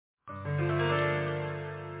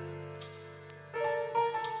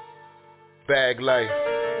bag life.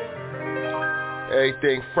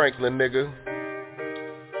 Everything Franklin, nigga.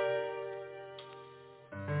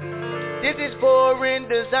 This is foreign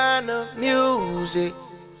designer music.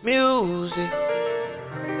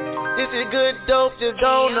 This is good dope, just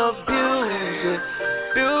don't abuse it.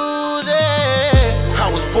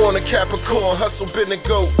 I was born a Capricorn, hustle been a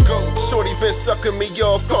goat. Shorty been sucking me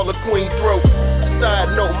off, call her queen throat.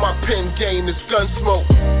 Side note, my pen game is gun smoke.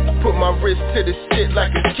 Put my wrist to the shit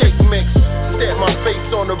like a cake mix. Stamp my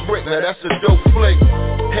face on the brick, now that's a dope flick.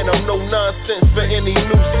 And I'm no nonsense for any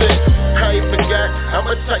nuisance. I ain't forgot,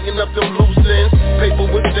 I'ma tighten up them loose ends. Paper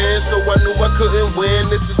was thin, so I knew I couldn't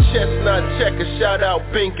win. This is chestnut checker, shout out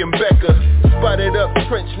Bink and Becker. Spotted up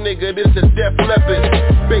trench nigga, this a Def Leppard.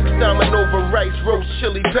 Baked salmon over rice, roast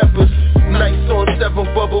chili peppers. Nice on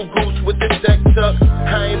 7 bubble goose with the deck tuck.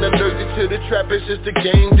 I ain't allergic to the trap, it's just the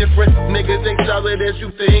game different. Niggas ain't solid as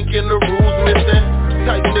you think and the rules missing.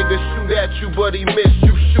 Type nigga shoot at you but he miss.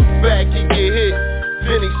 You shoot back, he get hit.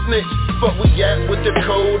 Then he snitch, but we at with the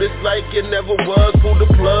code, it's like it never was. Pull the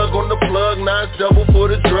plug on the plug, now it's double for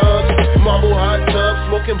the drugs. Marble hot tub,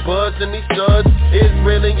 smoking buds in these studs.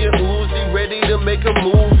 Israeli and Uzi, ready to make a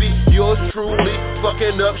movie. Yours truly,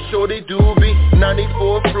 fucking up shorty doobie.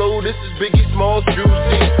 94 flow, this is Biggie Smalls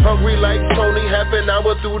juicy. Hungry like Tony, half an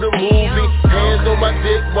hour through the movie. Hands on my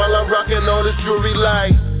dick while I'm rocking all this jewelry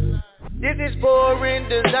like. This is foreign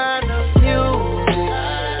designer music.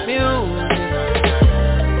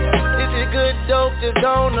 Good dope, just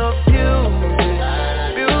don't abuse it.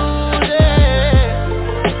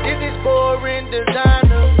 This is foreign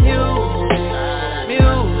designer music.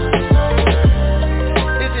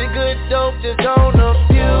 This is good dope, just don't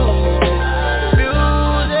abuse it.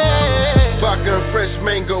 Vodka and fresh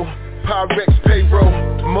mango, Pyrex payroll.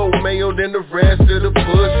 More mayo than the rest of the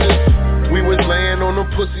bushes. We was laying on them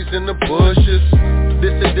pussies in the bushes.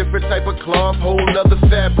 This a different type of cloth, whole nother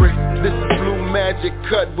fabric. This is blue magic,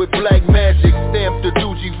 cut with black magic. Stamped the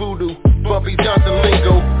Doogie Voodoo, Bumpy Johnson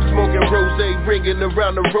lingo. Smoking rosé, ringing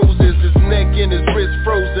around the roses. His neck and his wrist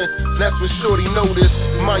frozen, that's what shorty noticed.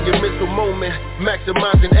 Monumental moment,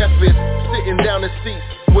 maximizing efforts. Sitting down in seats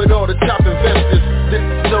with all the top investors. This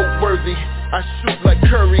is noteworthy, I shoot like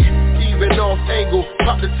Curry. Even off angle,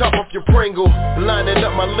 pop the top off your Pringle. Lining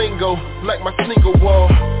up my lingo, like my sneaker wall.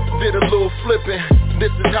 Did a little flipping,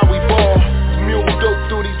 this is how we ball. Mule dope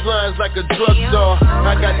through these lines like a drug czar.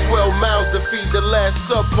 I got 12 miles to feed the last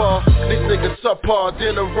subpar. These niggas subpar,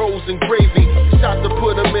 dinner rolls and gravy. Shot to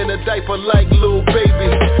put them in a diaper like little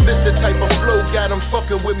baby. This the type of flow got them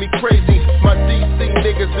fucking with me crazy. My DC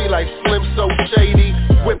niggas be like Slim so shady.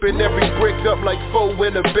 Whipping every brick up like foe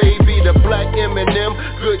in a baby. The black M&M,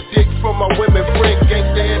 good dick from my women friend.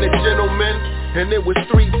 Gangsta and a gentleman. And it was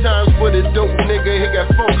 3 times for the dope nigga. He got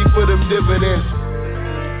funky for them dividends.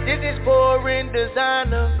 This is foreign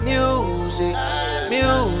designer music.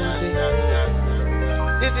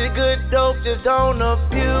 This is good dope, just don't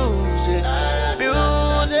abuse it.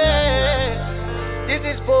 This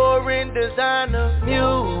is foreign designer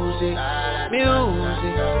music.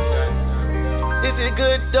 This is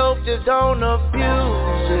good dope, just don't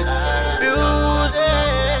abuse it.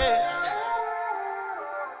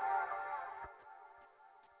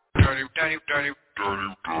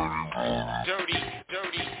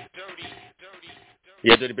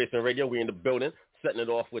 Yeah, Dirty Basement Radio, we in the building, setting it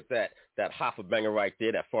off with that Hoffa banger right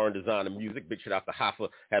there, that foreign designer music. Big shout out to Hoffa.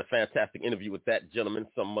 Had a fantastic interview with that gentleman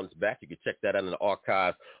some months back. You can check that out in the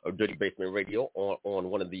archives of Dirty Basement Radio on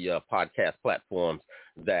one of the podcast platforms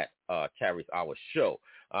that carries our show.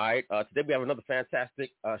 All right, today we have another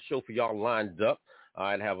fantastic show for y'all lined up.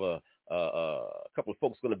 I have a couple of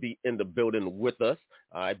folks going to be in the building with us.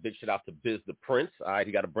 All right, big shout out to BIZZ the Prince. All right,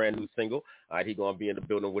 he got a brand new single. All right, he's going to be in the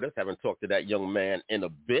building with us. Haven't talked to that young man in a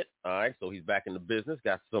bit. All right, so he's back in the business.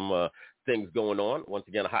 Got some things going on. Once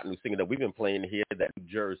again, a hot new single that we've been playing here, that New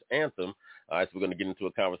Jersey anthem. All right, so we're going to get into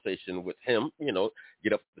a conversation with him,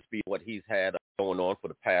 get up to speed what he's had going on for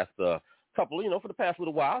the past for the past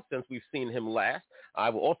little while since we've seen him last. I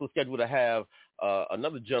will also schedule to have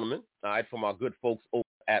another gentleman, all right, from our good folks over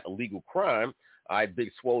at Illegal Crime. All right,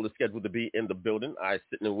 Big SWOLE is scheduled to be in the building. All right,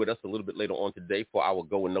 sitting in with us a little bit later on today for our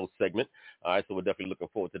Go and No segment. All right, so we're definitely looking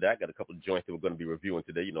forward to that. Got a couple of joints that we're going to be reviewing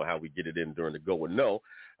today. You know how we get it in during the Go and No.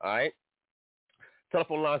 All right.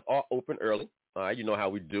 Telephone lines are open early. All right, you know how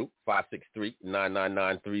we do.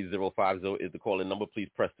 563-999-3050 is the calling number. Please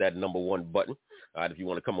press that number 1 button. All right, if you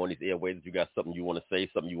want to come on these airways, if you got something you want to say,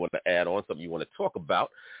 something you want to add on, something you want to talk about,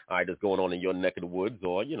 all right, that's going on in your neck of the woods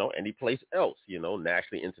or, any place else,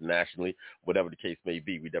 nationally, internationally, whatever the case may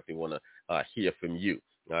be, we definitely want to hear from you.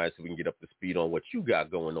 All right, so we can get up to speed on what you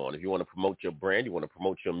got going on. If you want to promote your brand, you want to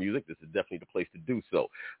promote your music, this is definitely the place to do so.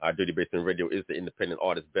 Dirty Basement Radio is the independent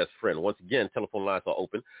artist's best friend. Once again, telephone lines are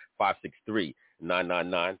open,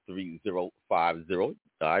 563-999-3050.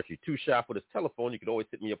 If you're too shy for this telephone, you can always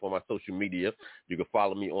hit me up on my social media. You can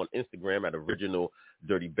follow me on Instagram at Original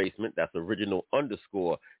Dirty Basement. That's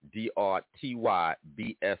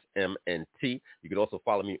original_DRTYBSMNT. You can also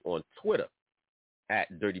follow me on Twitter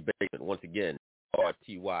at Dirty Basement. Once again,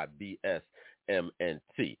 DRTYBSMNT.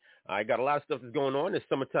 I got a lot of stuff that's going on. It's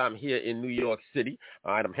summertime here in New York City.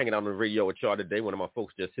 All right, I'm hanging out on the radio with y'all today. One of my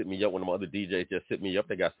folks just hit me up. One of my other DJs just hit me up.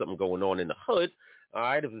 They got something going on in the hood. All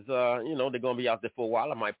right, if it's, they're going to be out there for a while,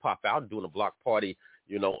 I might pop out doing a block party,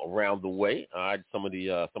 around the way. All right, some of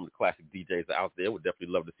the classic DJs are out there. Would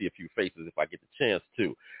definitely love to see a few faces if I get the chance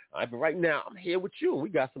to. All right, but right now, I'm here with you. We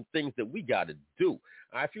got some things that we got to do.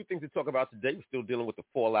 All right, a few things to talk about today. We're still dealing with the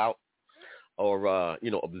fallout, or,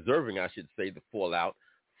 observing, I should say, the fallout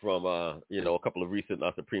from, a couple of recent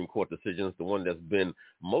Supreme Court decisions. The one that's been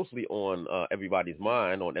mostly on everybody's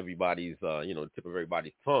mind, on everybody's, the tip of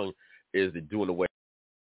everybody's tongue, is the doing away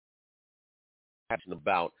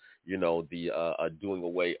about, the doing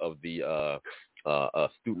away of the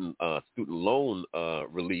student loan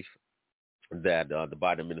relief that the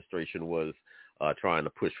Biden administration was trying to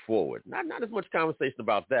push forward. Not as much conversation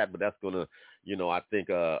about that, but that's going to, I think,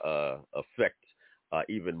 affect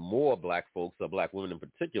even more black folks, black women in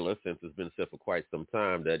particular, since it's been said for quite some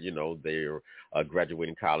time that, they're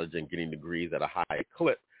graduating college and getting degrees at a higher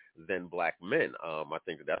clip than black men. I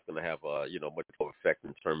think that's going to have, much more effect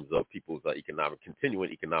in terms of people's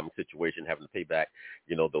continuing economic situation, having to pay back,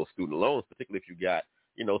 those student loans, particularly if you got,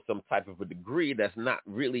 some type of a degree that's not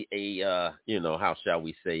really a, how shall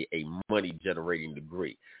we say, a money-generating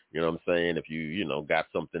degree. You know what I'm saying? If you, got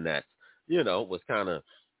something that's, was kind of,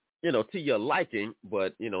 to your liking,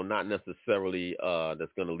 but, not necessarily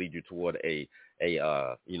that's going to lead you toward a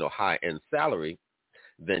high-end salary,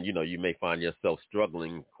 then, you may find yourself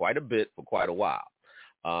struggling quite a bit for quite a while.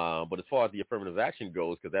 But as far as the affirmative action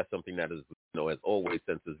goes, because that's something that is, has always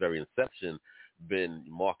since its very inception been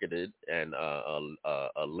marketed and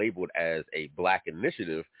labeled as a black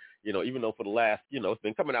initiative, even though for the last, it's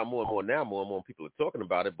been coming out more and more now, more and more people are talking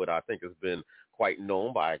about it, but I think it's been quite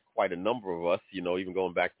known by quite a number of us, even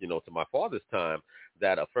going back, to my father's time,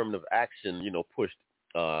 that affirmative action, pushed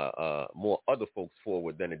more other folks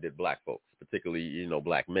forward than it did black folks, particularly,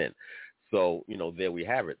 black men. So, there we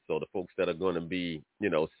have it. So the folks that are going to be,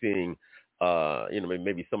 seeing,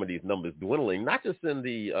 maybe some of these numbers dwindling, not just in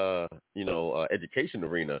the, education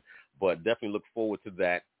arena, but definitely look forward to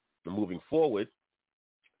that moving forward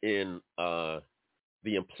in the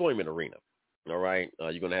employment arena. All right.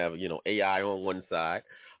 You're going to have, AI on one side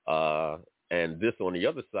and this on the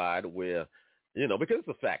other side where, because it's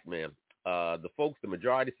a fact, man. The folks, the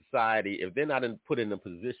majority of society, if they're not put in a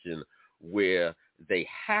position where they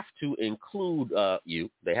have to include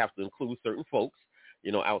they have to include certain folks,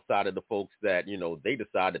 outside of the folks that, they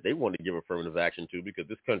decide that they want to give affirmative action to, because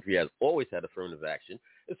this country has always had affirmative action,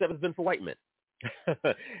 except it's been for white men.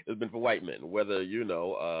 It's been for white men, whether,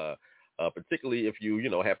 particularly if you,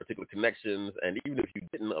 have particular connections, and even if you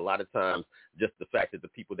didn't, a lot of times just the fact that the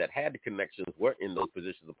people that had the connections were in those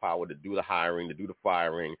positions of power to do the hiring, to do the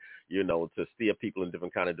firing, to steer people in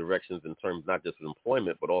different kind of directions in terms not just of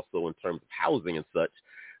employment, but also in terms of housing and such,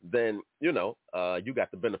 then, you got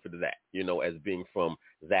the benefit of that, as being from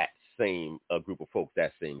that same group of folks,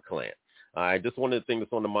 that same clan. All right, just one of the things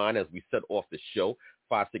that's on the mind as we set off the show,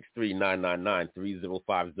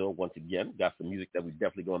 563-999-3050. Once again, got some music that we're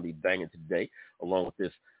definitely going to be banging today, along with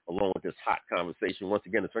this hot conversation. Once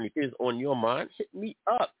again, if anything is on your mind, hit me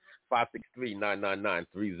up.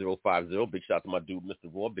 563-999-3050. Big shout out to my dude, Mr.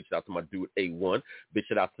 Raw. Big shout out to my dude, A1. Big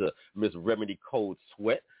shout out to Miss Remedy Code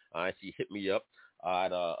Sweat. All right, she hit me up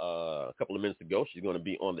a couple of minutes ago. She's going to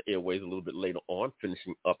be on the airways a little bit later on,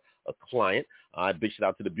 finishing up a client. Big shout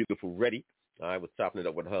out to the beautiful Reddy. I was chopping it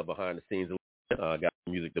up with her behind the scenes. Got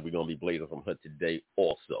music that we're going to be blazing from her today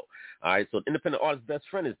also. All right, so the independent artist's best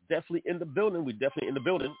friend is definitely in the building. We definitely in the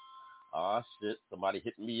building. Ah, shit, somebody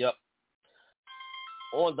hit me up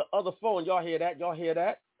on the other phone. Y'all hear that?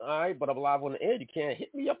 All right, but I'm live on the air. You can't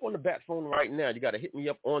hit me up on the bat phone right now. You got to hit me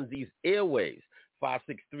up on these airways.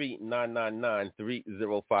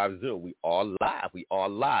 563-999-3050. We are live.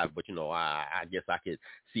 But, I guess I could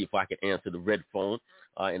see if I could answer the red phone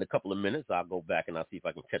in a couple of minutes. I'll go back and I'll see if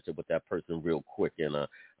I can catch up with that person real quick and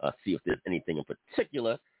see if there's anything in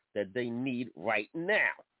particular that they need right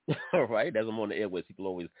now. All right? As I'm on the airways, people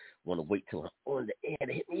always want to wait till I'm on the air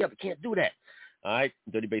to hit me up. You can't do that. All right,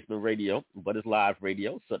 Dirty Basement Radio, but it's live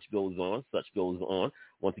radio. Such goes on.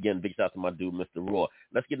 Once again, big shout out to my dude, Mr. Raw.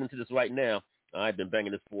 Let's get into this right now. I've been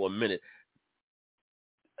banging this for a minute.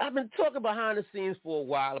 I've been talking behind the scenes for a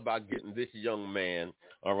while about getting this young man,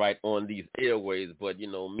 all right, on these airways, but,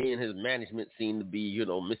 me and his management seem to be,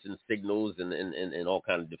 missing signals and all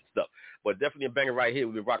kinds of different stuff. But definitely a banger right here.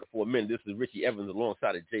 We've been rocking for a minute. This is Richie Evans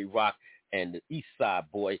alongside of J-Rock and the East Side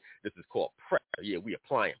Boy. This is called Pressure. Yeah, we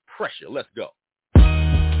applying pressure. Let's go.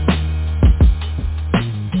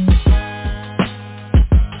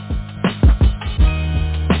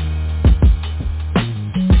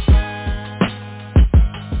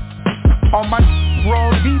 On my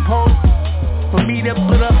roll depot, for me to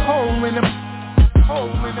put a hole in them.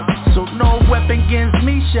 So no weapon against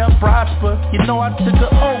me shall prosper. I took an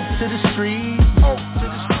oath to the street.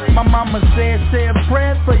 My mama said, say a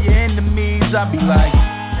prayer for your enemies. I be like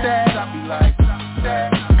that.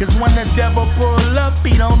 Cause when the devil pull up,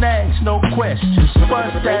 he don't ask no questions.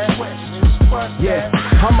 Bust that. Yeah,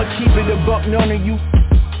 I'ma keep it a buck, none of you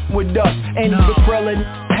with us. Any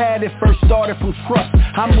the had it first started from trust.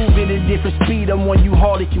 I move at a different speed, I'm one you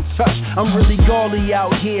hardly can touch. I'm really gaudy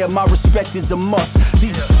out here, my respect is a must.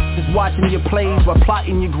 These is watching your plays while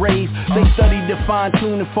plotting your graves. They study to fine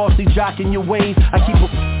tune and falsely jocking your ways. I keep a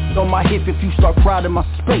on my hip if you start crowding my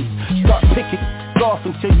space. Start picking off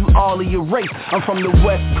until you all erase. I'm from the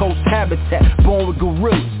West Coast habitat, born with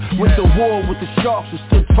gorillas. With the war with the sharks who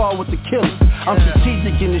stood tall with the killers. I'm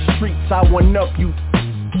strategic in the streets, I one up you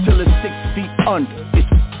till it's 6 feet under.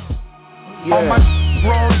 Yeah. On my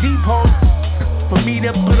roll depot, for me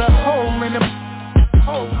to put a hole in them.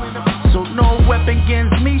 So no weapon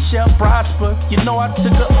against me shall prosper. I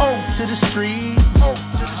took an oath to the street.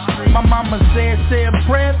 My mama said, say a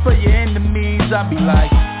prayer for your enemies. I be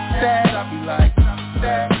like that.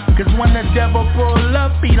 Cause when the devil pull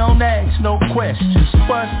up, he don't ask no questions.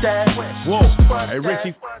 Bust that. Whoa, hey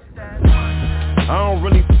Richie, I don't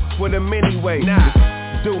really with him anyway. Nah.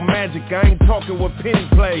 Do magic, I ain't talking with penny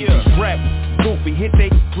plays. Rap, goofy, hit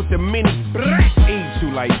they with the mini. Eat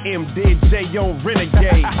you like MDJ on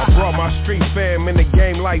Renegade. I brought my street fam in the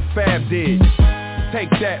game like Fab did.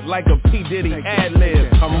 Take that like a P. Diddy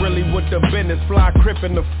ad-lib. I'm really with the business, fly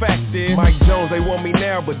crippin' the fact is Mike Jones, they want me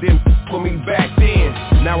now, but didn't with me back then.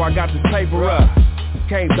 Now I got the paper up.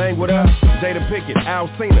 Can't bang with us. Jada Pickett,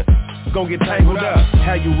 Alcina, gon' get tangled up.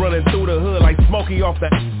 How you running through the hood like Smokey off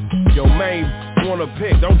that. Yo, main wanna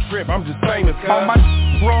pick, don't trip, I'm just famous, cuz. On my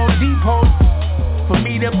roll depot, for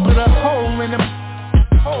me to put a hole in them.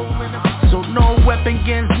 So no weapon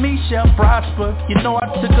against me shall prosper. I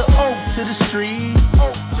took an oath to the street.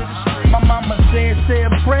 My mama said, say a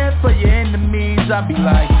prayer for your enemies. I be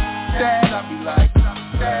like that.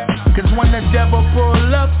 Cause when the devil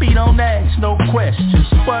pull up, he don't ask no questions.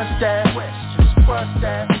 Bust that.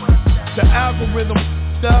 The algorithm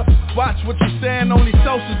up. Watch what you saying on these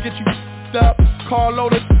socials, get you up. Call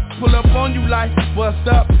loaded, pull up on you like, what's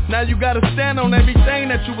up? Now you gotta stand on everything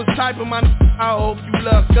that you was typing, my I hope you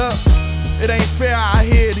luck up. It ain't fair, I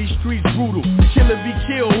hear these streets brutal. Killer be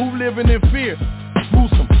killed, who living in fear?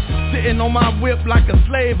 Gruesome, sitting on my whip like a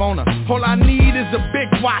slave owner. All I need is a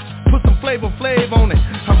big watch, put some flavor on it.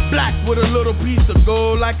 I'm black with a little piece of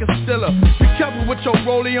gold like a stiller. Be careful with your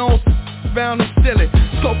rollie on, bound to steal it.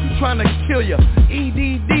 Scope you tryna kill ya.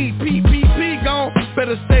 EDD, PPP gone.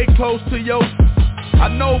 Better stay close to yo. I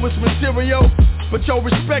know it's material, but your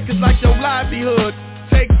respect is like your livelihood.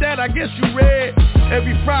 Take that, I guess you read.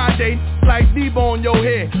 Every Friday, like Debo on your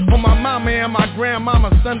head. On my mama and my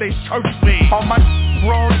grandmama Sunday church bed. On my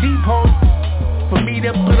roll depot, for me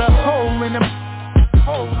to put a hole in them.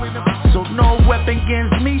 So no weapon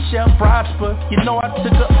against me shall prosper. I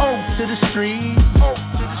took an oath to the street.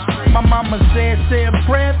 My mama said, say a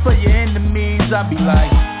prayer for your enemies. I be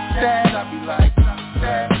like that.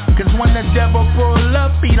 Cause when the devil pull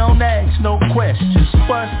up, he don't ask no questions.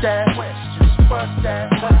 Bust that.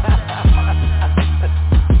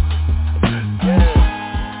 Yeah.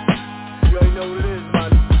 You already know what it is,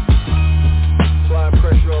 man. Applying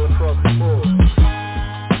pressure all across the board.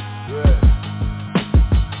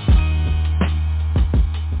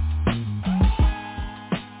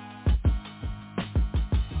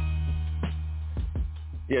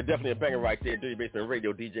 Yeah, definitely a banger right there. Dirty Basement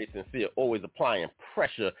Radio, DJ Sincere, always applying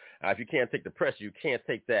pressure. If you can't take the pressure, you can't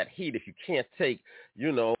take that heat. If you can't take,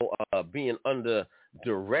 being under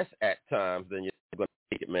duress at times, then you're going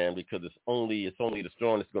to take it, man, because it's only the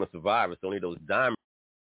strong that's going to survive. It's only those diamonds.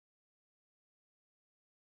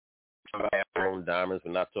 Diamonds.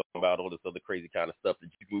 We're not talking about all this other crazy kind of stuff that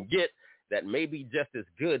you can get that may be just as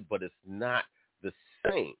good, but it's not the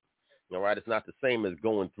same. All right, it's not the same as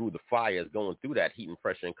going through the fire, as going through that heat and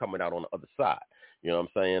pressure and coming out on the other side. You know what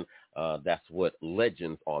I'm saying? That's what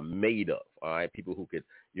legends are made of. All right, people who could,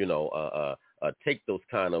 take those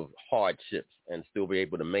kind of hardships and still be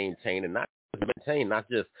able to maintain, not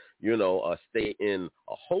just stay in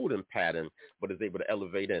a holding pattern, but is able to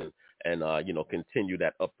elevate and continue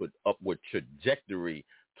that upward trajectory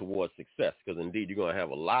towards success. Because indeed, you're going to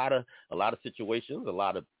have a lot of situations, a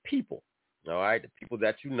lot of people. All right, the people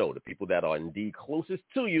that you know, the people that are indeed closest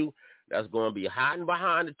to you, that's going to be hiding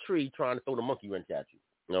behind the tree trying to throw the monkey wrench at you.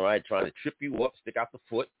 All right, trying to trip you up, stick out the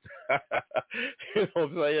foot, you know what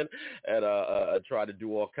I'm saying, and try to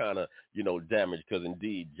do all kind of, damage, because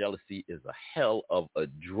indeed jealousy is a hell of a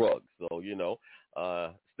drug. So,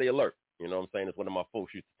 stay alert. You know what I'm saying? It's one of my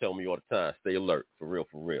folks used to tell me all the time, stay alert, for real,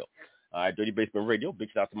 for real. All right, Dirty Basement Radio, big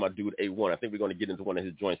shout out to my dude A1. I think we're going to get into one of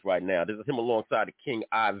his joints right now. This is him alongside the King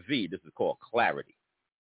IV. This is called Clarity.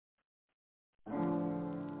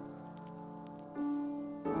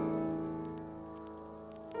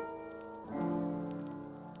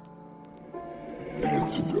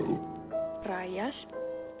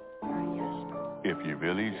 If you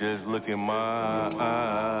really just look in my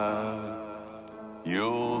eyes,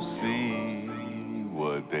 you'll see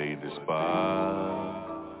what they despise.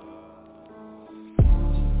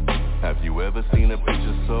 Have you ever seen a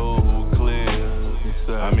picture so clear?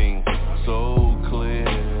 So clear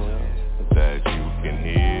that you can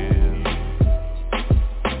hear?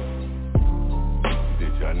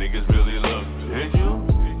 Did y'all niggas really look? Did you?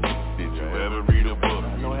 Did you ever read a book?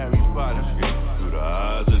 I know Harry Potter through the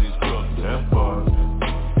eyes of these crooks. That part.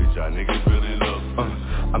 Did y'all niggas really look?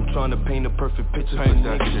 I'm trying to paint a perfect picture for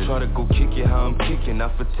niggas. Try to go kick it how I'm kicking,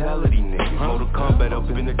 not fatality niggas. Mortal Kombat up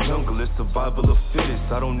in the jungle, it's survival of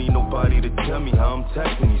fittest. I don't need nobody to tell me how I'm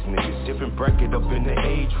taxing these niggas. Different bracket up in the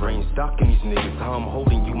age range, stocking these niggas. How I'm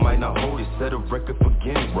holding, you might not hold it. Set a record for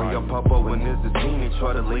Guinness. Where y'all pop up when there's a teen, they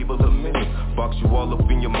try to label a minute. Box you all up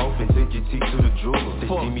in your mouth and take your teeth to the jeweler. They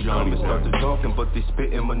see me coming, start to talking, but they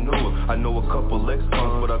spitting manure. I know a couple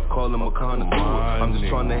ex-cons, but I call them a connoisseur. I'm just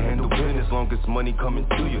trying to handle business, long as money coming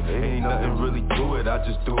to you. Ain't nothing really to it, I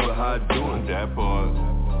just do it how I do it. That part.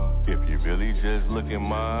 If you really just look in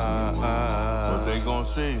my eyes, what they gon'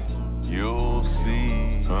 see? You'll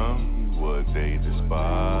see what they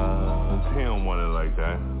despise. He don't want it like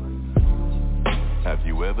that. Have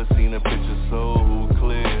you ever seen a picture so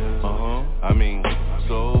clear?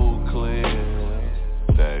 So clear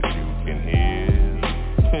that you can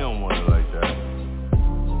hear? He don't want it like that.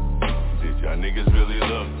 Did y'all niggas really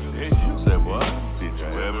look? Did you? Said what? Did you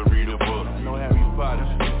ever read a book? I know Harry Potter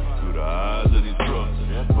through the eyes of these crooks.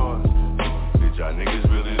 That part. Did y'all niggas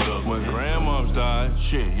really look? When grandmoms died,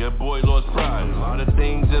 shit, your boy lost pride. A lot of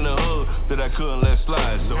things in the hood that I couldn't let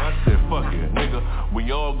slide. So I said, fuck it, nigga,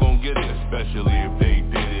 we all gon' get it. Especially if they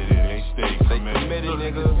did it and they stay committed. So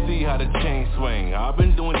nigga, see how the chain swing. I've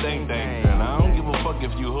been doing things, and I don't give a fuck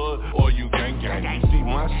if you hood or you gang. You see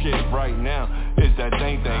my shit right now is that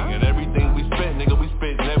thing, and everything we spit, nigga, we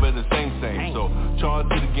spit never the same. So charge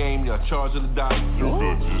to the game, y'all charge to the dot. You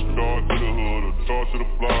could just charge to the hood or charge to the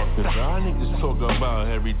block. Cause y'all niggas talk about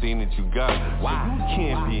everything that you got. Wow. So you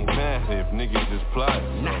can't be mad if niggas just plot.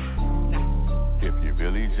 So, if you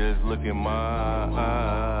really just look in my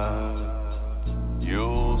eyes,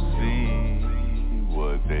 you'll see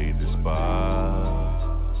what they despise.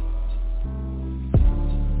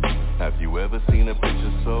 Have you ever seen a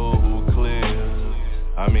picture so clear?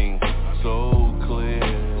 So clear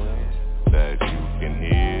that you can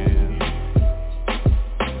hear?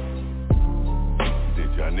 Did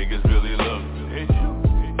y'all niggas really look?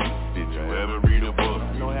 Did you ever read a book? I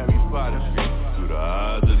know Harry Potter through the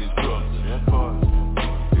eyes of these crooks.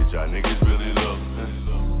 Did y'all niggas really look?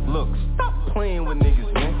 Look, stop playing with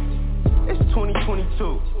niggas, man. It's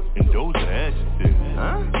 2022. And those are adjectives.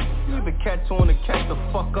 Huh? You either catch on or catch the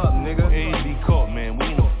fuck up, nigga. AZ caught, man. We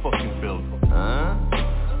in a fucking building. Huh?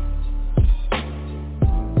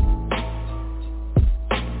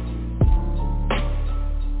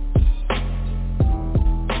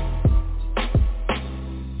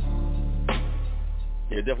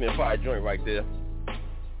 Yeah, definitely a fire joint right there.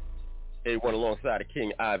 A1 alongside the King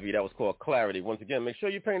IV. That was called Clarity. Once again, make sure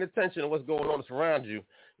you're paying attention to what's going on around you.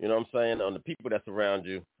 You know what I'm saying? On the people that's around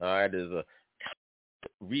you. All right, there's a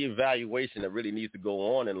reevaluation that really needs to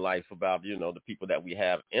go on in life about, the people that we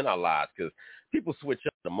have in our lives, because people switch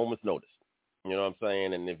up at a moment's notice. You know what I'm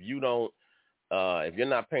saying? And if you don't, if you're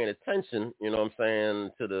not paying attention, you know what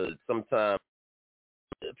I'm saying, sometimes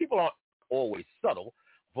people aren't always subtle,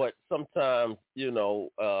 But sometimes,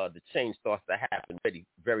 the change starts to happen very,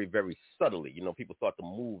 very, very subtly. People start to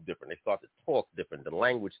move different. They start to talk different. The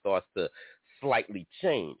language starts to slightly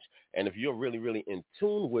change. And if you're really, really in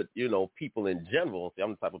tune with, people in general, see,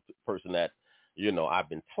 I'm the type of person that, I've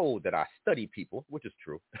been told that I study people, which is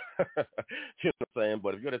true. You know what I'm saying?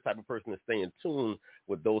 But if you're the type of person that stay in tune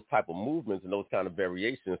with those type of movements and those kind of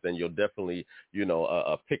variations, then you'll definitely,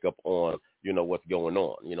 pick up on, what's going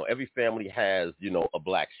on. Every family has, a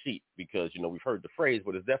black sheep because, we've heard the phrase,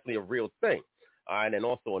 but it's definitely a real thing. All right. And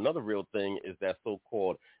also another real thing is that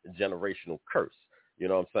so-called generational curse. You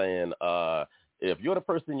know what I'm saying? If you're the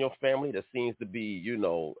person in your family that seems to be,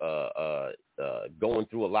 going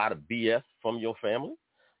through a lot of BS from your family,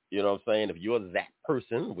 you know what I'm saying? If you're that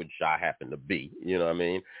person, which I happen to be, you know what I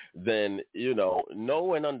mean, then,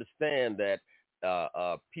 know and understand that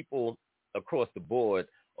people across the board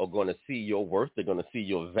are going to see your worth. They're going to see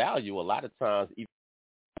your value a lot of times, even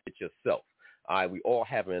with yourself. All right, we all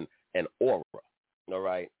have an aura, all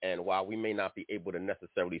right? And while we may not be able to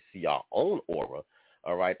necessarily see our own aura,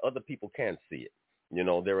 all right, other people can see it.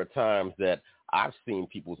 There are times that I've seen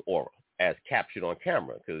people's aura as captured on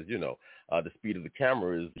camera because, the speed of the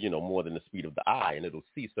camera is, more than the speed of the eye, and it'll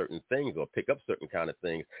see certain things or pick up certain kind of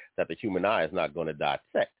things that the human eye is not going to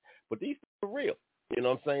dissect. But these things are real. You know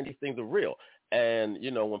what I'm saying? These things are real. And,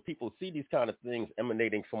 when people see these kind of things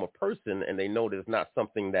emanating from a person and they know there's not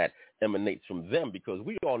something that emanates from them, because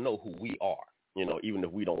we all know who we are, even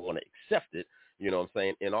if we don't want to accept it, you know what I'm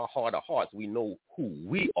saying? In our heart of hearts, we know who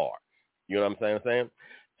we are. You know what I'm saying?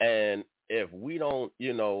 And if we don't,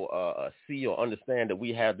 see or understand that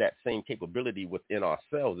we have that same capability within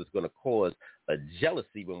ourselves, it's going to cause a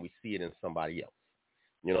jealousy when we see it in somebody else.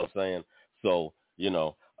 You know what I'm saying? So,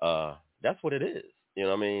 that's what it is. You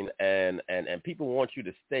know what I mean? And people want you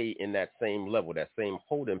to stay in that same level, that same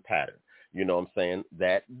holding pattern, you know what I'm saying,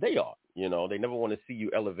 that they are. They never want to see you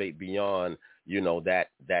elevate beyond, that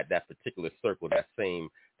particular circle, that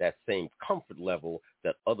same comfort level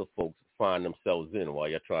that other folks find themselves in while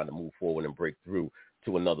you're trying to move forward and break through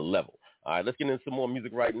to another level. All right, let's get into some more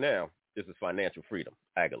music right now. This is Financial Freedom,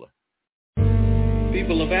 Aguilar.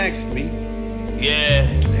 People have asked me,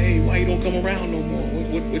 hey, why you don't come around no more?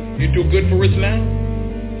 What you do good for us now?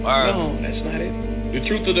 No, that's not it. The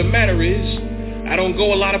truth of the matter is, I don't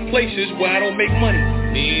go a lot of places where I don't make money.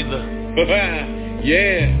 Me either.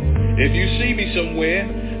 Yeah, if you see me somewhere,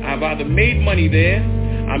 I've either made money there,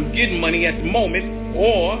 I'm getting money at the moment,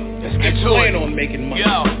 or I plan on making money.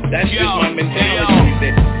 That's just my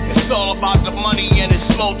mentality. It's all about the money and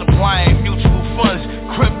it's multiplying. Mutual funds,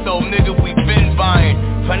 crypto, nigga, we been buying.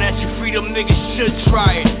 Financial freedom, niggas should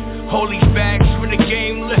try it. Holy bags for the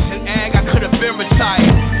game, listen, Ag, I could've been retired.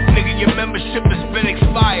 Nigga, your membership has been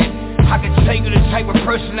expired. I can tell you the type of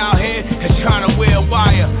person out here that's trying to wear a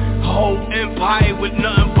wire. A whole empire with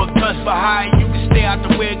nothing but guns for hire. You can stay out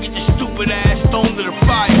the way and get your stupid ass thrown to the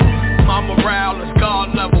fire. My morale is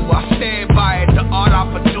God level, I stand by it. The art I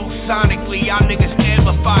produce sonically, y'all niggas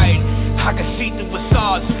amplified. I can see through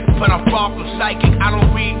facades, but I'm far from psychic. I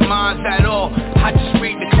don't read minds at all, I just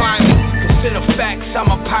read the climate. Consider facts,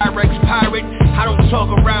 I'm a Pyrex pirate. I don't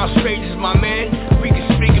talk around strangers, my man. We can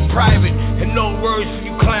speak in private, and no words for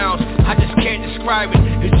you clowns, I just can't describe it.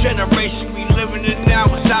 The generation we living in now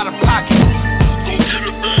is out of pocket. Go get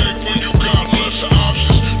a bag when you got lesser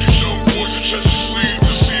options. These young boys are just asleep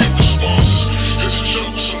to see if responses. It's a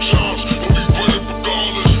joke sometimes, but we running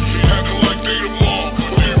regardless. They acting like they the mall,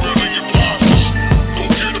 but they really your pockets. Go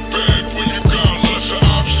get a bag when you got lesser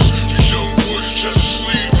options. These young boys are just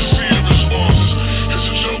asleep to see if responses. It's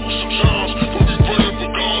a joke sometimes, but we running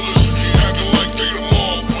regardless. They acting like they the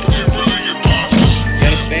mall, but they really your pockets. You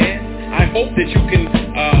understand? I hope that you can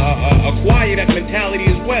acquire that mentality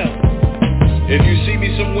as well. If you see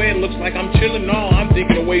me somewhere, it looks like I'm chilling. No, I'm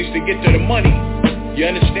thinking of ways to get to the money. You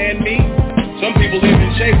understand me? Some people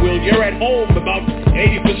even say, well, you're at home about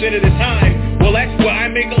 80% of the time. Well, that's where I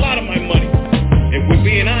make a lot of my money. If we're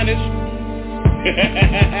being honest,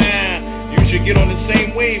 you should get on the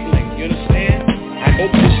same wavelength. You understand? I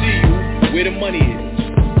hope to see you where the money is.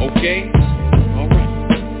 Okay? All right.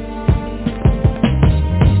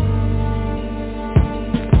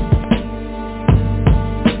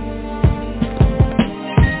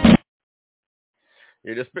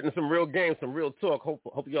 Yeah, just spitting some real game, some real talk. Hope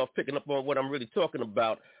y'all picking up on what I'm really talking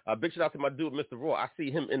about. Big shout out to my dude, Mr. Raw. I see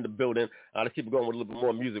him in the building. Let's keep going with a little bit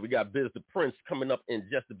more music. We got BIZZ the Prince coming up in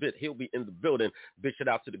just a bit. He'll be in the building. Big shout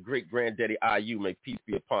out to the great granddaddy IU. May peace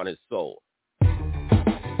be upon his soul.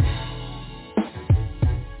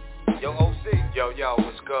 Yo, OC. Yo,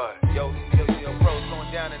 what's good? Yo, bro, it's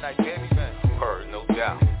going down tonight, baby, man. Heard, no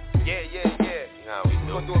doubt. Yeah. You know how we do.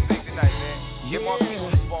 We gonna do it big tonight, man. Get more people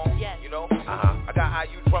on the phone, you know? I got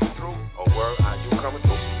IU coming through. Oh, word, IU coming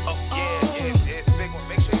through? Oh, yeah, it's a big one.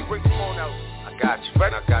 Make sure you bring the phone out. I got you,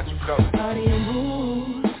 man, I got you covered. Party and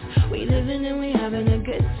move, we living and we having a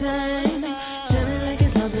good time. Feeling like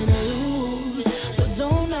it's nothing to lose, but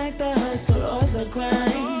don't like the hustle or the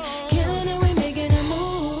grind. Killing it, we making a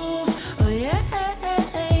move, oh yeah.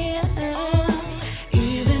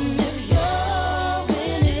 Even if you're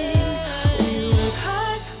winning, we work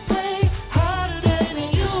hard, play harder than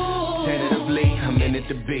you. Tentatively, I'm in it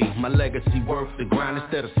to be. My legacy worth the grind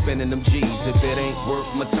instead of spending them G's. If it ain't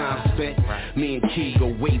worth my time spent, me and Key go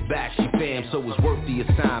way back, she fam, so it's worth the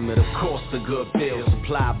assignment. Of course, the good feel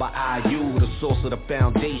supplied by IU, the source of the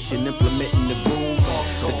foundation, implementing the groove.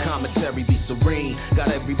 The commentary be serene,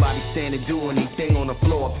 got everybody standing doing anything on the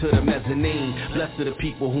floor up to the mezzanine. Blessed are the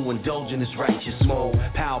people who indulge in this righteous mode.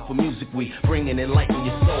 Powerful music we bringing enlighten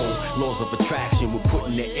your soul. Laws of attraction we put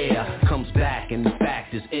in the air comes back, and the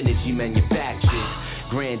fact is energy manufactured.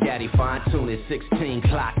 Granddaddy fine-tuning 16,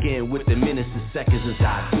 clock in with the minutes and seconds as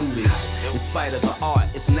I do this. In spite of the art,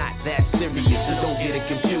 it's not that serious, so don't get it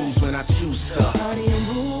confused when I choose stuff. Party and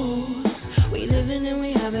move, we living and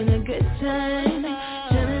we having a good time.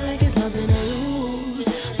 Feeling like it's nothing to lose,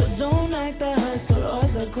 but don't like the hustle or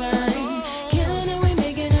the grind. Killing it, we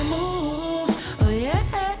making a move, oh yeah.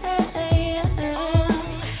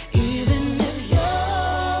 Even if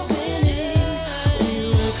you're winning, we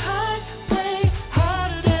work hard, play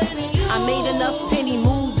harder than you. I made enough penny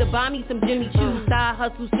moves to buy me some Jimmy Choo's. Side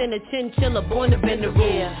hustle, send a chinchilla, born to bend the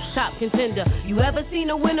rules. Top contender, you ever seen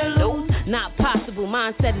a winner lose? Not possible,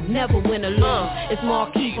 mindset is never win or lose. It's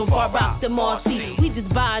Marquis from Far Rock to Marcy. We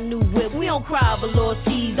just buy a new whip, we don't cry over lost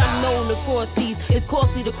keys. I'm known to cross seas, it's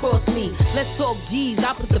costly to cross me. Let's talk G's,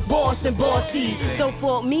 I put the boss in bossy. Don't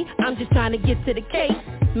fault me, I'm just trying to get to the cake.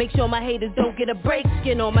 Make sure my haters don't get a break.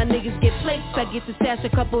 Skin on my niggas get plates. I get to stash a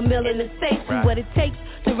couple mil in the safe. See what it takes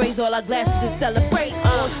to raise all our glasses and celebrate.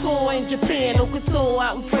 On tour in Japan, no console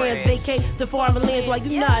out in France. Vacate to foreign lands while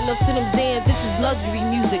you nodding up to them Zans. This is luxury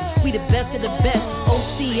music. We the best of the best.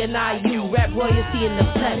 OC and IU, rap royalty in the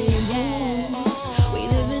flesh. We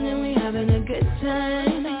living and we having a good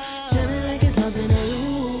time. Feeling like it's nothing to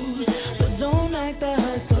lose, but don't like the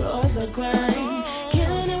hustle or the grind.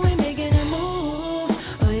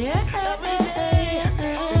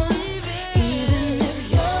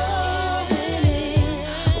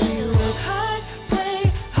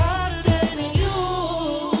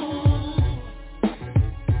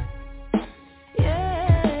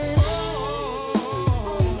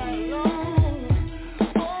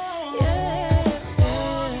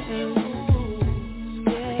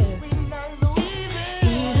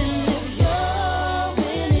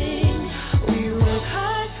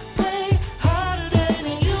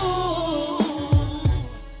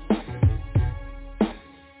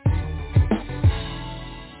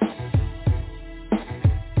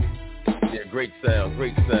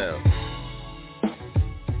 Great sound.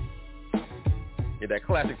 Yeah, that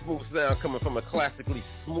classic smooth sound coming from a classically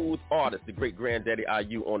smooth artist, the great granddaddy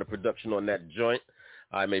IU on the production on that joint.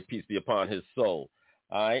 I may peace be upon his soul.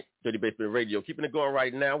 All right, Dirty Basement Radio, keeping it going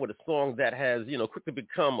right now with a song that has, quickly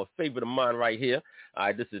become a favorite of mine right here. All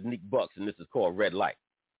right, this is Neek Bucks, and this is called Red Light.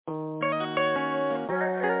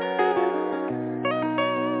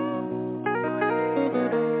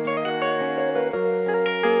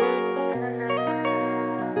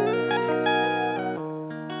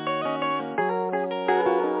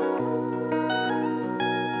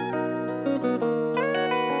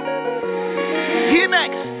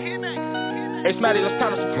 Hey, Smatty, let's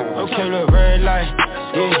turn this up. Okay, look, red light,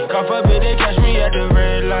 yeah. Call for bid, they catch me at the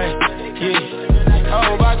red light, yeah. I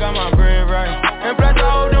hope I got my bread right. And plus I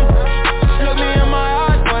hold them, look me in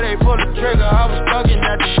my eyes, boy, they pull the trigger. I was thugging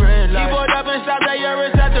at the red light. He pulled up and stopped at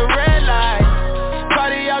Yaris at the red light.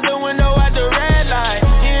 Party out the window at the red light.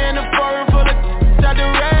 He in the foreign full of at the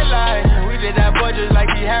red light. We did that boy just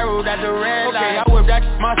like he Harold at the red light. Okay, I whipped that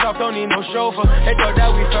myself, don't need no chauffeur. They thought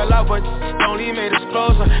that we fell out, but only made us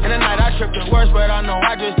closer. And the night I tripped it worse, but I know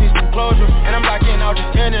I just need some closure. And I'm blocking out the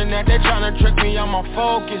internet, they tryna trick me, I'm on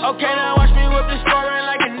focus. Okay, now watch me whip the scoring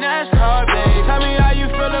like a NASCAR, babe. Tell me how you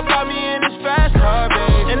feel about me in this fast car,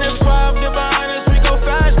 babe. In this 12, get behind us, we go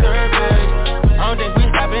faster, babe. I don't think we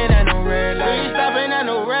stopping at no red light. We stopping at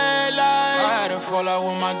no red light. I had a fallout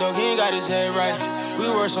with my dog, he ain't got his head right. We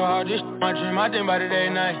work so hard, this my dream, I think by the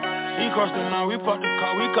day and night. He crossed the line, we parked the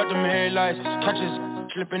car, we cut them headlights. Catches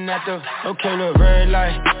slipping at the, okay, look, red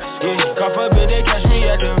light, yeah. Call for bid, they catch me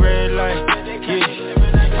at the red light,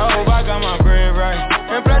 yeah. I hope I got my bread right.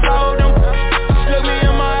 And plus I hold them, look me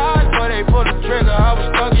in my eyes, boy, they pull the trigger. I was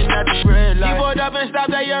thugging at the red light. up and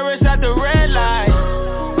stopped at Urus at the red light.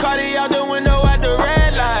 Cardi out the window at the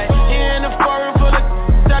red light. He in the foreign full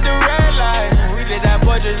of at the red light. We did that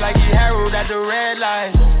boy just like he Harold at the red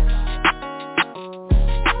light.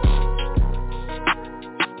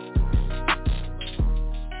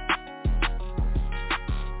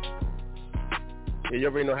 Yeah, you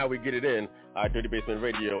already know how we get it in. Dirty Basement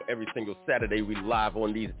Radio, every single Saturday we live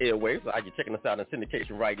on these airwaves. You're checking us out on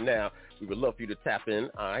syndication right now. We would love for you to tap in.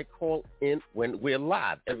 Call in when we're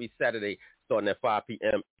live every Saturday starting at 5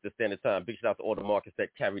 p.m. the standard time. Big shout out to all the markets that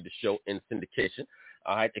carry the show in syndication.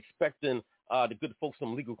 Expecting the good folks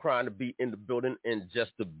from Legal Crime to be in the building in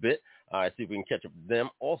just a bit. See if we can catch up with them.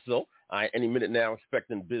 Also, any minute now,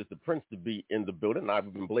 expecting BIZZ the Prince to be in the building.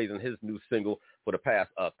 We've been blazing his new single for the past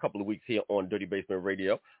couple of weeks here on Dirty Basement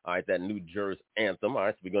Radio. That New Jersey anthem.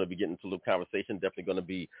 So we're going to be getting into a little conversation. Definitely going to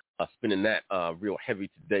be spinning that real heavy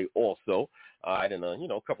today also. And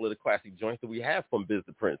a couple of the classic joints that we have from BIZZ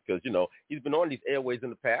the Prince, because he's been on these airways in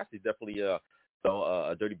the past. He's definitely a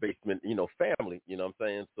Dirty Basement, family, you know what I'm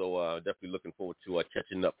saying? So definitely looking forward to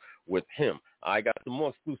catching up with him. I got some more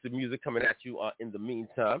exclusive music coming at you in the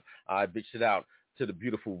meantime. Big shout out to the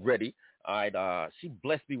beautiful Reddy. She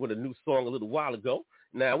blessed me with a new song a little while ago.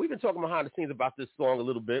 Now, we've been talking behind the scenes about this song a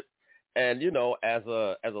little bit. And, as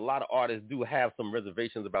a lot of artists do have some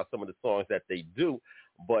reservations about some of the songs that they do.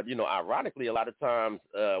 But, ironically, a lot of times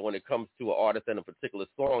when it comes to an artist and a particular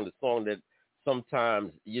song, the song that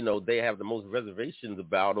sometimes, they have the most reservations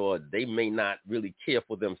about, or they may not really care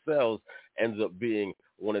for themselves, ends up being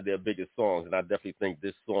one of their biggest songs. And I definitely think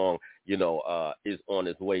this song, is on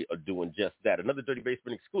its way of doing just that. Another Dirty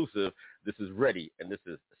Basement exclusive. This is Ready, and this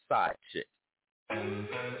is Side Chick.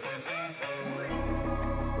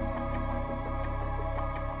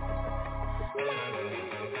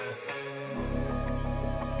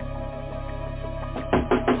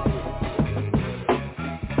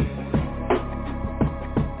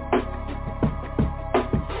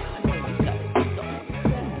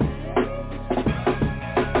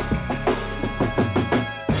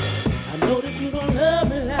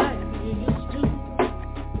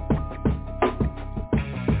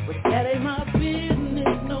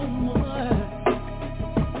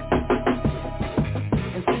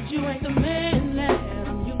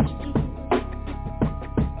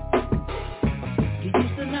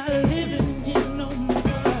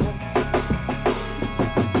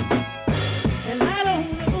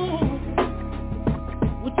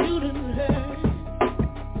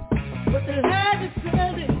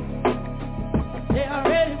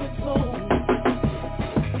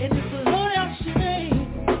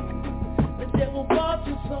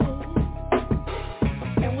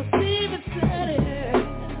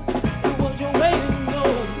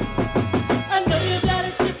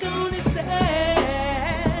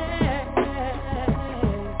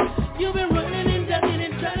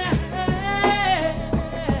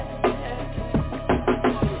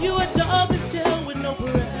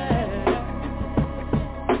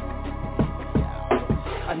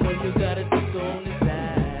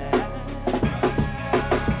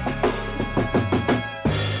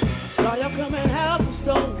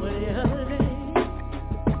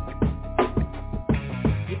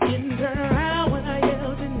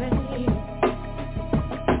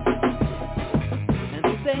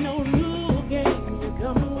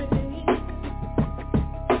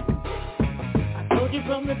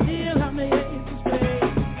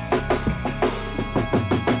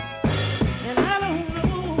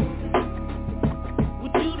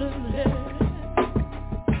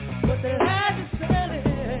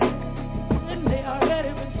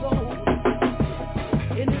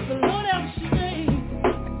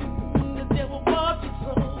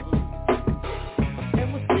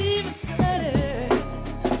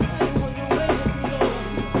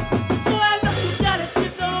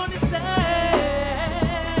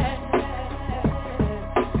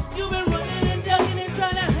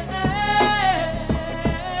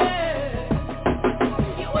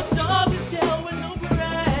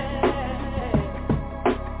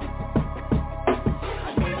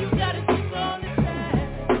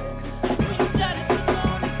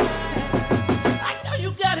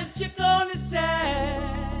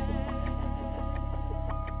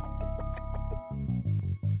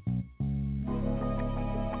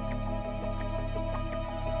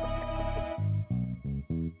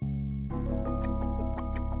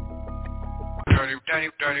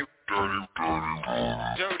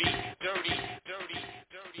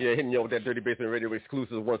 Yeah, hitting you with that Dirty Basement Radio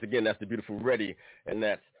exclusive. Once again, that's the beautiful Reddy, and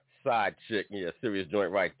that's Side Chick. Yeah, serious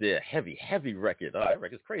joint right there. Heavy, heavy record. That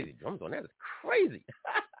record's crazy. Drums on that is crazy.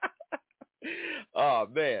 Oh,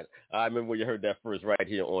 man. I remember when you heard that first right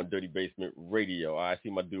here on Dirty Basement Radio. I see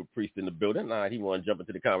my dude Priest in the building. He want to jump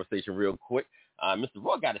into the conversation real quick. Mr.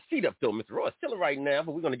 Raw got his feet up, though. Mr. Raw is chilling right now,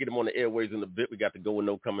 but we're going to get him on the airways in a bit. We got the Go and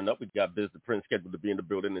No coming up. We got BIZZ the Prince scheduled to be in the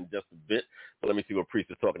building in just a bit. But let me see what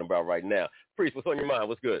Priest is talking about right now. Priest, what's on your mind?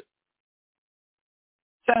 What's good?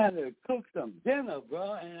 Trying to cook some dinner,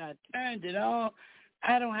 bro, and I turned it on.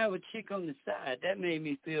 I don't have a chick on the side. That made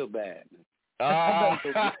me feel bad. That's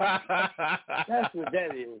what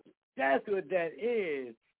that is. That's what that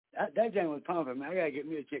is. That thing was pumping, man. I got to get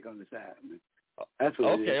me a chick on the side, man. That's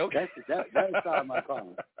what it is. Okay. That solved my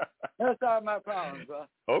problem. That solved my problem, bro.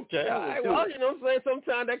 Okay. All right. Well, you know what I'm saying?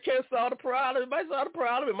 Sometimes that can't solve the problem. It might solve the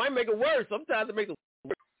problem. It might make it worse. Sometimes it makes it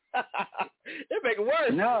worse. It make it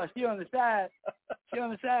worse. No, she on the side. She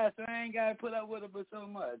on the side, so I ain't got to put up with her but so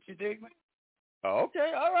much. You dig me?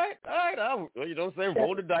 Okay, all right. Well, you know what I'm saying?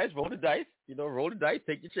 Roll the dice. You know, roll the dice,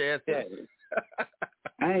 take your chances. Yeah.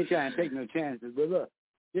 I ain't trying to take no chances, but look,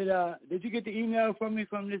 did you get the email from me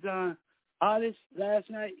from this artist last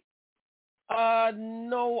night?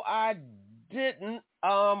 No, I didn't.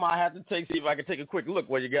 I have to see if I can take a quick look.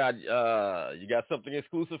 Well, you got something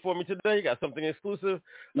exclusive for me today? You got something exclusive?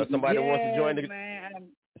 Somebody wants to join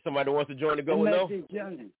somebody wants to join the Go and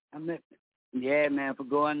No? Yeah, man, for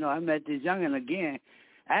going on. I met this youngin' again.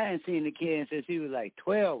 I hadn't seen the kid since he was like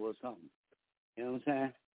 12 or something. You know what I'm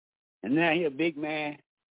saying? And now he a big man.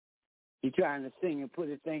 He trying to sing and put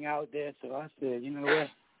his thing out there. So I said, you know what?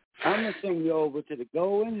 I'm going to sing you over to the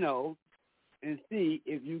Go and No and see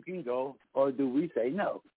if you can go or do we say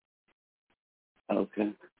no.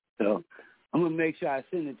 Okay. So I'm going to make sure I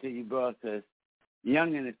send it to you, bro, because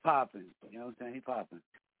youngin' is popping. You know what I'm saying? He popping.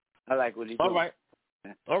 I like what he's doing. All right.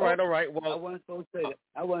 All right. Well, I wasn't supposed to say that.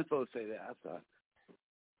 I'm sorry.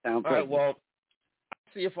 All right. Well,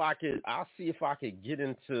 I'll see if I could get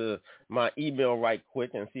into my email right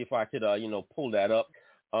quick and see if I could, pull that up.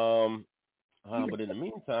 But in the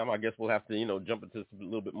meantime, I guess we'll have to, jump into a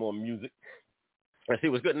little bit more music and see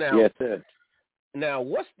what's good now. Yes, sir. Now,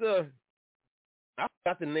 I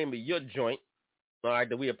forgot the name of your joint. All right,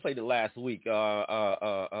 that we had played it last week.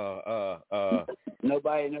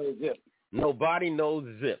 Nobody knows it. Nobody Knows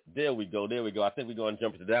Zip. There we go. I think we're going to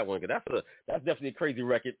jump into that one because that's definitely a crazy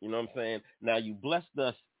record. You know what I'm saying? Now, you blessed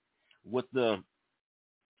us with the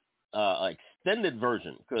extended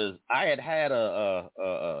version because I had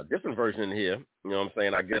a different version in here. You know what I'm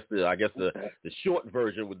saying? I guess the short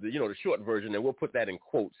version with the short version, and we'll put that in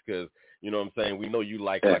quotes because you know what I'm saying. We know you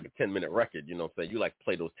like a 10-minute record. You know what I'm saying? You like to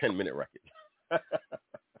play those 10-minute records.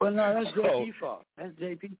 Well, no, that's JP's fault. That's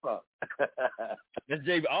JP's fault. That's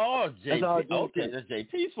JP. Oh, JP. Okay, that's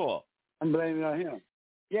JP's fault. I'm blaming it on him.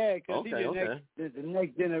 Yeah, because he's the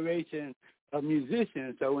next generation of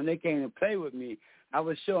musicians. So when they came to play with me, I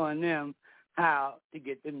was showing them how to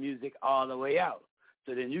get the music all the way out.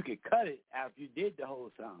 So then you could cut it after you did the whole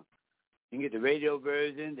song. You can get the radio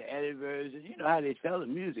version, the edit version. You know how they sell the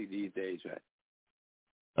music these days, right?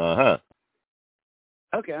 Uh-huh.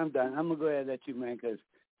 Okay, I'm done. I'm going to go ahead and let you, man, because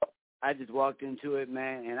I just walked into it,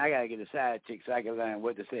 man, and I got to get a side chick so I can learn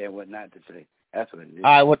what to say and what not to say. That's what it is.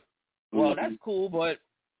 All right, well, that's cool, but,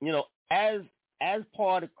 as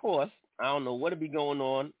part of the course, I don't know what be going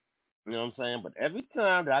on, you know what I'm saying, but every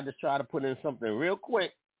time that I just try to put in something real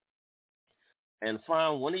quick and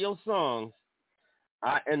find one of your songs,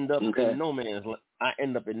 I end up in no man's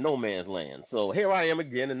land. So here I am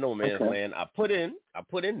again in no man's land. I put in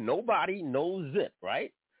Nobody Knows Zip,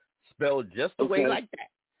 right? Spelled just the way like that.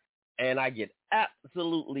 And I get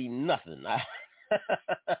absolutely nothing. I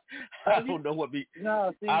don't know what be.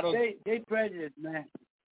 No, see, they prejudiced, man.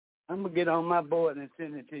 I'm going to get on my board and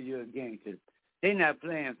send it to you again because they're not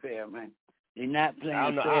playing fair, man. They're not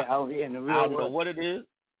playing fair out here in the real world. I don't know what it is.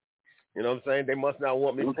 You know what I'm saying? They must not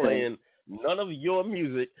want me playing none of your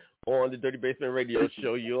music on the Dirty Basement Radio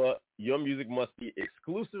Show. Your music must be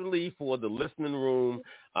exclusively for the listening room,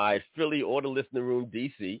 Philly, or the listening room,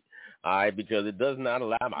 DC. Because it does not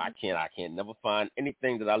allow me. I can't never find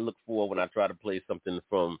anything that I look for when I try to play something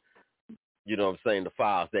from, you know what I'm saying, the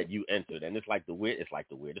files that you entered. And it's like the weirdest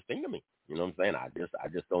thing to me. You know what I'm saying? I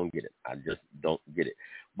just don't get it. I just don't get it.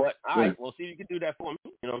 But all right, well, see if you can do that for me.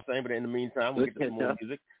 You know what I'm saying? But in the meantime, we'll get to some more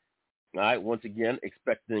music. All right, once again,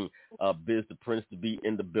 expecting BIZZ the Prince to be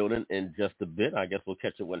in the building in just a bit. I guess we'll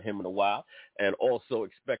catch up with him in a while. And also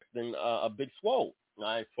expecting a big SWOLE, all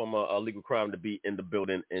right, from a legal crime to be in the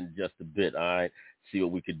building in just a bit. All right, see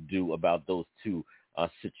what we could do about those two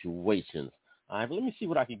situations. All right, but let me see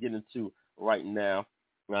what I can get into right now,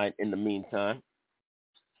 right, in the meantime,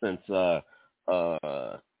 since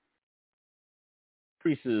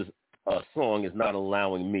Priest's song is not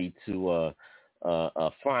allowing me to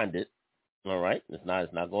find it. All right, it's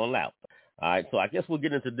not going loud. All right, so I guess we'll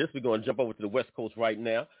get into this. We're going to jump over to the West Coast right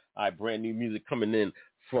now. All right, brand new music coming in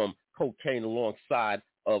from Cocaine alongside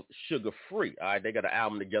of Sugar Free. All right, they got an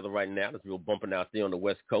album together right now that's real bumping out there on the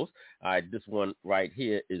West Coast. All right, this one right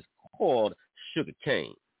here is called Sugar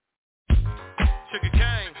Cane. Sugar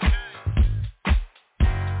Cane.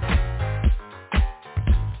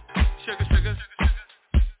 Sugar, sugar.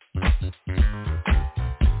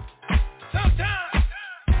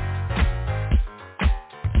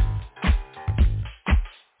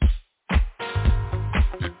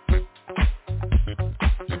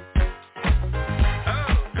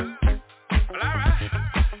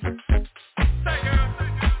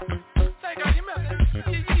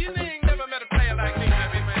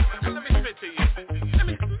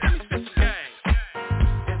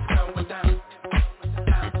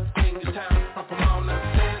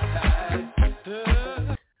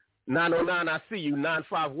 $909, I see you.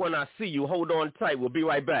 951, I see you. Hold on tight. We'll be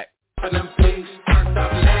right back.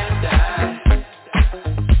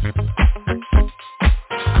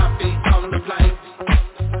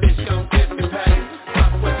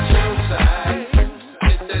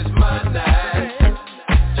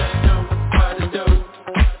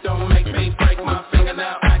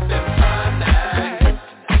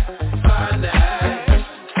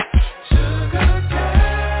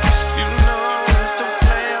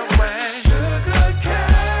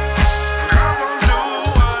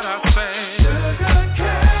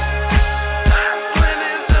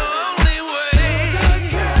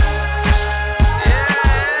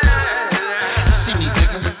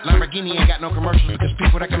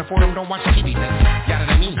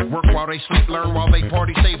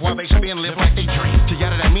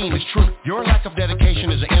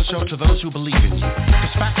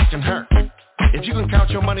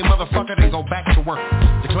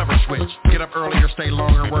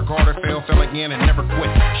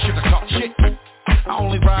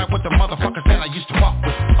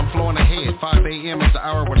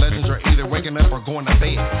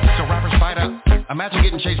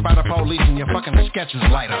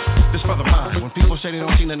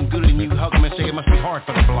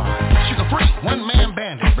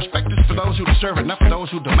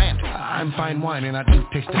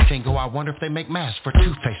 Wonder if they make masks for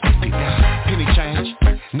toothpaste. Penny change.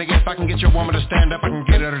 Nigga, if I can get your woman to stand up, I can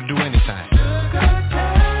get her to do anything.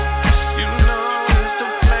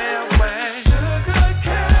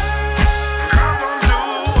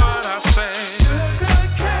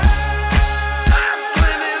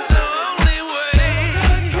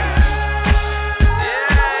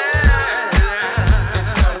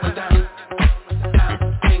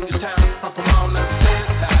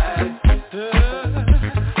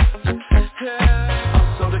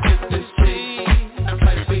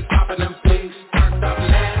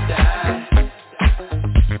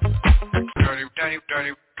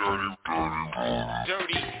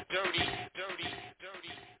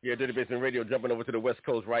 Dirty Basement Radio, jumping over to the West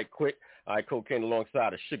Coast right quick. All right, Cocaine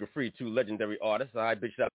alongside of Sugar Free, two legendary artists. All right,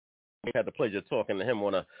 big shout out. We had the pleasure of talking to him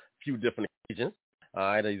on a few different occasions. All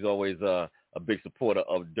right, he's always a big supporter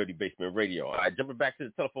of Dirty Basement Radio. All right, jumping back to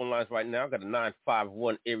the telephone lines right now. Got a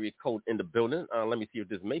 951 area code in the building. Let me see if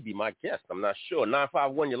this may be my guest. I'm not sure.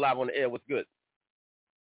 951, you're live on the air. What's good?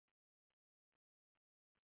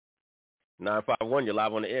 951, you're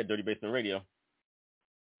live on the air, Dirty Basement Radio.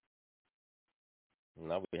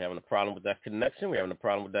 Now we're having a problem with that connection.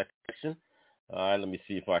 All right, let me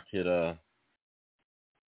see if I could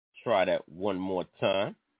try that one more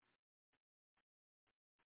time.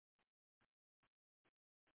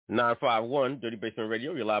 951, Dirty Basement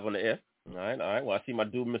Radio. You're live on the air. All right. Well, I see my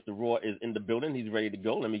dude, Mr. Raw, is in the building. He's ready to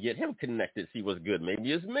go. Let me get him connected, see what's good.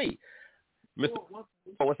 Maybe it's me. Mr. Raw,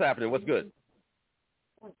 what's happening? What's good?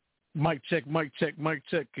 Mic check.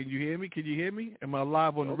 Can you hear me? Am I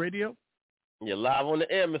live on the radio? You're live on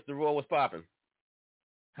the air, Mr. Raw. What's popping?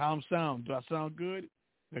 How I'm sound? Do I sound good?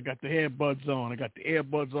 I got the earbuds on.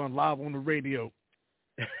 Live on the radio.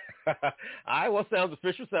 All right. Well, sounds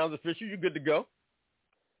official. You good to go?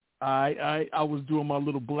 I was doing my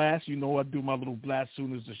little blast. You know, I do my little blast as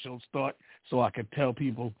soon as the show starts, so I could tell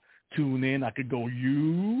people tune in. I could go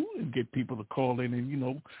and get people to call in, and you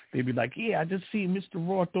know, they'd be like, "Yeah, I just see Mr.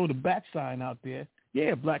 Raw throw the bat sign out there."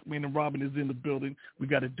 Yeah, Black Man and Robin is in the building. We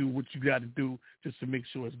got to do what you got to do just to make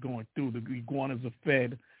sure it's going through. The iguanas are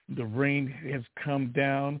fed. The rain has come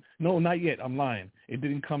down. No, not yet. I'm lying. It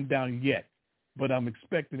didn't come down yet, but I'm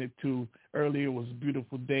expecting it to. Earlier it was a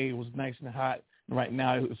beautiful day. It was nice and hot. Right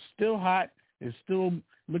now it's still hot. It's still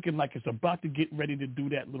looking like it's about to get ready to do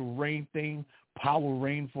that little rain thing, power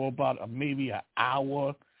rain for about maybe an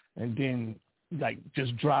hour, and then like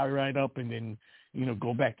just dry right up and then, you know,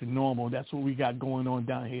 go back to normal. That's what we got going on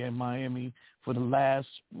down here in Miami for the last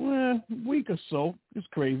week or so. It's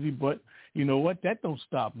crazy, but you know what? That don't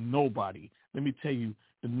stop nobody. Let me tell you,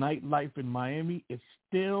 the nightlife in Miami is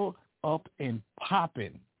still up and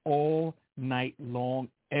popping all night long,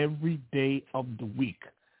 every day of the week.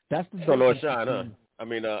 That's the sun or shine, huh? I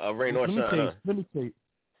mean, rain or shine, huh? Let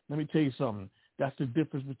me tell you something. That's the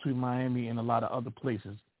difference between Miami and a lot of other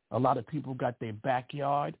places. A lot of people got their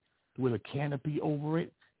backyard with a canopy over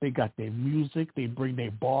it. They got their music. They bring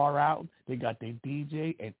their bar out. They got their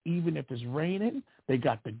DJ. And even if it's raining, they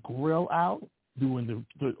got the grill out, doing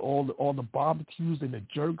all the barbecues and the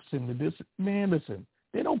jerks and the this. Man, listen,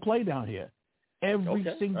 they don't play down here. Every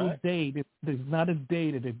single day, there's not a day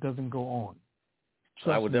that it doesn't go on.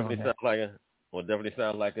 I would definitely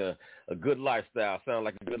sound like a good lifestyle. Sound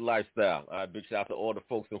like a good lifestyle. All right, big shout out to all the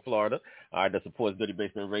folks in Florida. All right, that supports Dirty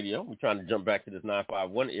Basement Radio. We're trying to jump back to this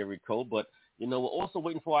 951 area code, but you know we're also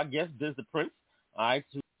waiting for our guest, BIZZ the Prince. All right,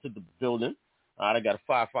 to the building. All right, I got a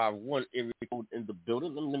 551 area code in the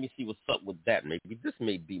building. Let me see what's up with that. Maybe this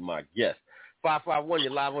may be my guest. 551,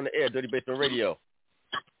 you're live on the air, Dirty Basement Radio.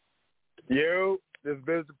 Yo, this is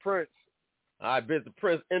BIZZ the Prince. All right, BIZZ the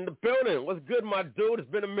Prince in the building. What's good, my dude? It's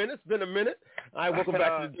been a minute. All right, welcome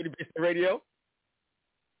back to the Dirty Basement Radio.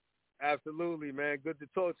 Absolutely, man. Good to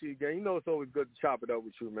talk to you again. You know it's always good to chop it up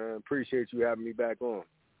with you, man. Appreciate you having me back on.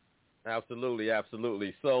 Absolutely.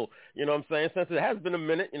 So, you know what I'm saying? Since it has been a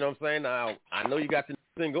minute, you know what I'm saying? Now, I know you got the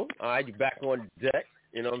single. All right, you're back on deck.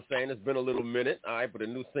 You know what I'm saying? It's been a little minute. All right, but the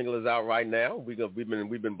new single is out right now. We've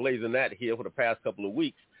been blazing that here for the past couple of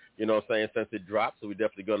weeks. You know what I'm saying, since it dropped, so we're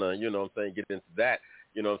definitely going to, you know what I'm saying, get into that,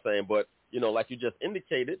 you know what I'm saying, but, you know, like you just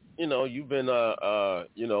indicated, you know, you've been, part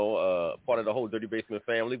of the whole Dirty Basement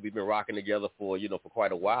family. We've been rocking together for, you know, for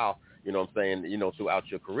quite a while, you know what I'm saying, you know, throughout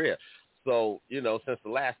your career. So, you know, since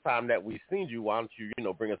the last time that we've seen you, why don't you, you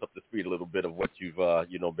know, bring us up to speed a little bit of what you've,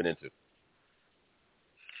 you know, been into?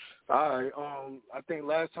 All right, I think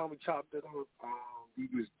last time we chopped it up, we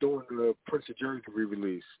was doing the Prince of Jersey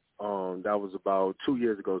re-release. That was about 2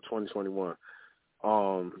 years ago, 2021.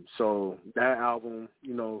 So that album,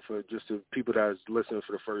 you know, for just the people that's listening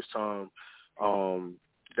for the first time,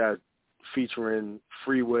 that featuring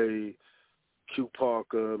Freeway, Q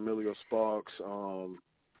Parker, Emilio Sparks,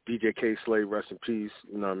 DJ K Slade, rest in peace.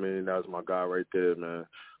 You know what I mean? That was my guy right there, man.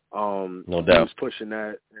 No doubt. He was pushing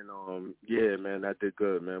that, and yeah, man, that did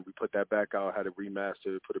good, man. We put that back out, had it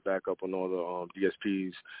remastered, put it back up on all the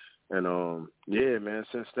DSPs, and yeah, man.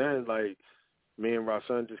 Since then, like me and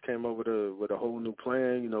Rasan just came up with a whole new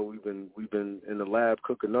plan. You know, we've been in the lab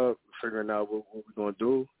cooking up, figuring out what we're gonna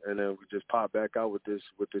do, and then we just pop back out with this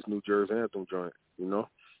New Jersey anthem joint. You know.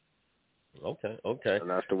 Okay. And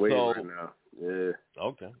that's the way right now. Yeah.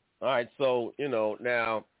 Okay. All right. So you know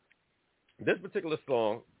now. This particular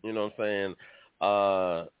song, you know what I'm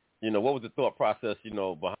saying, you know, what was the thought process, you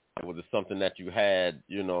know, behind it? Was it something that you had,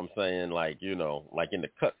 you know what I'm saying, like, you know, like in the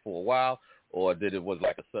cut for a while, or was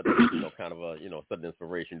like a sudden, you know, kind of a, you know, sudden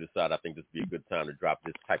inspiration to decide I think this would be a good time to drop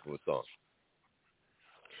this type of a song?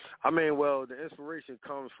 I mean, well, the inspiration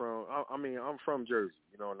comes from, I'm from Jersey,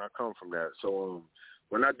 you know, and I come from that. So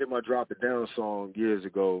when I did my Drop It Down song years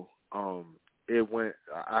ago, I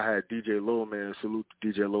had DJ Lil Man, salute to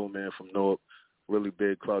DJ Lil Man from Newark, really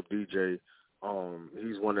big club DJ.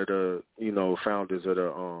 He's one of the, you know, founders of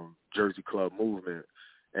the Jersey Club movement.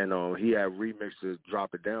 And he had remixed the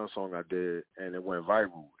Drop It Down song I did, and it went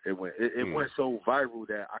viral. It went so viral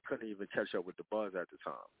that I couldn't even catch up with the buzz at the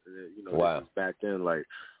time. You know, wow. It was back then, like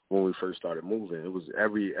when we first started moving. It was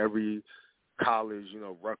every college, you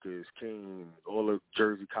know, Rutgers, King, all the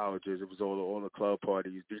Jersey colleges. It was all the club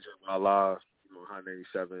parties, DJ Live, you know, High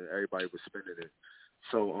 97. Everybody was spinning it.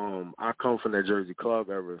 So I come from that Jersey club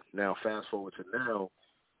era. Now fast forward to now,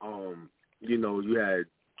 you know, you had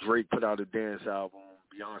Drake put out a dance album.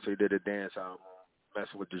 Beyonce did a dance album,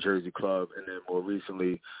 messing with the Jersey Club, and then more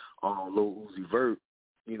recently, Lil Uzi Vert,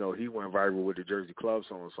 you know, he went viral with the Jersey Club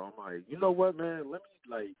song. So I'm like, you know what, man? Let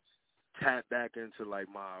me like tap back into like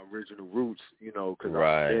my original roots, you know, because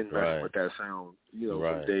I've been messing with that sound, you know,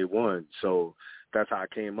 from day one. So that's how I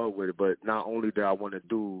came up with it. But not only did I want to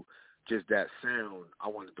do just that sound, I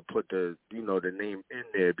wanted to put the, you know, the name in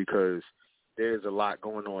there because there's a lot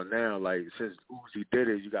going on now. Like since Uzi did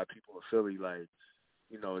it, you got people in Philly like,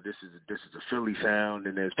 you know, this is a Philly sound,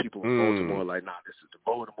 and there's people in Baltimore like, nah, this is the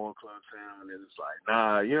Baltimore club sound, and it's like,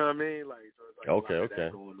 nah, you know what I mean? Like, so it's like a lot of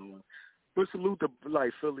that going on. But salute to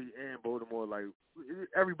like Philly and Baltimore, like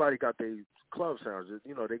everybody got their club sounds.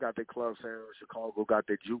 You know, they got their club sounds. Chicago got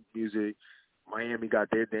their juke music. Miami got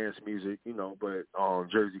their dance music, you know, but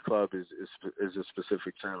Jersey Club is a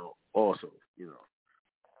specific sound also, you know.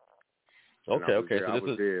 Okay. So I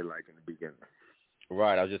was there like in the beginning.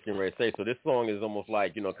 Right, I was just getting ready to say. So this song is almost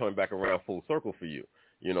like, you know, coming back around full circle for you.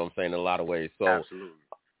 You know what I'm saying, in a lot of ways. So, absolutely.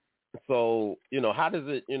 So, you know, how does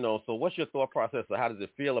it, you know, so what's your thought process, or how does it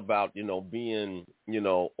feel about, you know, being, you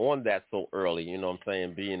know, on that so early, you know what I'm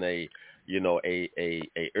saying, being a, you know, a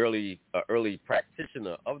early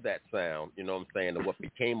practitioner of that sound, you know what I'm saying, and what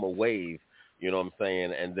became a wave, you know what I'm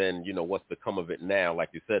saying, and then, you know, what's become of it now, like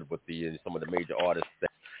you said, with the some of the major artists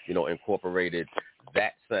that, you know, incorporated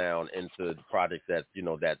that sound into the projects that, you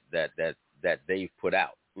know, that they've put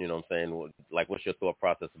out, you know what I'm saying? Like, what's your thought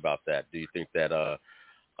process about that? Do you think that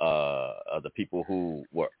the people who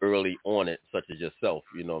were early on it, such as yourself,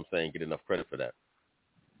 you know what I'm saying, get enough credit for that?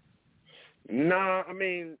 Nah, I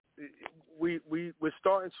mean, we're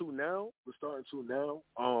starting to now.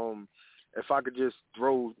 If I could just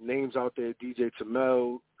throw names out there, DJ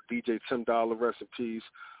Tamel, DJ Tim Dollar, rest in peace.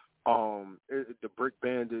 The Brick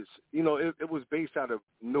Bandits, you know, it was based out of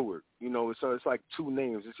Newark, you know, so it's like two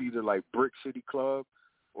names. It's either like Brick City Club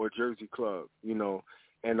or Jersey Club, you know,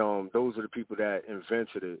 and those are the people that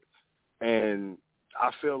invented it. And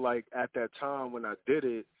I feel like at that time when I did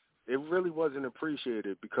it, it really wasn't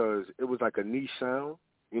appreciated because it was like a niche sound,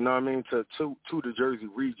 you know what I mean, to the Jersey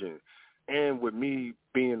region. And with me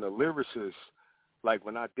being a lyricist, like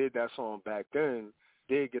when I did that song back then,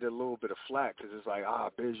 did get a little bit of flack because it's like,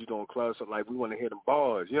 Biz, you doing clubs, so like we want to hear them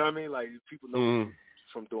bars, you know what I mean? Like people know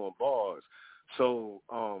from doing bars. So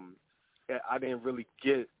I didn't really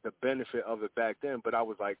get the benefit of it back then, but I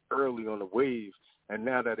was like early on the wave. And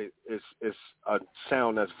now that it's a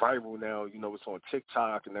sound that's viral now, you know, it's on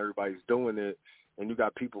TikTok and everybody's doing it. And you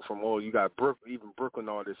got people from you got even Brooklyn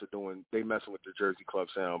artists they messing with the Jersey Club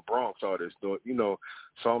sound. Bronx artists do it, you know.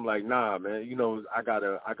 So I'm like, nah, man, you know, I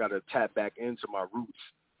gotta tap back into my roots,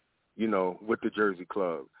 you know, with the Jersey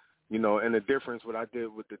Club, you know. And the difference what I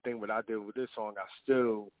did with this song, I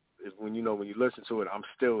still is when you listen to it, I'm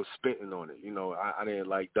still spitting on it, you know. I didn't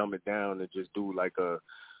like dumb it down and just do like a,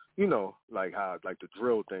 you know, like how like the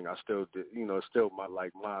drill thing. I still did, you know, still my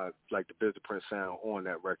the BIZZ Prince sound on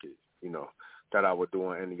that record, you know, that I would do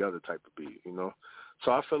on any other type of beat, you know.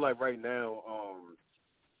 So I feel like right now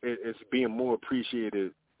it's being more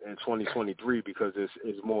appreciated in 2023 because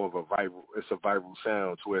it's more of a viral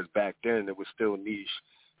sound, whereas back then it was still niche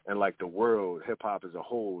and like the world, hip hop as a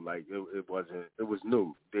whole, like it was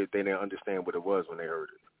new. They didn't understand what it was when they heard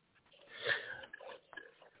it.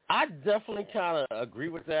 I definitely kind of agree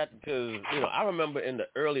with that because, you know, I remember in the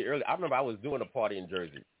early, I was doing a party in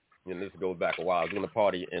Jersey. You know, this goes back a while. I was doing a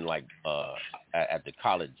party in like at the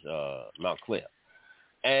college, Mount Clair,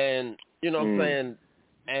 and you know what I'm saying,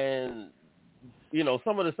 and you know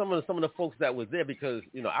some of the folks that was there because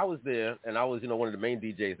you know I was there and I was, you know, one of the main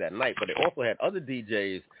DJs that night, but they also had other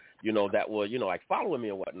DJs, you know, that were, you know, like following me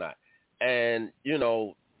and whatnot, and you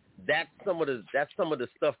know that's some of the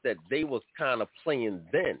stuff that they was kind of playing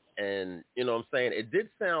then, and you know what I'm saying, it did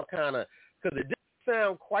sound kind of, because it didn't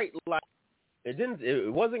sound quite like.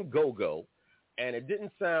 It wasn't go-go, and it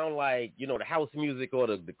didn't sound like, you know, the house music or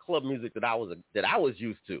the club music that I was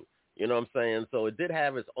used to. You know what I'm saying? So it did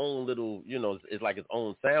have its own little, you know, it's like its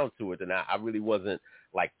own sound to it, and I really wasn't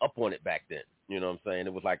like up on it back then. You know what I'm saying?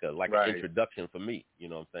 It was like an introduction for me. You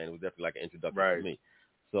know what I'm saying? It was definitely like an introduction for me.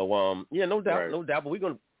 So yeah, no doubt. But we're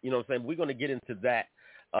gonna, you know what I'm saying, we're gonna get into that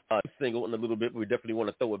single in a little bit. We definitely want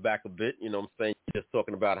to throw it back a bit, you know what I'm saying, just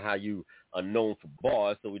talking about how you are known for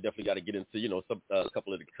bars, so we definitely got to get into, you know, a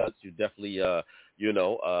couple of the cuts. You definitely done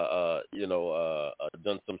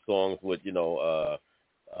some songs with, you know,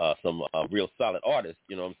 some real solid artists,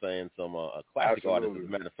 you know what I'm saying, some classic artists, as a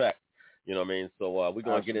matter of fact, you know what I mean. So we're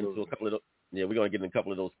going to get into a couple of those. Yeah, we're going to get in a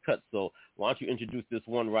couple of those cuts. So why don't you introduce this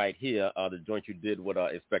one right here, the joint you did with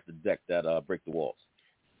Inspector Deck, that Break the Walls.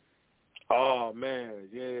 Oh man,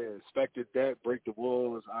 yeah, Inspector Deck, Break the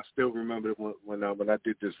Walls. I still remember when I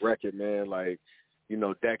did this record, man. Like, you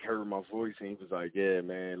know, Deck heard my voice and he was like, "Yeah,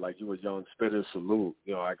 man, like you a young spitter, salute.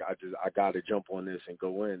 You know, I got to jump on this and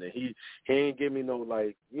go in." And he ain't give me no,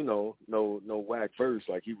 like, you know, no whack verse.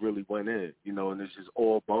 Like he really went in, you know. And it's just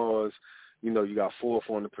all bars. You know, you got Fourth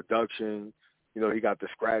on the production. You know, he got the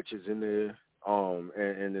scratches in there.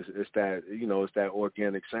 And it's that, you know, it's that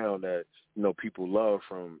organic sound that, you know, people love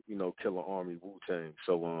from, you know, Killer Army, Wu-Tang.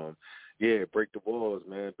 So, yeah, Break the Walls,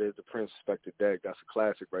 man. BIZZ the Prince, Inspector Deck. That's a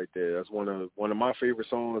classic right there. That's one of my favorite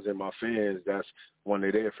songs, and my fans, that's one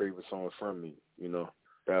of their favorite songs from me. You know,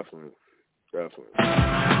 definitely. They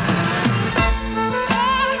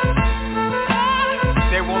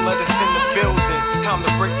won't let us in the building. Time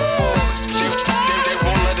to break the walls.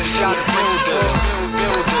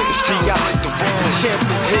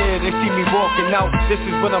 walking out, this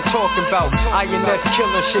is what I'm talking about. INS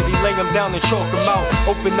killing shit, he lay him down and chalk him out.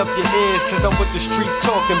 Open up your ears, cause I'm what the streets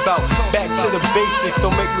talking about. Back to the basics,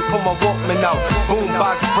 don't make me pull my Walkman out.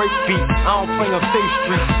 Boombox break beat, I don't play on Safe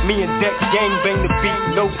Street. Me and Deck gang bang the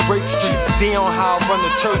beat, no break street. See on how I run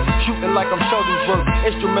the church, shooting like I'm Shuttlesworth.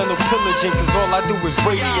 Instrumental pillaging, cause all I do is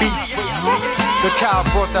break beats. The cow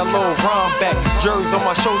brought that little rhyme back. Juries on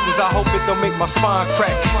my shoulders, I hope it don't make my spine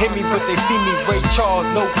crack. Hit me but they see me, Ray Charles,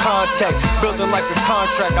 no contact. Building like a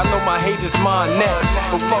contract, I know my haters mind that.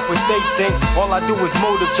 But fuck what they think, all I do is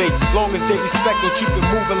motivate. Long as they respect and keep it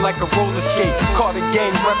moving like a roller skate. Call the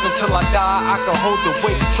game rep until I die, I can hold the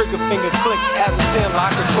weight. Trigger finger click, Adam Sandler, I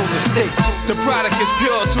control the state. The product is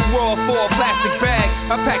pure, too raw for a plastic bag.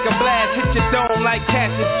 I pack a blast, hit your dome like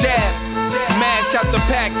Cassius Jab. Mash out the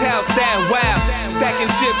packed house, that wow. Stacking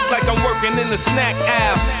chips like I'm working in the snack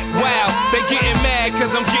aisle. Wow, they getting mad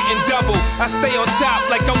cause I'm getting double. I stay on top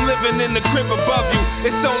like I'm living in the crib above you.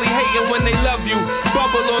 It's only hating when they love you.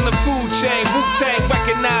 Bubble on the food chain, Wu-Tang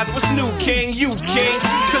recognize what's new, king. You king,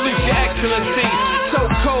 salute your excellency. So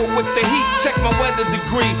cold with the heat, check my weather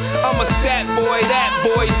degree. I'm a stat boy, that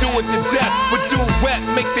boy, do it to death. But do rep,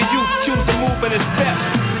 make the youth choose to move in a step.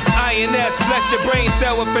 INS, bless your brain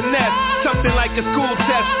cell with finesse. Something like a school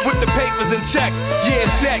test with the papers in check.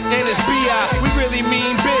 Yeah, Deck and it's B.I. We really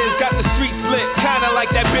mean biz. Got the streets lit, kinda like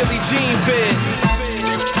that Billie Jean vid.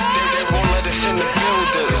 They won't let us in the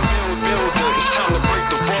builder. It's time to break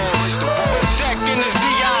the walls. Deck and it's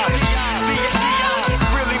B.I.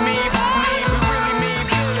 Really mean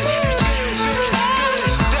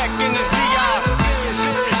Deck and it's B.I. Deck and it's B.I.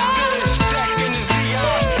 Deck and it's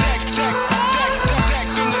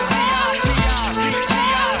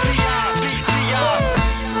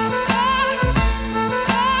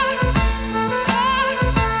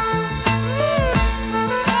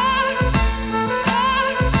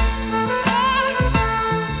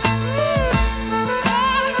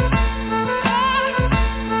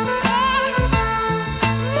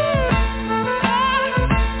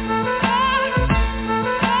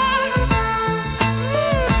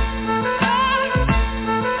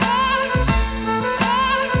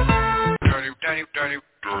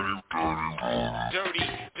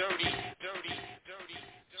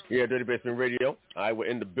Yeah, Dirty Basement Radio. All right, we're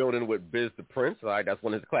in the building with BIZZ the Prince. All right, that's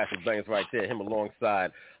one of his classic bangers right there. Him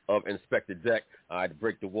alongside of Inspector Deck. All right, to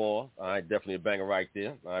break the wall. All right, definitely a banger right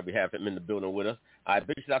there. All right, we have him in the building with us. All right,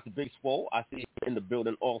 big shout out to Big SWOLE. I see him in the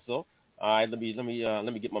building also. All right, let me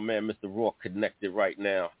get my man Mr. Raw connected right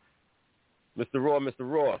now. Mr. Raw.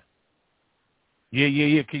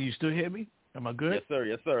 Yeah. Can you still hear me? Am I good?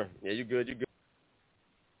 Yes, sir. Yeah, you good.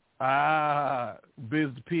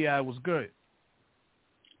 BIZZ the P.I. was good.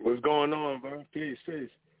 What's going on, bro? Peace. Peace.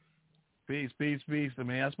 I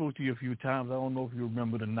mean, I spoke to you a few times. I don't know if you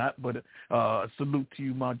remember it or not, but salute to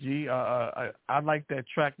you, my G. I like that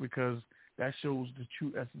track because that shows the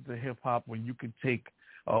true essence of hip-hop when you can take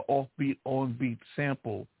an offbeat, on-beat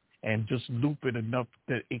sample and just loop it enough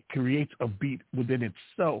that it creates a beat within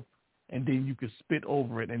itself, and then you can spit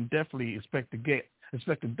over it. And definitely Inspector Deck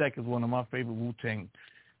is one of my favorite Wu-Tang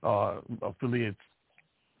affiliates.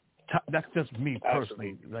 That's just me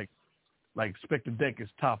personally. Absolutely. Like Inspector Deck is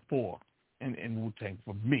top 4 in Wu-Tang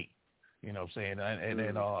for me. You know what I'm saying? And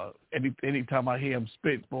anytime I hear him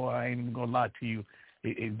spit, boy, I ain't even gonna lie to you.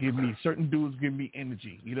 It give me, certain dudes give me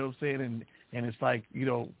energy. You know what I'm saying? And it's like, you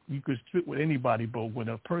know, you could spit with anybody, but when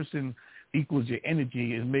a person equals your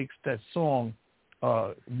energy, it makes that song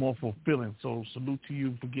more fulfilling. So salute to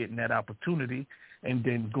you for getting that opportunity. And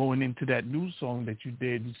then going into that new song that you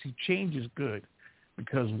did, you see change is good.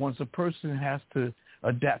 Because once a person has to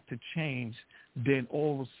adapt to change, then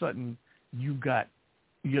all of a sudden you got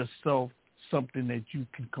yourself something that you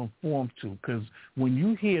can conform to. Because when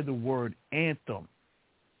you hear the word anthem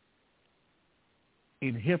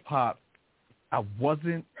in hip-hop, I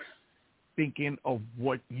wasn't thinking of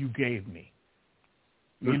what you gave me.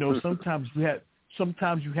 You know, sometimes you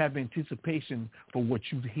have anticipation for what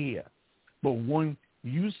you hear. But when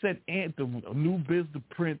you said anthem, a new BIZZ the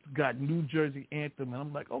Prince got New Jersey anthem, and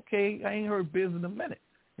I'm like, okay, I ain't heard BIZZ in a minute.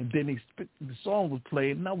 And then the song was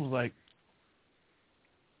played, and I was like,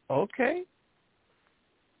 okay.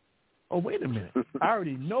 Oh, wait a minute. I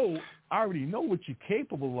already know what you're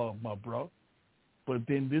capable of, my bro. But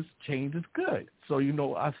then this change is good. So, you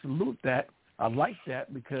know, I salute that. I like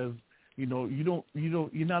that because, you know,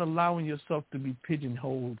 you're not allowing yourself to be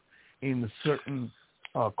pigeonholed in a certain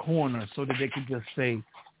corner so that they could just say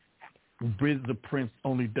BIZZ the Prince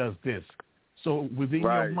only does this. So within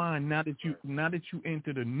your mind, now that you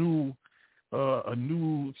entered a new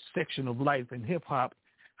section of life in hip hop,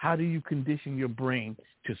 how do you condition your brain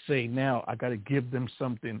to say, now I got to give them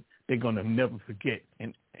something they're going to never forget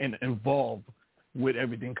and involve with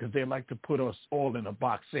everything, because they like to put us all in a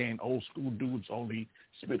box saying old school dudes only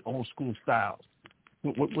spit old school styles.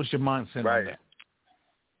 What's your mindset on that?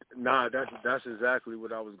 Nah, that's exactly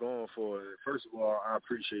what I was going for. First of all, I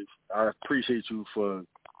appreciate you for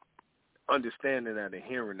understanding that and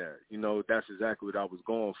hearing that. You know, that's exactly what I was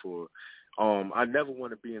going for. I never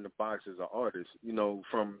want to be in the box as an artist. You know,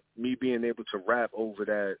 from me being able to rap over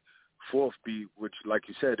that fourth beat, which, like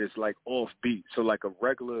you said, is like off beat. So like a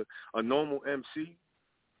normal MC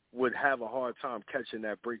would have a hard time catching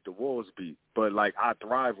that break the walls beat. But like I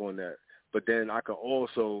thrive on that. But then I could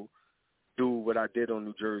also do what I did on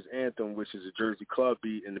New Jersey Anthem, which is a Jersey club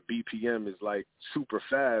beat, and the BPM is like super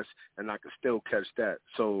fast, and I can still catch that.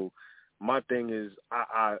 So my thing is,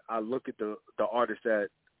 I look at the artists that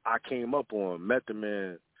I came up on: Method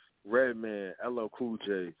Man, Redman, LL Cool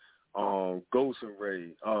J, Ghost and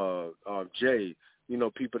Ray, Jay. You know,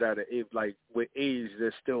 people that are like with age,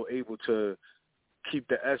 they're still able to keep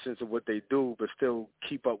the essence of what they do, but still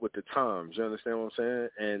keep up with the times. You understand what I'm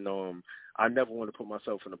saying? And I never want to put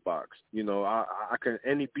myself in a box. You know, I can,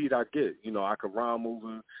 any beat I get, you know, I can rhyme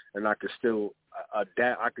moving, and I can still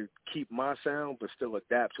adapt. I could keep my sound, but still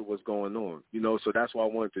adapt to what's going on. You know, so that's what I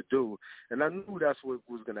wanted to do. And I knew that's what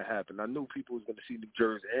was going to happen. I knew people was going to see New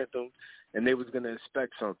Jersey Anthem, and they was going to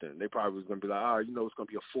expect something. They probably was going to be like, you know, it's going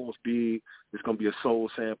to be a fourth beat. It's going to be a soul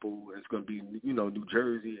sample. It's going to be, you know, New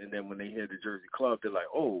Jersey. And then when they hear the Jersey Club, they're like,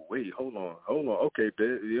 oh, wait, hold on. Okay,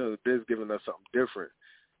 Biz, you know, Biz giving us something different.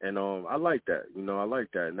 And I like that. You know, I like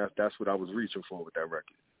that. And that's what I was reaching for with that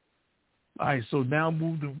record. All right, so now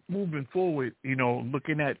moving forward, you know,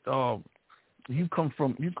 looking at you come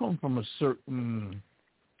from a certain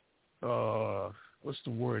what's the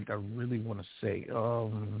word I really want to say,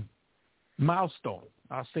 milestone.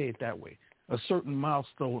 I'll say it that way. A certain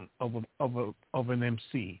milestone of an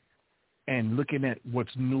MC, and looking at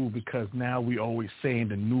what's new, because now we always saying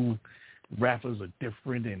the new rappers are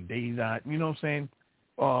different and they not, you know what I'm saying?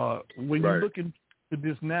 When you're looking to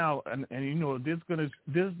this now, and you know,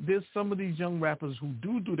 there's some of these young rappers who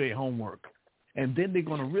do their homework, and then they're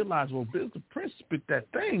gonna realize, well, Biz the Prince spit that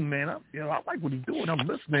thing, man. I like what he's doing. I'm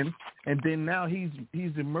listening, and then now he's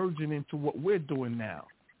emerging into what we're doing now.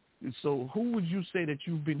 So, who would you say that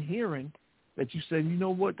you've been hearing that you said, you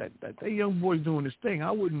know what, that young boy's doing this thing?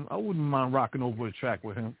 I wouldn't mind rocking over a track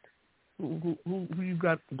with him. Who you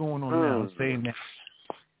got going on now saying that?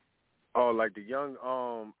 Oh, like the young,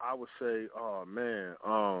 I would say, oh man,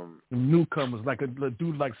 newcomers, like a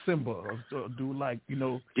dude like Simba, or a dude like, you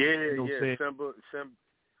know. Yeah.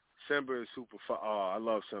 Simba is super fire. Oh, I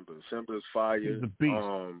love Simba. Simba is fire. He's a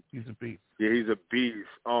beast. He's a beast. Yeah, he's a beast.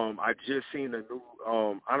 I just seen a new.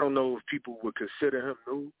 I don't know if people would consider him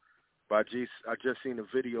new, but I just seen a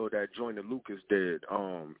video that Joyner Lucas did.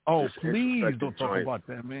 Please don't talk about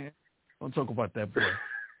that, man. Don't talk about that boy.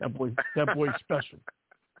 That boy's special.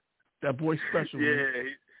 That boy's special.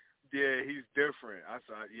 Yeah, he's different. I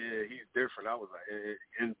saw. Yeah, he's different. I was like,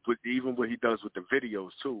 and even what he does with the videos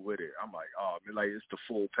too with it, I'm like, oh man, like it's the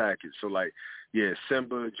full package. So like, yeah,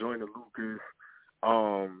 Simba, Joyner Lucas,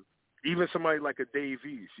 even somebody like a Dave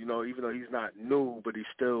East, you know, even though he's not new, but he's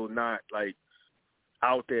still not like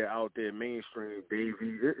out there mainstream. Dave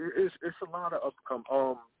East, it's a lot of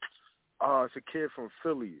upcoming. It's a kid from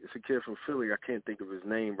Philly. I can't think of his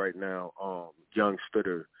name right now. Young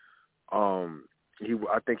spitter.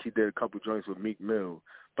 I think he did a couple joints with Meek Mill.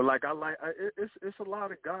 But like it's a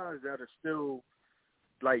lot of guys that are still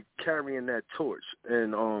like carrying that torch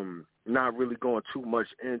and not really going too much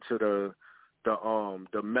into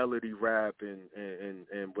the melody rap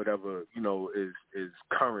and whatever, you know, is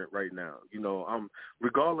current right now. You know,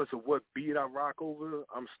 regardless of what beat I rock over,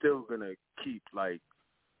 I'm still gonna keep like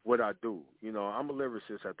what I do. You know, I'm a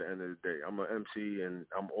lyricist at the end of the day. I'm an MC, and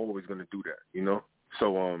I'm always gonna do that. You know,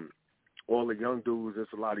 so all the young dudes, there's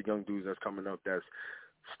a lot of young dudes that's coming up that's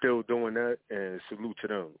still doing that, and salute to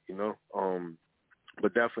them, you know.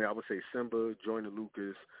 But definitely I would say Simba, Joyner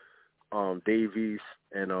Lucas, Dave East,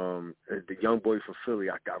 and the young boy from Philly.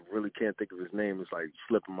 I really can't think of his name. It's like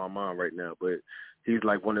slipping my mind right now, but he's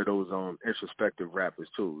like one of those introspective rappers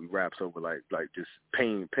too. He raps over like just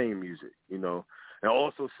pain music, you know. And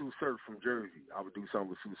also Sue Surf from Jersey. I would do something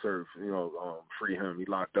with Sue Surf, you know, free him. He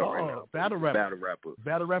locked up right now. Battle rapper.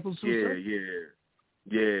 Sue Surf?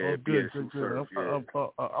 Yeah. Good. Sue Surf,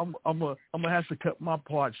 I'm gonna have to cut my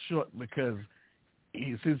part short because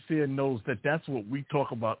he sincere knows that's what we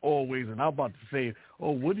talk about always, and I'm about to say,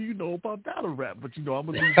 what do you know about battle rap? But you know, I'm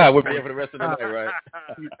gonna leave we'll be here for the rest of the night, right?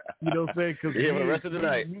 You know what I'm saying? Here for the rest of the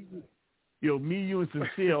night. me, you, and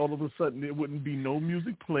Sincere, all of a sudden there wouldn't be no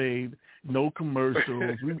music played, no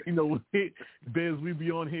commercials. Biz, we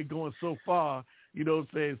be on here going so far, you know what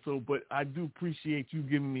I'm saying? So, but I do appreciate you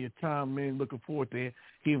giving me a time, man. Looking forward to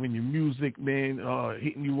hearing your music, man,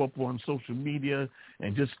 hitting you up on social media,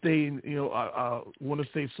 and just staying, I want to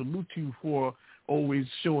say salute to you for always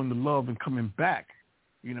showing the love and coming back,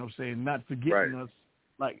 you know what I'm saying? Not forgetting us.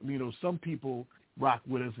 Like, some people rock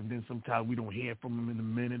with us, and then sometimes we don't hear from them in a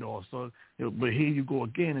minute or so. But here you go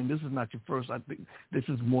again, and this is not your first. I think this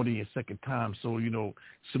is more than your second time. So,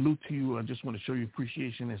 salute to you. I just want to show you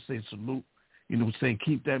appreciation and say salute. Saying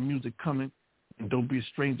keep that music coming, and don't be a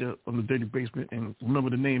stranger on the Dirty Basement. And remember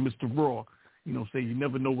the name, Mr. Raw. Say you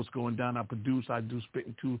never know what's going down. I produce, I do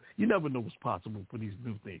spitting too. You never know what's possible for these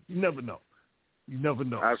new things. You never know. You never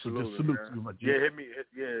know. Absolutely, so just salute man. to you, my G.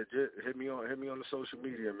 Yeah, hit me on the social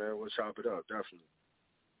media, man. We'll chop it up, definitely.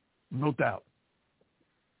 No doubt.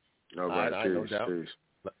 All right, no doubt.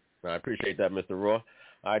 I appreciate that, Mr. Raw.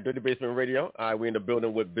 All right, Dirty Basement Radio. All right, we're in the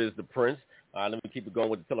building with BIZZ the Prince. Let me keep it going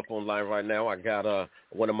with the telephone line right now. I got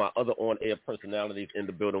one of my other on-air personalities in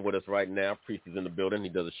the building with us right now. Priest is in the building. He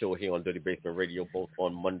does a show here on Dirty Basement Radio both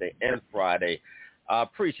on Monday and Friday.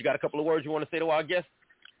 Priest, you got a couple of words you want to say to our guests?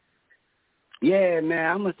 Yeah,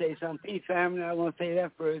 man, I'm going to say something. Peace, family. I want to say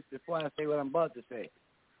that first before I say what I'm about to say.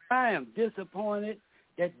 I am disappointed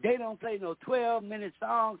that they don't play no 12-minute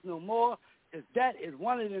songs no more, because that is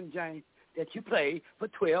one of them giants that you play for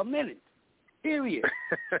 12 minutes. Period.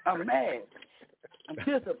 I'm mad. I'm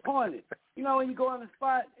disappointed. When you go on the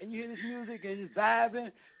spot and you hear this music and it's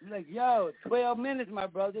vibing, you're like, yo, 12 minutes, my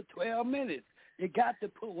brother, 12 minutes. You got to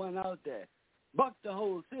put one out there. Buck the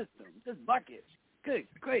whole system. Just buck it. Good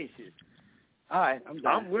gracious. All right, I'm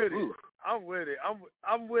done. I'm with it. I'm with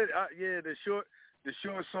it. The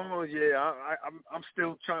short songs. Yeah, I'm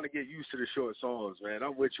still trying to get used to the short songs, man.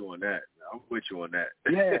 I'm with you on that.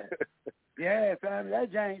 Yeah, family.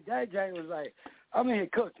 That giant was like, I'm in here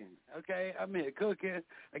cooking. Okay, I'm in here cooking.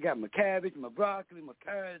 I got my cabbage, my broccoli, my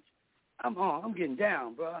carrots. I'm getting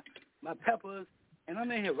down, bro. My peppers, and I'm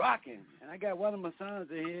in here rocking. And I got one of my sons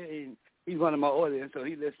in here, and he's one of my audience, so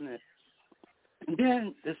he's listening. And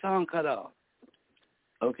then the song cut off.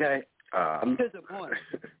 Okay, I'm disappointed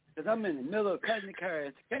because I'm in the middle of cutting the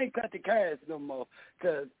carrots. Can't cut the carrots no more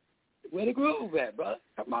because where the groove at, bro?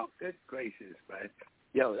 Come on, good gracious, man.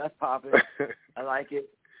 Yo, that's popping. I like it.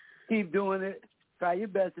 Keep doing it. Try your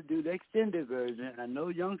best to do the extended version. I know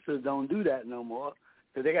youngsters don't do that no more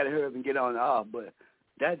because they got to hurry up and get on the off. But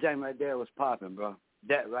that jam right there was popping, bro.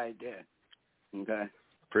 That right there. Okay?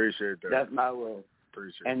 Appreciate that. That's my word.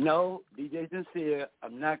 Appreciate and no, DJ Sincere,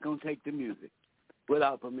 I'm not going to take the music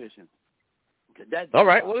without permission. All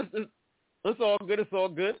right. Well, it's all good. It's all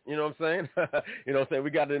good. You know what I'm saying? You know what I'm saying?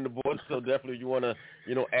 We got it in the board, so definitely you want to,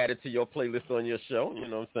 add it to your playlist on your show. You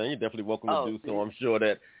know what I'm saying? You're definitely welcome to do so. I'm sure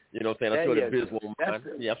that, you know what I'm saying? I'm sure that BIZZ won't mind.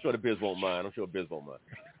 Yeah, I'm sure the BIZZ won't mind.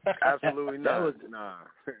 Absolutely not. Nah.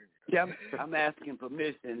 Yeah, I'm asking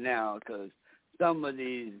permission now because some of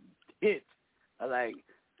these hits are like,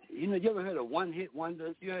 you ever heard of one-hit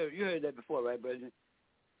wonders? You heard that before, right, Brendan?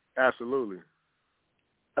 Absolutely.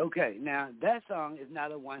 Okay, now that song is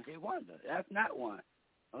not a one-hit wonder. That's not one.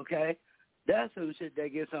 Okay? That's some shit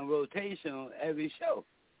that gets on rotation on every show.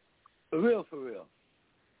 For real.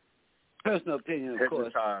 Personal opinion, of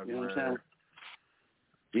course. You know what I'm saying?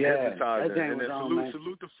 Yeah. That thing was on,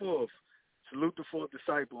 salute the fourth. Salute the fourth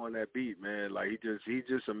disciple on that beat, man. Like he's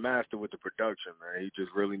just a master with the production, man. He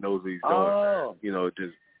just really knows what he's doing.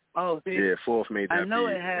 See, fourth made that beat. I know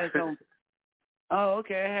it has some. Oh,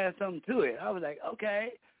 okay, it has something to it. I was like, okay,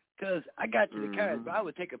 because I got you the carrots, but I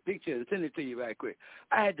would take a picture and send it to you right quick.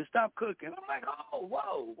 I had to stop cooking. I'm like, oh,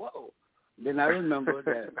 whoa. Then I remember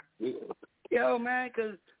that. Yo, man,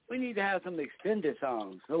 because we need to have some extended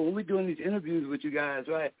songs. So when we're doing these interviews with you guys,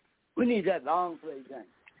 right, we need that long play thing.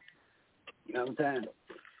 You know what I'm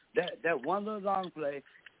saying? That one little long play,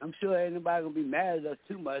 I'm sure ain't nobody going to be mad at us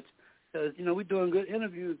too much because, we're doing good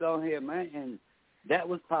interviews on here, man, and that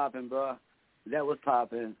was popping, bro. That was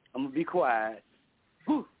popping. I'm going to be quiet.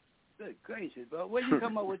 Whew. Good gracious, bro. Where you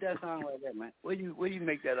come up with that song like that, man? Where you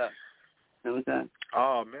make that up? You know what I'm saying?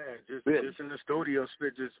 Oh, man, just in the studio,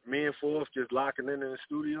 just me and Fourth just locking in the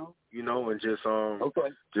studio, and just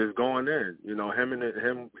just going in.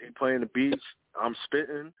 Him he playing the beats, I'm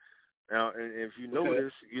spitting. Now, and if you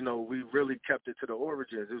notice, we really kept it to the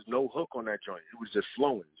origins. There's no hook on that joint. It was just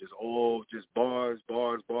flowing, just bars.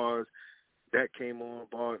 That came on,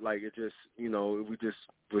 bars, like it just, we just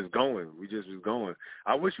was going. We just was going.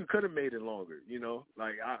 I wish we could have made it longer,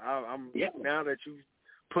 like I'm now that you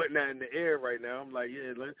putting that in the air right now. I'm like,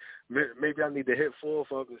 yeah, maybe I need to hit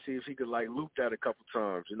Fourth up and see if he could like loop that a couple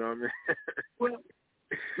times. You know what I mean? Well,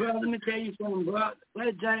 bro, let me tell you something, bro.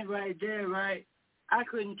 That joint right there, right? I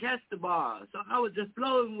couldn't catch the bar, so I was just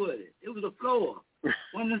flowing with it. It was a floor.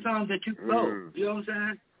 One of the songs that you flow. You know what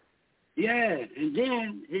I'm saying? Yeah, and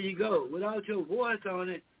then here you go. Without your voice on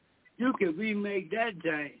it, you can remake that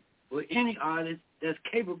joint with any artist that's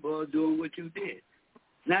capable of doing what you did.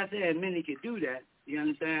 Not saying many can do that, you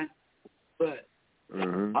understand? But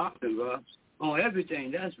often, bro, on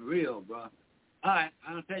everything, that's real, bro. All right,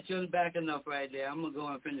 I'll pat you on the back enough right there. I'm going to go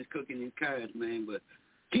and finish cooking these carrots, man. But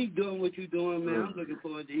keep doing what you're doing, man. I'm looking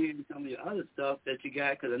forward to hearing some of your other stuff that you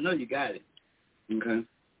got, because I know you got it. Okay?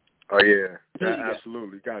 Oh, yeah.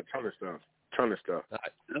 Absolutely. Got a ton of stuff.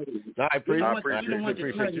 I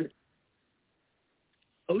appreciate you.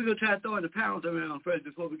 Oh, we're going to try throwing the pounds around first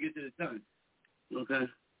before we get to the ton. Okay?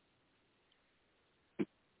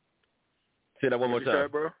 Say that one more time.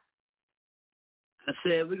 Bro? I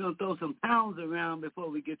said we're going to throw some pounds around before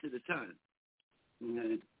we get to the ton.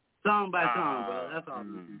 Okay? Song by song, bro. That's all.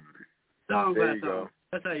 Song by song.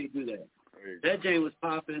 That's how you do that. That jam was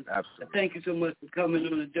popping. Absolutely. Thank you so much for coming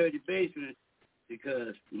on the Dirty Basement,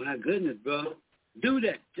 because, my goodness, bro, do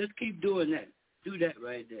that. Just keep doing that. Do that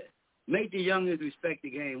right there. Make the youngest respect the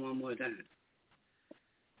game one more time.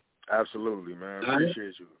 Absolutely, man.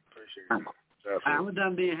 Appreciate you. I'm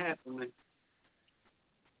done being happy, man.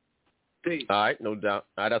 Peace. All right, no doubt.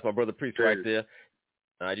 All right, that's my brother Priest right there.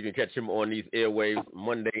 You can catch him on these airwaves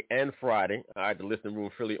Monday and Friday. All right, the Listening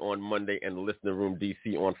Room Philly on Monday and the Listening Room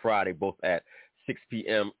DC on Friday, both at 6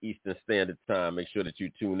 p.m. Eastern Standard Time. Make sure that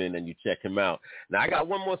you tune in and you check him out. Now, I got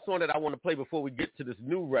one more song that I want to play before we get to this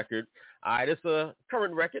new record. All right, it's a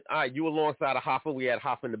current record. All right, you alongside of Hoffa. We had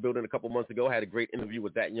Hoffa in the building a couple months ago. Had a great interview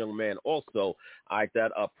with that young man also. All right,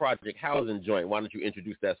 that Project Housing joint. Why don't you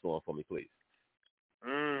introduce that song for me, please?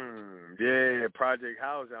 Yeah, Project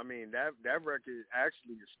Housing. I mean, that record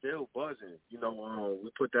actually is still buzzing. You know, we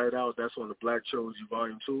put that out. That's on the Black Chose You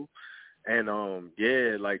Volume 2. And,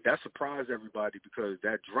 yeah, like, that surprised everybody because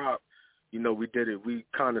that drop, you know, we did it. We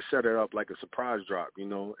kind of set it up like a surprise drop, you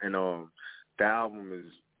know. And the album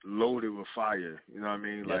is loaded with fire. You know what I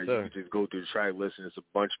mean? Like, you can just go through the track list and there's a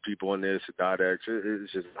bunch of people on there. Sadat X.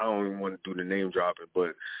 It's just, I don't even want to do the name dropping.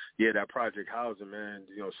 But, yeah, that Project Housing, man,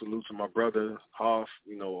 you know, salute to my brother, Hoff,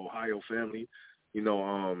 you know, Ohio family. You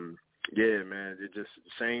know, yeah, man, it just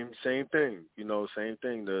same thing. You know, same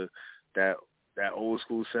thing. That old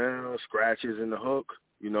school sound, scratches in the hook,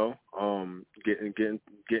 you know, getting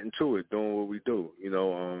to it, doing what we do, you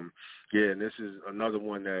know. Yeah, and this is another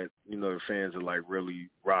one that, you know, the fans are like really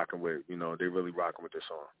rocking with. You know, they really rocking with this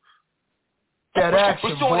song. That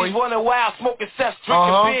action, boy. Running wild, smoking cess,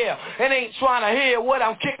 drinking beer, and ain't trying to hear what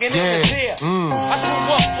I'm kicking in the ear. I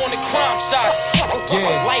grew up on the crime side.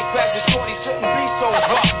 Life as a shorty shouldn't be so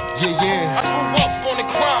rough. I grew up on the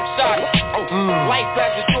crime side. Life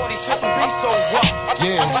as a shorty shouldn't be so rough. I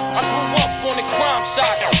grew up on the crime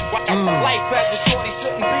side. Life as a shorty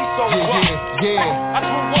shouldn't be so rough. I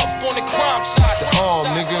grew up on the crime side.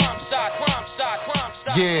 Nigga.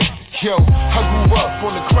 Yeah, yo, I grew up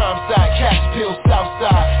on the crime side, cash pills, south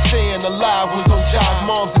side. Staying alive was on job,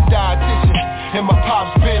 mom's a dietitian, and my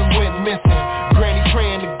pops been went missing. Granny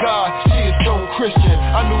praying to God, she is so Christian.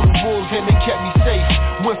 I knew the wolves and they kept me safe.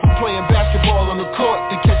 Went from playing basketball on the court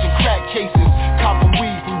to catching crack cases. Copping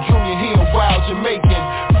weed from Junior here in wild Jamaican.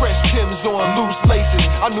 Fresh Timbs on loose laces.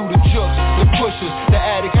 I knew the jooks, the pushers, the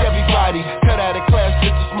addicts, everybody. Cut out of class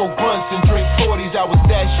just to smoke blunts and drink 40s. I was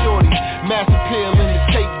that shorty. Massive pill in the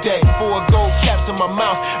tape deck. 4 gold caps in my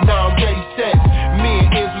mouth. Now I'm ready set. Me and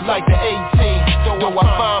Iz was like the 18. Though I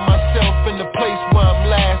find myself in the place where I'm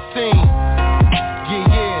last seen.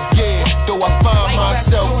 Yeah. Though I find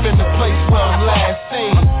myself in the place where I'm last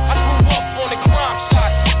seen. I grew up on the crime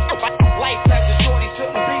side. Life as a shorty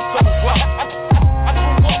shouldn't be so rough. I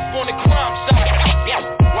grew up on the crime side.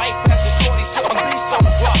 Life as a shorty shouldn't be so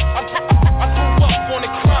rough. I grew up on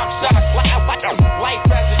the crime side. Life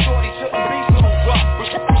as a shorty shouldn't be so rough.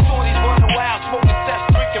 Shorties running wild, smoking cess,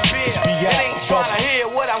 drinking beer. They ain't trying to hear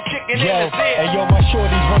what I'm kicking in the ear. Hey yo, my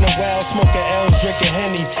shorties running wild, smoking L's, drinking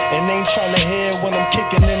Henny, and they ain't trying to hear when I'm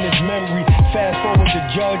kicking in his memory. Fast forward, the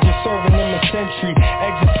judge is serving him a century.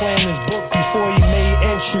 Exit plan is booked before he made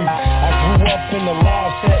entry. I grew up in the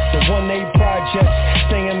live set, the 1A project.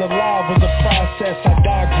 Staying alive was a process. I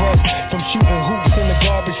digress from shooting hoops in the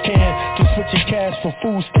garbage can to switching cash for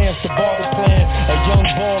food stamps to barter plan. A young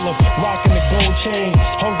baller rocking the gold chain.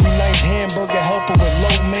 Hungry nice hamburger helper with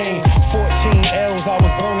low main. 14 L's, I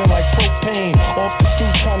was burning like propane. Off the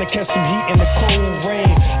stoop trying to catch some heat in the cold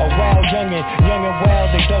rain. A wild youngin', again. Young and wild,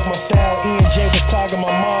 they dug my style. E&J was clogging my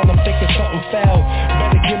mind, I'm thinking something foul.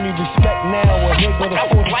 Better give me respect now, or here go the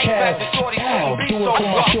 40 cows. Wow, do it for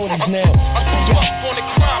my shorties now. I grew up on the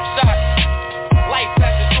crime side. Life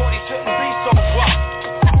as a shorty shouldn't be so rough.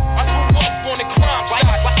 I grew up on the crime side.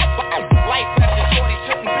 Life as a shorty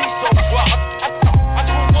shouldn't be so rough. I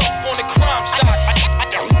grew up on the crime side.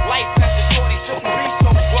 Life as a shorty shouldn't be so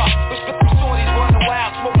rough. Shorties running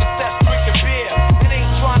wild, smoking cess, drinking beer. It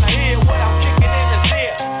ain't trying to hear what I'm kicking in his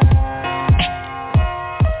ear.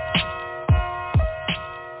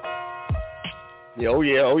 Yeah, oh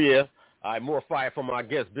yeah, oh yeah. All right, more fire from our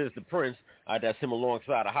guest, BIZZ the Prince. All right, that's him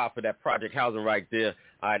alongside a hop for that Project Housing right there.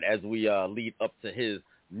 All right, as we lead up to his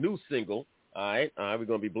new single. All right, we're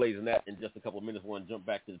going to be blazing that in just a couple of minutes. We want to jump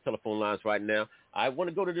back to the telephone lines right now. I want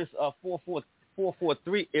to go to this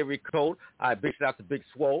 443 area code. All right, big shout out to Big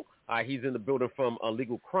SWOLE. All right, he's in the building from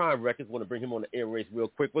Legal Crime Records. Want to bring him on the air race real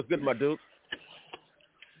quick. What's good, my dude?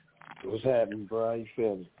 What's happening, bro? How you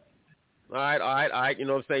feeling? All right. You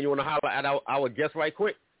know what I'm saying? You want to holler at our guest right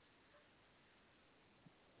quick?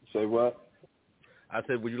 Say what? I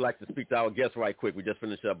said, would you like to speak to our guest right quick? We just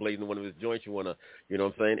finished blazing one of his joints. You want to, you know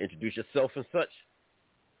what I'm saying, introduce yourself and such?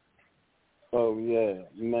 Oh, yeah.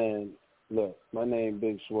 Man, look, my name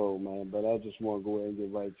Big SWOLE, man, but I just want to go ahead and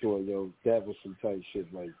get right to it, yo. That was some tight shit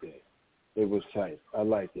right there. It was tight. I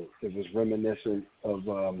liked it. It was reminiscent of,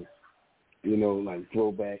 you know, like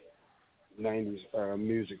throwback 90s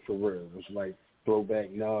music for real. It was like throwback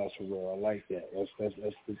Nas for real. I like that.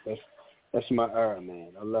 That's my era,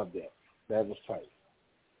 man. I love that. That was tight.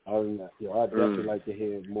 I'd definitely like to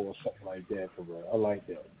hear more something like that for real. I like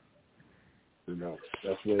that. You know,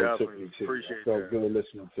 that's where it took me to. Appreciate I felt that. good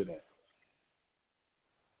listening to that.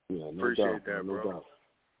 Yeah, no Appreciate doubt, that, no bro. doubt.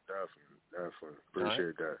 Definitely.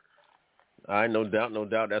 Appreciate that. All right, no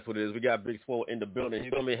doubt. That's what it is. We got Big SWOLE in the building.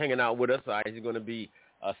 He's going to be hanging out with us. All right, he's going to be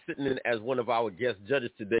sitting in as one of our guest judges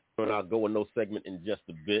today on our Go and No segment in just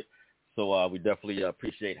a bit. So we definitely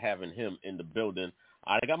appreciate having him in the building.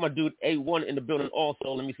 I got my dude A1 in the building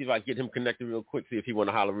also. Let me see if I can get him connected real quick, see if he want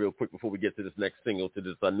to holler real quick before we get to this next single, to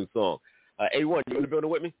this new song. A1, you in the building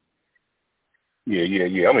with me? Yeah.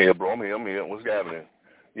 I'm here, bro. I'm here. What's happening?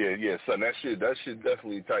 Yeah, son. That shit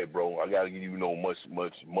definitely tight, bro. I gotta give you much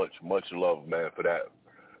love, man, for that.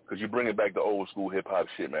 Cause you bringing back the old school hip hop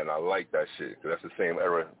shit, man. I like that shit. Cause that's the same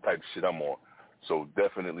era type of shit I'm on. So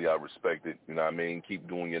definitely, I respect it. You know what I mean? Keep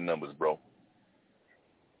doing your numbers, bro.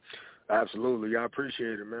 Absolutely. I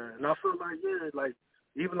appreciate it, man. And I feel like, like,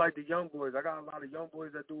 even like the young boys, I got a lot of young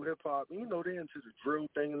boys that do hip-hop. You know, they're into the drill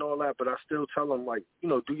thing and all that, but I still tell them, like, you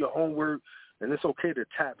know, do your homework, and it's okay to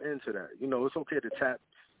tap into that. You know, it's okay to tap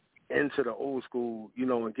into the old school, you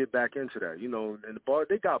know, and get back into that. You know, and the bar,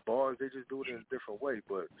 they got bars, they just do it in a different way.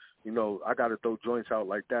 But, you know, I got to throw joints out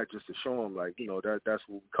like that just to show them, like, you know, that's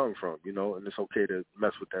where we come from, you know, and it's okay to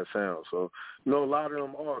mess with that sound. So, you know, a lot of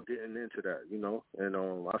them are getting into that, you know, and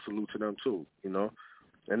I salute to them too, you know.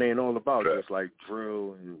 And they ain't all about just like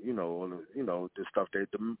drill and, you know, all the, you know, the stuff, the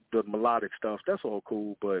melodic stuff, that's all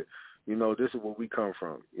cool. But, you know, this is where we come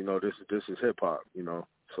from. You know, this is hip hop, you know.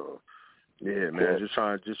 So, yeah, man, just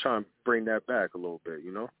trying to bring that back a little bit,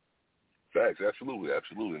 you know? Facts, absolutely,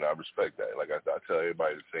 and I respect that. Like I tell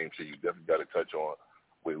everybody the same shit. You definitely got to touch on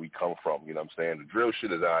where we come from, you know what I'm saying? The drill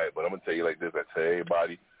shit is all right, but I'm going to tell you like this. I tell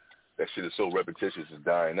everybody that shit is so repetitious, it's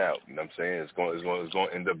dying out, you know what I'm saying? It's going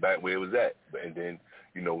to end up back where it was at. And then,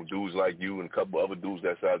 you know, dudes like you and a couple other dudes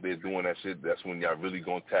that's out there doing that shit, that's when y'all really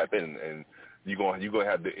going to tap in, and you're gonna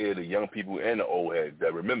have the ear of the young people and the old heads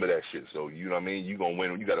that remember that shit. So, you know what I mean? You're going to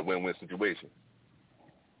win. You got a win-win situation.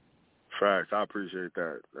 Facts. I appreciate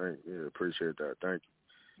that. Appreciate that. Thank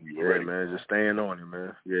you. You ready? Man, just staying on it,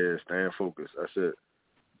 man. Yeah, staying focused. That's it.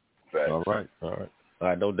 Facts. All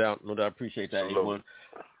right. No doubt. Appreciate that, A1.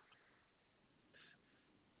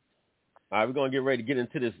 All right, we're going to get ready to get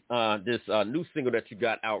into this new single that you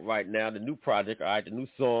got out right now, the new project, all right, the new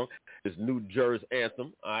song, this New Jersey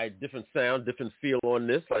Anthem. All right, different sound, different feel on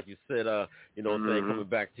this. Like you said, you know what I'm saying,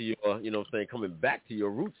 coming back to your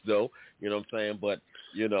roots, though, you know what I'm saying, but,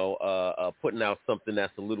 you know, putting out something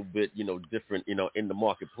that's a little bit, you know, different, you know, in the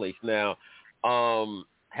marketplace. Now,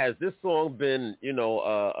 has this song been, you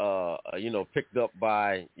know, picked up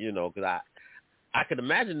by, you know, because I could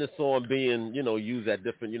imagine this song being, you know, used at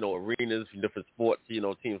different, you know, arenas, different sports, you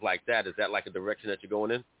know, teams like that. Is that like a direction that you're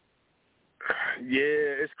going in?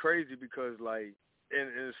 Yeah, it's crazy because, like, and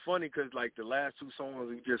it's funny because, like, the last two songs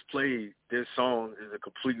we just played, this song is a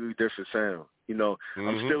completely different sound. You know,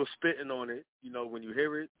 I'm still spitting on it. You know, when you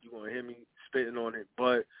hear it, you're going to hear me spitting on it.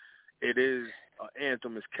 But it is,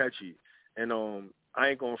 anthem is catchy. And I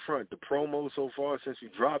ain't gonna front. The promo so far since you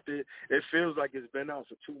dropped it, it feels like it's been out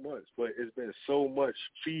for 2 months, but it's been so much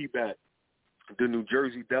feedback. The New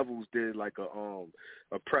Jersey Devils did like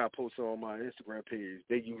a proud post on my Instagram page.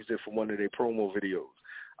 They used it for one of their promo videos.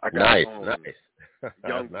 I got nice.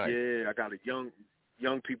 Young, nice. Yeah, I got a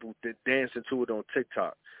young people that dancing to it on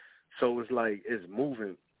TikTok. So it's like it's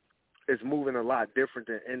moving a lot different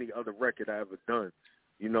than any other record I ever done,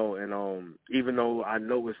 you know. And even though I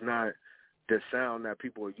know it's not the sound that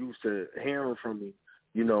people are used to hearing from me,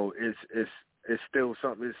 you know, it's still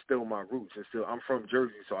something. It's still my roots. I'm from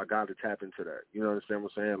Jersey, so I got to tap into that. You know what I'm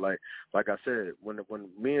saying? Like I said, when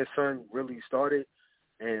me and Son really started,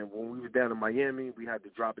 and when we was down in Miami, we had the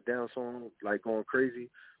Drop It Down song, like Going Crazy.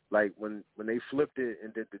 Like when they flipped it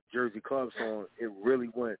and did the Jersey Club song, it really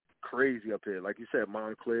went crazy up here. Like you said,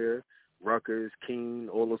 Montclair, Rutgers, Keene,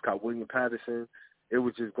 all those guys, William Patterson. It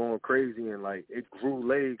was just going crazy, and like it grew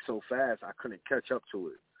legs so fast I couldn't catch up to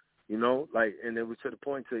it. You know, like, and it was to the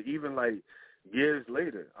point to even like years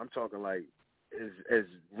later, I'm talking like as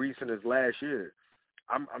recent as last year,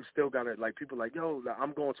 I'm still got it. Like people like, yo,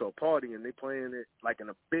 I'm going to a party and they playing it like in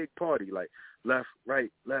a big party, like left,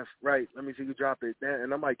 right. Let me see you drop it down.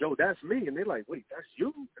 And I'm like, yo, that's me. And they're like, wait, that's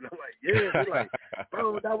you? And I'm like, yeah. They're like,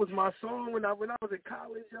 bro, that was my song when I was in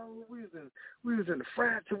college, yo. We was in the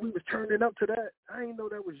frats and we was turning up to that. I didn't know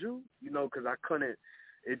that was you, you know, because I couldn't.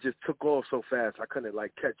 It just took off so fast I couldn't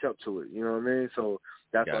like catch up to it. You know what I mean? So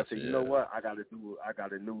that's why I said, you know what, I gotta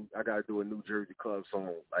do a New Jersey Club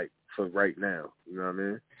song like for right now. You know what I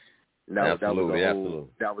mean? Absolutely.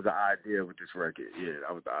 That was the idea with this record. Yeah,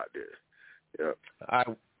 that was the idea. Yeah.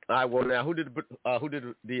 All right. Well, now who did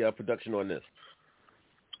the production on this?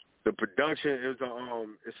 The production is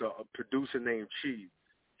a producer named Chi.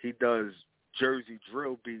 He does Jersey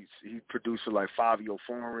drill beats. He produced like Fabio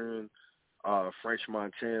Foreign, French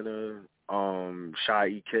Montana, Shy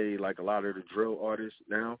EK, like a lot of the drill artists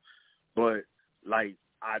now. But like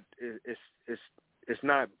it's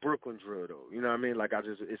not Brooklyn drill though. You know what I mean? Like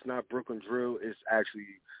it's not Brooklyn drill. It's actually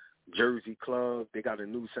Jersey Club. They got a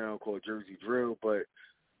new sound called Jersey Drill, but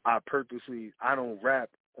I don't rap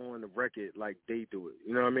on the record like they do it.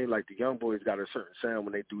 You know what I mean? Like the young boys got a certain sound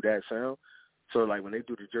when they do that sound. So like when they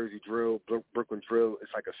do the Jersey Drill, Brooklyn Drill,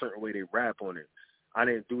 it's like a certain way they rap on it. I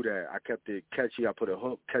didn't do that. I kept it catchy. I put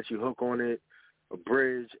a catchy hook on it, a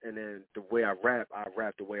bridge, and then the way I rap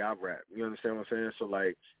the way I rap. You understand what I'm saying? So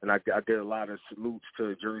like, and I did a lot of salutes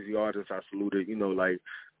to Jersey artists. I saluted, you know, like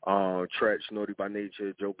Tretch, Naughty by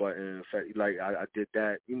Nature, Joe Button. Like I did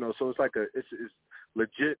that, you know. So it's like it's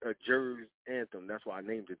legit a Jersey anthem. That's why I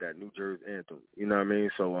named it that, New Jersey Anthem. You know what I mean?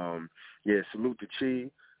 So yeah, salute to Chi.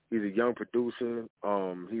 He's a young producer.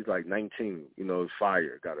 He's like 19. You know,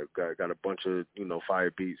 fire. Got a bunch of, you know,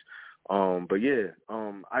 fire beats. But yeah,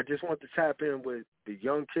 I just want to tap in with the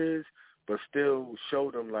young kids, but still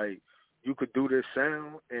show them like you could do this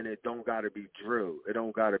sound and it don't gotta be drill. It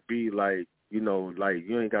don't gotta be like, you know, like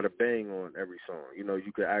you ain't gotta bang on every song. You know,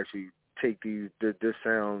 you could actually take this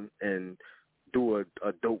sound and do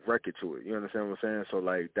a dope record to it. You understand what I'm saying? So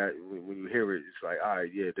like that, when you hear it, it's like, all right,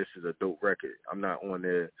 yeah, this is a dope record. I'm not on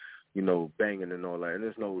there, you know, banging and all that. And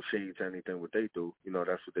there's no shade to anything what they do. You know,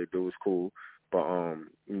 that's what they do. It's cool. But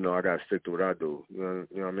you know, I gotta stick to what I do. You know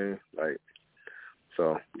what I mean? Like,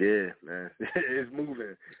 so yeah, man, it's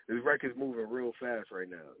moving. This record's moving real fast right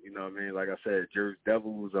now. You know what I mean? Like I said, Jersey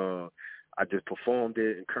Devils. I just performed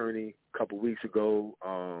it in Kearney a couple weeks ago.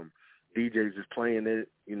 DJs is playing it.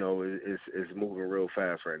 You know, it's moving real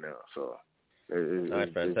fast right now. So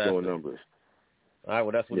it's doing numbers. All right,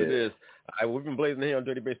 well, that's what it is. All right, we've been blazing here on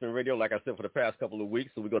Dirty Basement Radio, like I said, for the past couple of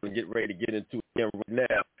weeks, so we're going to get ready to get into it again right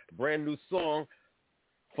now. Brand new song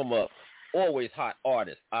from a always hot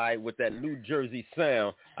artist, all right, with that New Jersey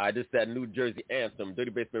sound. All right, this is that New Jersey anthem,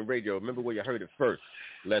 Dirty Basement Radio. Remember where you heard it first.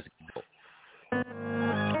 Let's go.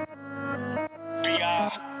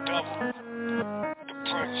 B.I. Double, the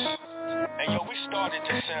Prince. Hey, yo, we started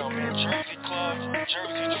this sound, man. Jersey Club,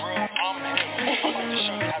 Jersey Drill, I'm him. I'm about to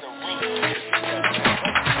show you how to really do this.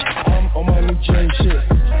 I'm on my New Jersey shit.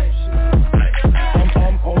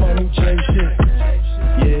 I'm on my New Jersey shit.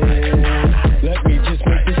 Yeah, let me just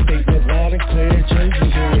make this statement loud and clear.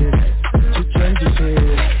 Jersey's here, Jersey's here,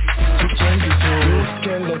 Jersey's here. You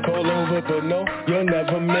can look all over, but no, you'll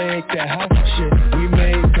never make that house shit we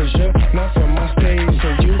made. Cause you're not from my state, so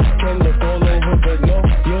you can look all over, but no,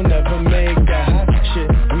 you'll never make that hot shit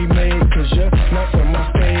we made. Cause you're not from my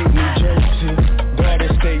state, New Jersey,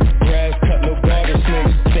 Garden State, grass cut, no garden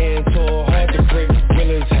snakes, stand tall, hard to break,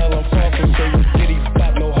 real as hell, I'm far from safe, city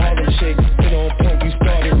spot, no Harlem shake, hit on point, you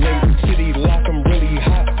started late, city lock, I'm really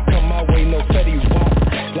hot, come my way, no Fetty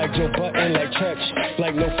Wap, like Joe Button, like Tretch,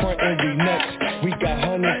 like no front and we next. We got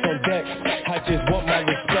hundreds on deck, I just want my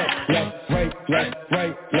respect. Left,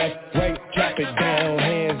 right, drop it down.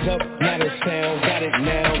 Hands up, not a sound, got it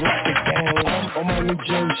now, lock it down. I'm on my New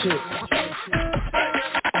Jersey shit.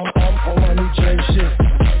 I'm on my New Jersey shit.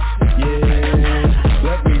 Yeah,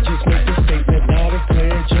 let me just make this statement loud and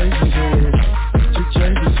clear. Jersey's here,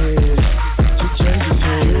 Jersey's here, Jersey's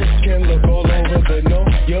here. You can look all over, but no,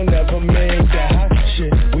 you'll never make that hot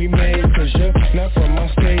shit we made. Cause you're not from my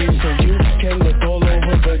state, so you can look all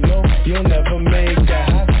over, but no, you'll never make that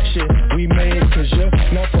hot shit we made. Cause you're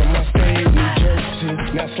not from my state, New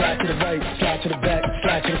Jersey. Now slide to the right, slide to the back,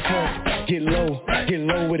 slide to the front. Get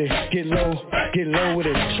low with it, get low with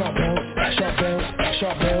it. Sharp bounce, sharp bounce,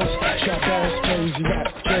 sharp bounce, sharp bounce. Jersey rock,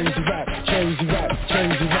 Jersey rock, Jersey rock,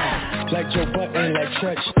 Jersey rock. Like Joe Button, like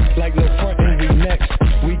Tretch, like no front and we next.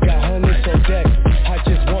 We got hundreds on deck, I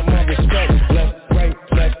just want my respect. Left, right,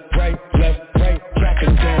 drop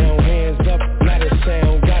it down. Hands up, not a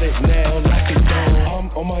sound, got it now, lock it down. I'm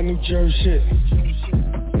on my New Jersey shit.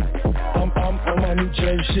 I'm on my New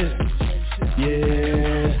Jersey shit.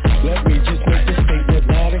 Yeah, let me just make this statement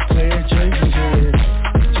loud and clear. Jersey's here,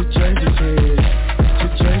 Jersey's here,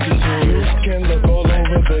 Jersey's here. You can look all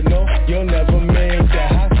over, but no, you'll never make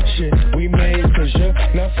that hot shit we made. Cause you're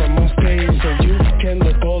not from my state, so you can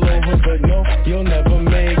look all over, but no, you'll never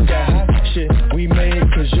make that hot shit we made.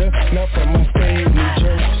 Cause you're not from my state, New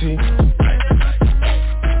Jersey.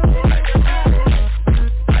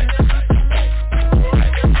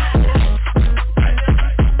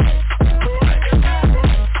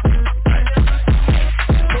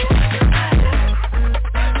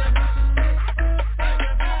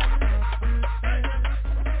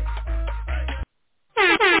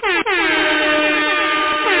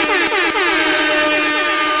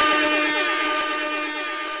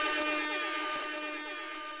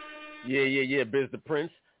 Yeah, Biz the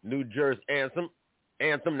Prince, New Jersey Anthem,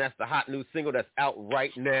 that's the hot new single that's out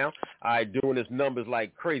right now. Doing his numbers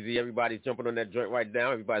like crazy. Everybody's jumping on that joint right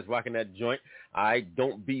now. Everybody's rocking that joint.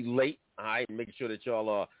 Don't be late. Making sure that y'all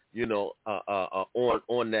are,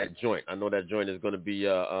 on that joint. I know that joint is going to be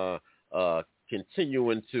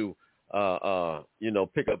continuing to,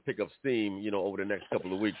 pick up steam, over the next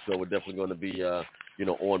couple of weeks. So we're definitely going to be,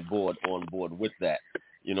 on board with that.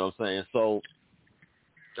 You know what I'm saying? So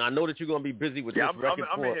I know that you're going to be busy with this record.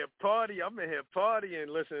 I'm in here partying,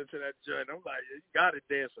 listening to that joint. I'm like, you got to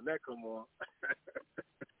dance when that come on.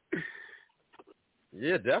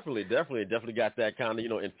 Yeah, definitely got that kind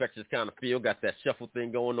of, infectious kind of feel, got that shuffle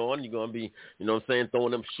thing going on. You're going to be,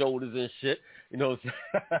 throwing them shoulders and shit, you know what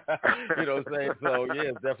I'm saying? So,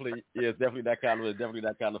 it's definitely that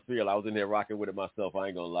kind of feel. I was in there rocking with it myself. I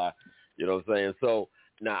ain't going to lie, you know what I'm saying? So,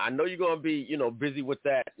 now, I know you're going to be, busy with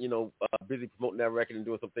that, busy promoting that record and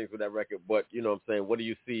doing some things with that record, but, what do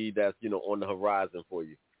you see that's, on the horizon for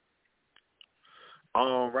you?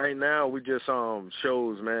 Right now, we just,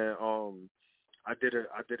 shows, man. I did a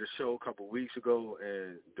show a couple weeks ago,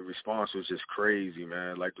 and the response was just crazy,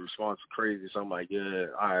 man. Like, the response was crazy, so I'm like, yeah,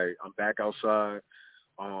 all right, I'm back outside.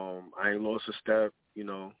 I ain't lost a step,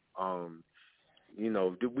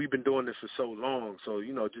 we've been doing this for so long, so,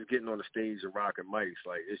 just getting on the stage and rocking mics,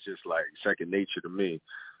 like, it's just, like, second nature to me.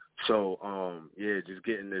 So, just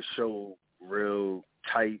getting this show real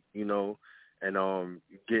tight, and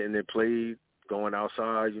getting it played, going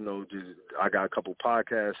outside, I got a couple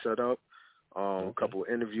podcasts set up, a couple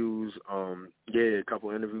interviews, and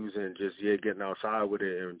just, getting outside with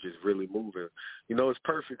it and just really moving. It's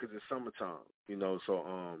perfect because it's summertime,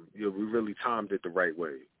 so, we really timed it the right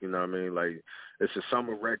way, you know what I mean? Like, it's a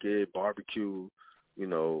summer record, barbecue,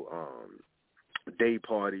 day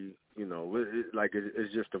party,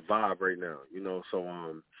 it's just a vibe right now,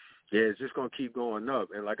 so, it's just going to keep going up.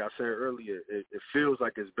 And like I said earlier, it feels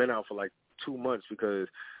like it's been out for like 2 months because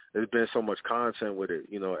there's been so much content with it.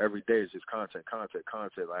 Every day is just content. Like,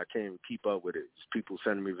 I can't even keep up with it. Just people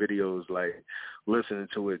sending me videos, like, listening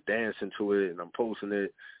to it, dancing to it, and I'm posting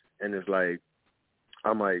it. And it's like,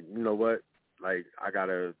 I'm like, you know what? Like, I got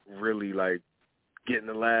to really, like, get in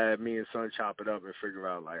the lab, me and Son chop it up and figure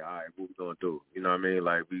out, like, all right, what we going to do? You know what I mean?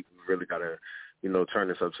 Like, we really got to, turn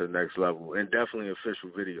this up to the next level. And definitely official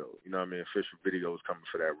video. You know what I mean? Official video is coming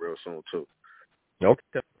for that real soon, too.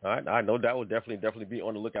 Okay. All right. I know that will definitely be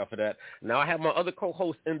on the lookout for that. Now, I have my other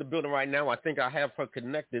co-host in the building right now. I think I have her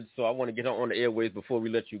connected, so I want to get her on the airways before we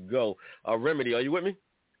let you go. Remedy, are you with me?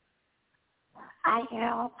 I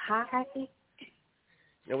am. Hi.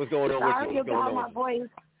 Yeah, what's going on with you? What's going on? Sorry about my voice,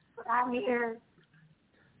 but I'm here.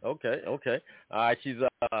 Okay. All right, she's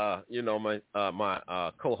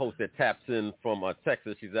my co-host that taps in from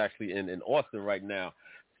Texas. She's actually in Austin right now.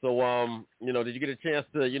 So, did you get a chance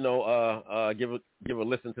to, give a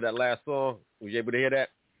listen to that last song? Was you able to hear that?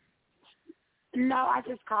 No, I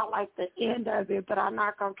just caught like the end of it, but I'm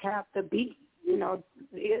not gonna cap the beat. It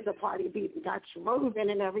is a party beat that got you moving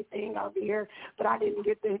and everything over here, but I didn't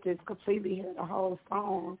get to just completely hear the whole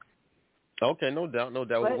song. Okay, no doubt. But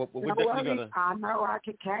We're definitely gonna. I know I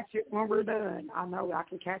can catch it when we're done.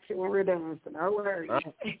 So no worries.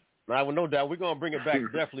 Well, no doubt. We're going to bring it back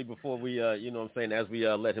definitely before we, as we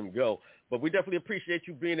let him go. But we definitely appreciate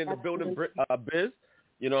you being in the building, Biz.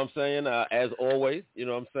 As always,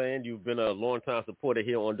 you've been a long-time supporter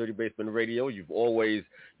here on Dirty Basement Radio. You've always,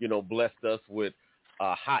 blessed us with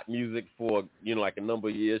hot music for, like a number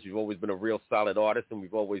of years. You've always been a real solid artist, and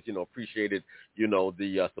we've always, appreciated,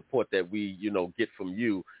 the support that we, get from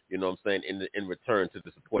you, in return to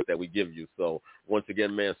the support that we give you. So once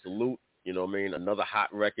again, man, salute. Another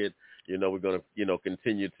hot record. We're going to,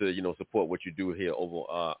 continue to, support what you do here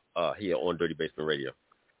over here on Dirty Basement Radio.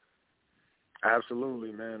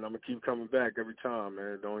 Absolutely, man. I'm going to keep coming back every time,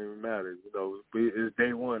 man. It don't even matter. It's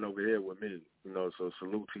day one over here with me, so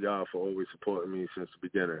salute to y'all for always supporting me since the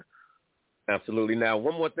beginning. Absolutely. Now,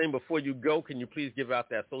 one more thing before you go, can you please give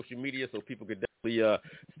out that social media so people can definitely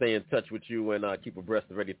stay in touch with you and keep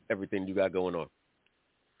abreast of everything you got going on?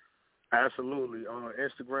 Absolutely. On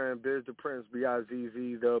Instagram, Biz the Prince,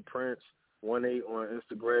 BIZZ the Prince, 18 on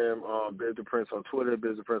Instagram, Biz the Prince on Twitter,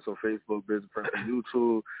 Biz the Prince on Facebook, Biz the Prince on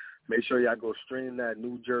YouTube. Make sure y'all go stream that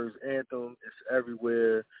New Jersey anthem. It's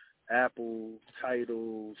everywhere. Apple,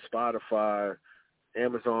 Tidal, Spotify,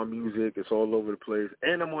 Amazon Music. It's all over the place.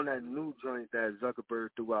 And I'm on that new joint that Zuckerberg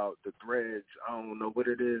threw out, the Threads. I don't know what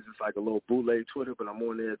it is. It's like a little bootleg Twitter, but I'm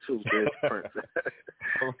on there too, Biz the Prince.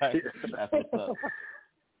 All right. That's what's up.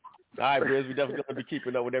 All right, Biz, we definitely going to be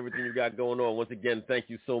keeping up with everything you got going on. Once again, thank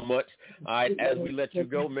you so much. All right, as we let you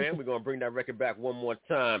go, man, we're going to bring that record back one more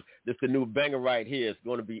time. This is the new banger right here. It's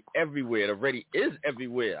going to be everywhere. It already is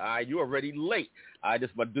everywhere. All right, you're already late. All right, this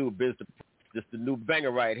is my dude, Biz. This is the new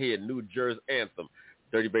banger right here, New Jersey Anthem,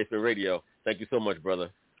 Dirty Basement Radio. Thank you so much, brother.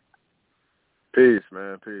 Peace,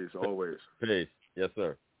 man. Peace, always. Peace. Yes,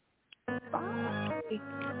 sir.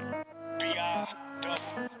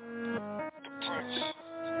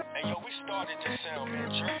 Hey, yo, we started this sound, man.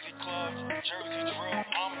 Jersey clubs, Jersey drill.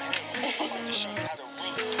 I'm him. I'm about to show you how to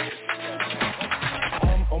really do this.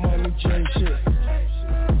 I'm on my new Jersey shit.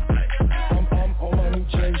 I'm on my new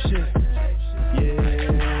Jersey shit.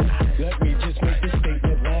 Yeah. Let me just make this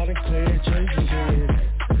statement loud and clear. Jersey's here.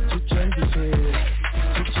 Jersey's here.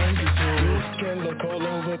 Jersey's here. You can look all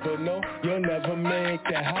over, but no, you'll never make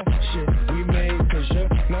that hot shit we made. Cause you're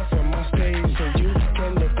not from my state. So you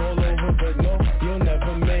can look all over, but no, you'll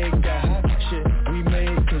never make that hot shit we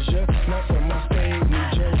made. Cause you're not from my state, New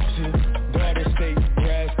Jersey. Garden state,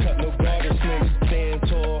 grass cut, no garden snakes. Stand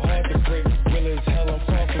tall, hard to break. Real as hell, I'm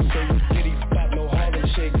far from fake. City spot, no Harlem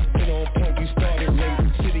shake. Been on point, you started late.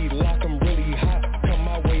 City lock, I'm really hot. Come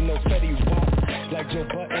my way, no Fetty Wap. Like Joe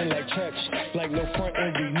Button, like Church. Like no front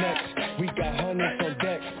end, we next. We got hundreds on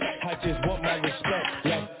deck. I just want my respect.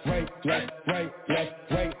 Left, right, left, right, left,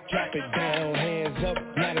 right. Drop it down, hands up,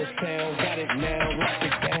 not a sound. Got it now, lock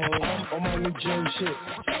it down. I'm on my New Jersey shit.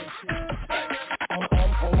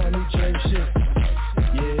 I'm on my New Jersey shit.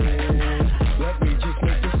 Yeah, let me just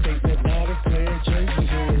make this statement loud and clear. Jersey's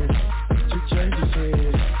here. Jersey's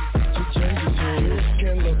here. Jersey's here. You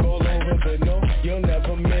can look all over, but no, you'll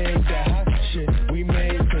never make that hot shit we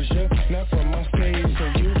made. Cause you're not from my state. So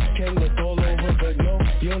you can look all over, but no,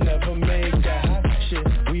 you'll never make that hot shit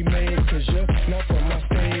we made. Cause you're not from my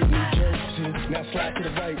state, New Jersey. Now slide to the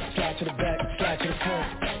right, slide to the back, slide to the front.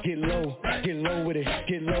 Get low with it,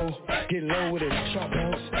 get low with it. Sharp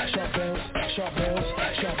bounce, sharp bounce, sharp bounce,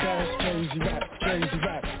 sharp bounce. Jersey rap, Jersey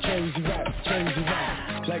rap, Jersey rap, Jersey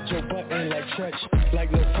rap. Like Joe Button, like Tretch,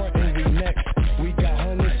 like no front and we next. We got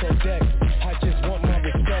hundreds on deck. I just want my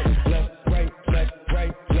respect. Left, right, left,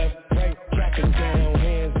 right, left, right. Drop it down,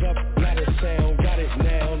 hands up, not a sound. Got it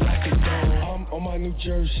now, lock it down. I'm on my New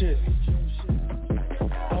Jersey shit.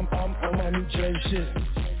 I'm on my New Jersey shit.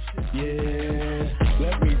 Yeah,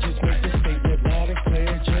 let me just make this statement loud and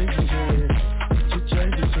clear. Jersey's here.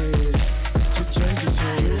 Jersey's here. Jersey's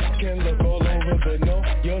here. You can look all over, but no,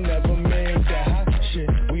 you'll never make that hot shit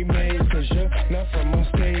we made. Cause you're not from my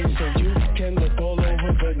state. So you can look all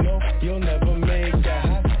over, but no, you'll never make that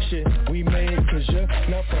hot shit we made. Cause you're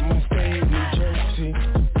not from my state, New Jersey.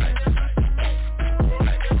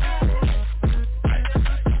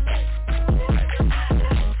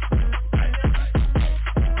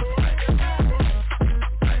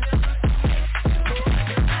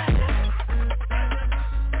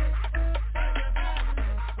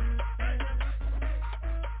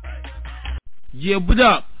 Yeah, what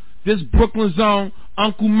up? This Brooklyn Zone,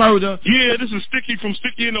 Uncle Murder. Yeah, this is Sticky from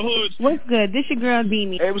Sticky in the Hood. What's good? This your girl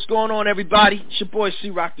Beanie. Hey, what's going on, everybody? It's your boy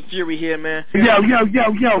C-Rock the Fury here, man. Yo,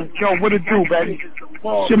 what it do, baby?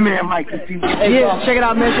 It's your man, Mike. Hey, yeah, check it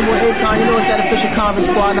out, man. It's your boy Akon. You know it's that official Conference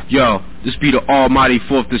Squad. Yo, this be the almighty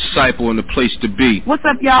fourth disciple and the place to be. What's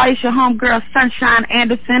up, y'all? It's your homegirl, Sunshine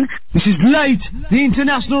Anderson. This is Blade, the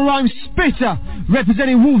international rhyme spitter,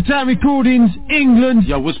 representing Wu-Tang Recordings, England.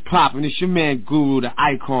 Yo, what's poppin'? It's your man Guru, the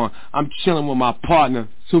icon. I'm chilling with my partner,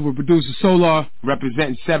 super producer Solar,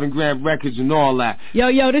 representing 7 Grand Records and all that.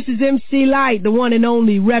 Yo, this is MC Light, the one and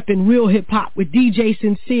only repping real hip-hop with DJ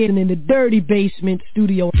Sincere in the Dirty Basement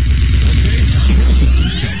studio.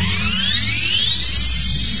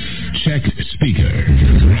 Check speaker.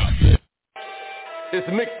 This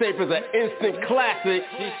mixtape is an instant classic.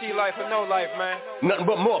 GC life or no life, man. Nothing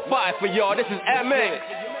but more fire for y'all. This is MX.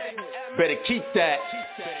 Better keep that.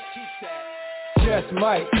 Just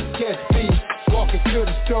Mike, catch beat, walking to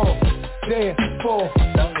the store. There, for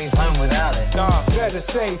don't leave home without it. Nah, better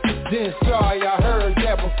say, then sorry, I heard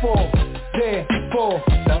that before. There, for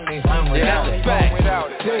don't leave home without it. There,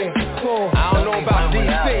 for I don't know about DC.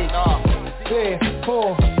 There,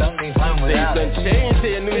 for don't leave home without it. Things done changed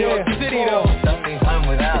here in New York City, though. Don't leave home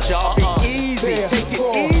without it. Y'all be easy, take it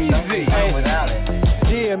easy. Don't leave home without it.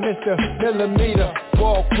 Yeah, Mr. Millimeter,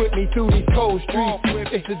 walk with me through these cold streets.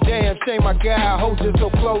 It's a damn shame my guy holds you so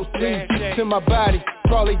close to my body.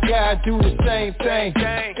 Probably guys do the same thing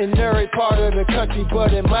in every part of the country,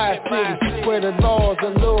 but in my city, where the laws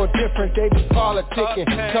are a little different, they be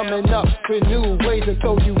politicking, coming up with new ways to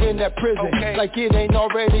throw you in that prison, like it ain't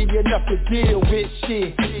already enough to deal with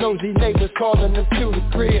shit. Nosy neighbors calling them to the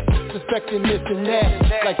crib, suspecting this and that,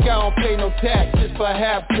 like I don't pay no taxes,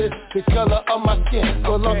 perhaps it's the color of my skin.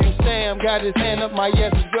 Well, Uncle Sam got his hand up my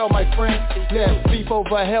ass as well, my friend. Let's beef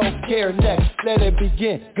over health care next, let it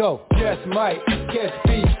begin, go. Just Mike, guess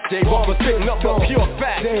beat. J Bubba sitting up on pure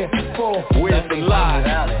fact. Where's the lie?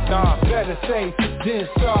 Nah, better say, then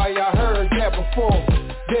sorry, I heard that before.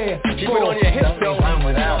 Keep it on your hips, though.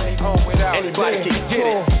 Anybody can get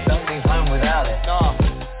it. Don't leave home without it. Don't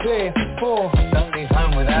leave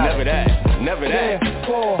home without it. Never that.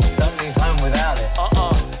 Don't leave home without it.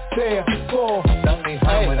 Don't leave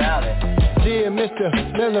home without it. Dear Mr.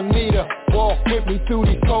 Millimeter, walk with me through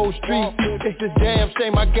these cold streets. It's a damn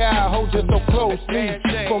shame my guy holds you so closely.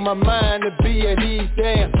 For my mind to be at ease,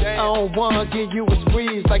 damn, I don't wanna give you a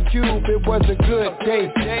squeeze like Cube, it was a good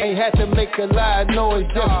day. Ain't had to make a loud noise,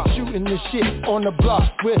 just shooting the shit on the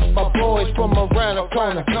block with my boys from around the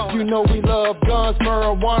corner. You know we love guns,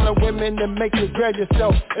 marijuana, women that make you grab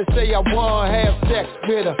yourself and say I wanna have sex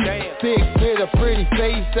with her. Big with a pretty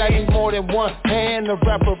face, I need more than one hand to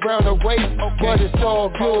wrap around her waist. But it's all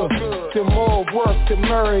good, the more work the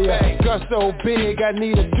merrier. Gun so big I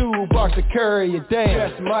need a toolbox to carry it. Damn,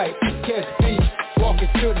 that's Mike, catch beat, walking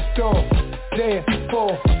to the store. There,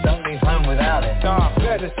 for don't leave home without it. Nah,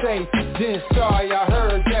 better say, then sorry, I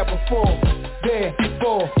heard that before. There,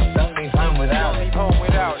 for don't leave home without it.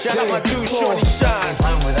 Shout out my dude Shorty Shine, he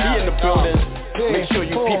in the building. Make sure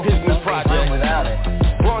you peep his new project.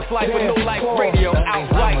 Bronx Life with No Life Radio out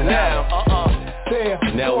right now.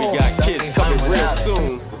 Now we got kids coming real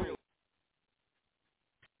soon.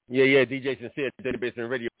 Yeah, DJ Sincere, Dirty Basement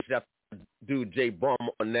Radio. Shout out to dude J Bomb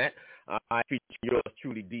on that. I feature yours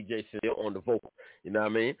truly, DJ Sincere, on the vocal. You know what I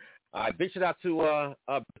mean? Big shout out to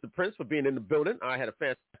Mr. Prince for being in the building. I had a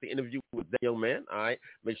fantastic interview with that young man. All right,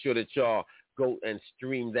 make sure that y'all go and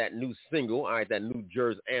stream that new single. All right, that New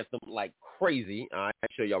Jersey anthem like crazy. All right,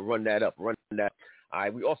 make sure y'all run that up. All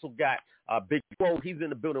right, we also got Big Flo. He's in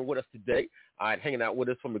the building with us today. All right, hanging out with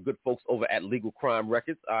us from the good folks over at Legal Crime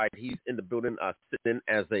Records. All right, he's in the building sitting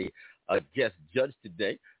in as a guest judge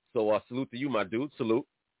today. So salute to you, my dude. Salute.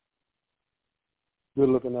 Good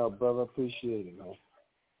looking out, brother. Appreciate it, man.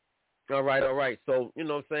 All right. So, you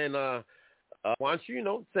know what I'm saying, why don't you,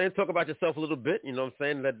 talk about yourself a little bit, you know what I'm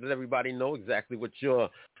saying, let everybody know exactly what your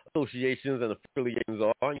associations and affiliations are, you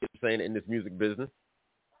know what I'm saying, in this music business.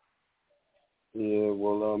 Yeah,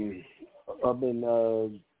 well, I've been,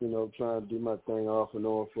 trying to do my thing off and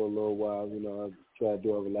on for a little while. I try to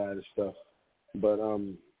do a lot of stuff. But,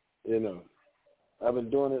 I've been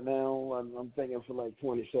doing it now, I'm thinking for like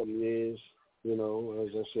 20-something years. As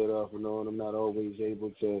I said off and on, I'm not always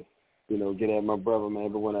able to, get at my brother,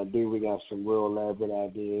 man. But when I do, we got some real elaborate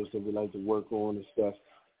ideas that we like to work on and stuff.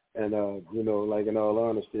 And, like in all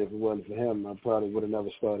honesty, if it wasn't for him, I probably would have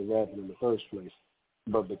never started rapping in the first place.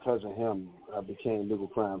 But because of him, I became Legal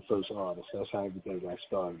Crime first artist. That's how everything got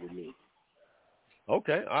started with me.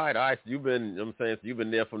 Okay, all right. So you've been, so you've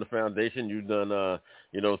been there from the foundation. You've done,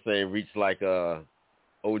 reached like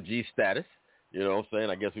OG status.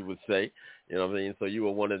 I guess we would say. So you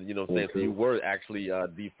were one of, so you were actually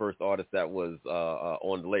the first artist that was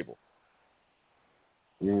on the label.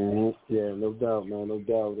 Mm-hmm. Yeah, no doubt, man, no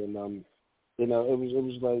doubt. And it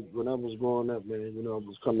was like when I was growing up, man. I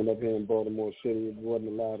was coming up here in Baltimore City. It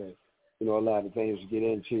wasn't a lot of things to get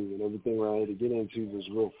into, and everything around here to get into was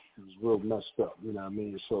real messed up. You know what I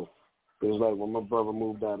mean? So it was like when my brother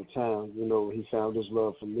moved out of town. He found his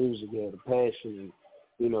love for music. He had a passion,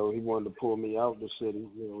 and he wanted to pull me out the city.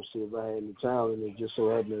 See if I had any talent, and it just so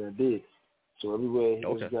happened that I did. So everywhere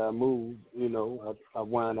this guy moved, I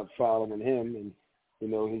wound up following him, and he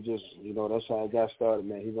just, that's how I got started,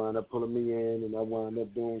 man. He wound up pulling me in, and I wound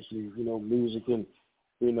up doing some, music, and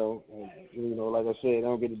like I said, I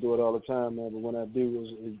don't get to do it all the time, man. But when I do,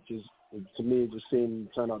 to me, it just seemed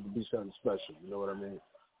to turn out to be something special. You know what I mean?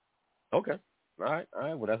 Okay. All right.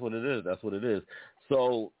 Well, that's what it is.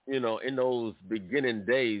 So, in those beginning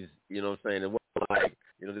days, it wasn't like,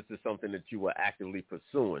 this is something that you were actively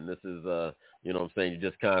pursuing. This is, you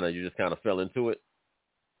just kind of fell into it.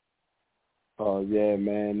 Oh, yeah,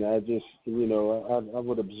 man. I just, I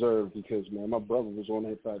would observe because, man, my brother was on the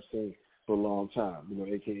hip-hop scene for a long time,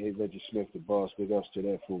 a.k.a. Reggie Smith, the boss, big ups to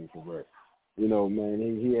that fool for real. Man,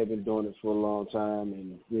 he had been doing it for a long time,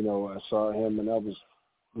 and, I saw him, and I was,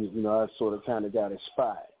 I sort of kind of got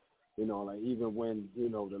inspired. Like even when,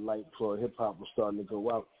 the light for hip-hop was starting to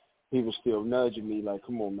go out, he was still nudging me like,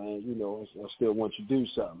 come on, man, I still want you to do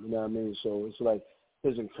something, you know what I mean? So it's like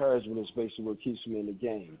his encouragement is basically what keeps me in the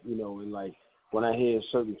game, and like when I hear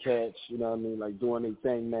certain cats, like doing their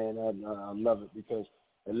thing, man, I love it because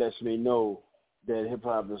it lets me know that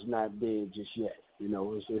hip-hop is not dead just yet.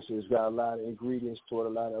 It's got a lot of ingredients to it, a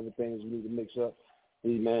lot of other things we need to mix up.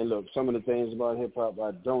 Man, look, some of the things about hip-hop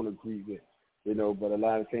I don't agree with, but a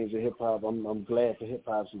lot of things in hip-hop, I'm glad for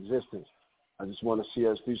hip-hop's existence. I just want to see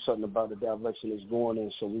us do something about the direction it's going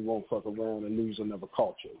in so we won't fuck around and lose another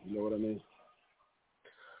culture. You know what I mean?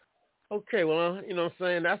 Okay, well,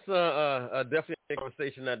 that's a definitely a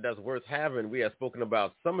conversation that's worth having. We have spoken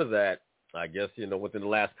about some of that, I guess, within the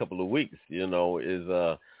last couple of weeks, is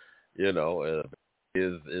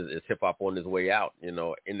hip hop on its way out, in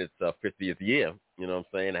its 50th year,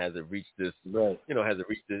 has it reached this, has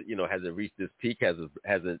it reached this peak, has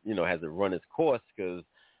it run its course? Because,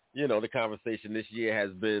 the conversation this year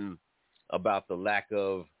has been about the lack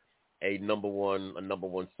of a number one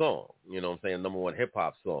song, a number one hip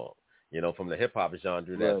hop song. From the hip hop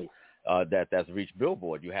genre that's reached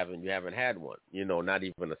Billboard. You haven't had one. Not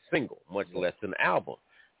even a single, much less an album.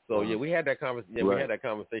 So we had that conversation. We had that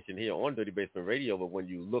conversation here on Dirty Basement Radio. But when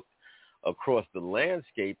you look across the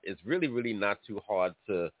landscape, it's really, really not too hard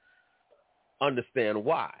to understand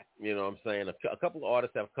why. A couple of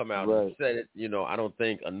artists have come out and said it. I don't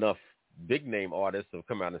think enough big name artists have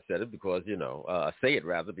come out and said it because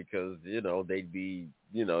because they'd be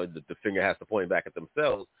the finger has to point back at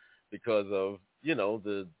themselves. Because of,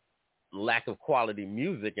 the lack of quality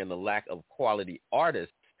music and the lack of quality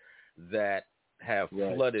artists that have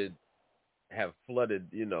flooded the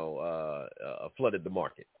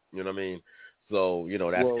market. You know what I mean? So,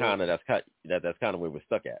 that's kind of where we're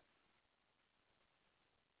stuck at.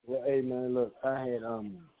 Well, hey man, look, I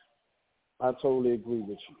totally agree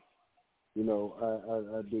with you.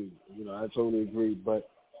 I do. I totally agree. But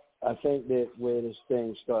I think that where this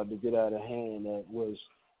thing started to get out of hand, that was,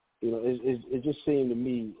 it just seemed to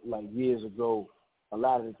me like years ago, a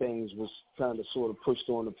lot of the things was kind of sort of pushed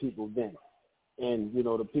on the people then. And,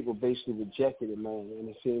 the people basically rejected it, man. And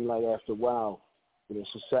it seemed like after a while,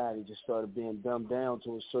 society just started being dumbed down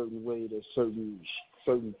to a certain way that certain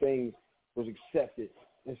things was accepted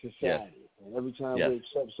in society. Yes. And every time we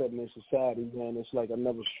accept something in society, man, it's like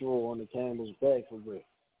another straw on the camel's back for real.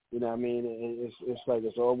 You know what I mean? It's like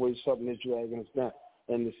it's always something that's dragging us down.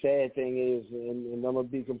 And the sad thing is, and I'm gonna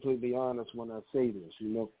be completely honest when I say this,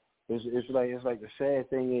 it's like the sad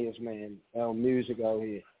thing is, man, our music out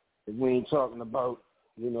here, if we ain't talking about,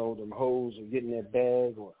 them hoes and getting their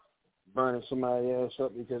bag or burning somebody else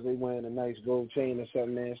up because they wearing a nice gold chain or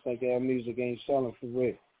something, man, it's like our music ain't selling for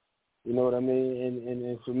real. You know what I mean?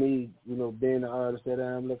 And for me, being the artist that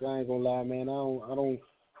I am, look, I ain't gonna lie, man, I don't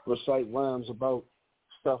recite rhymes about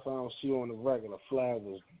stuff I don't see on the regular,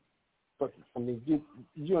 flowers. But, I mean,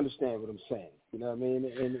 you understand what I'm saying. You know what I mean?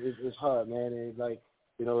 And it's hard, man. And like,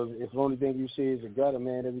 if the only thing you see is a gutter,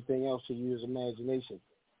 man, everything else to you is imagination.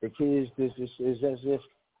 The kids, this is as if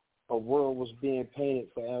a world was being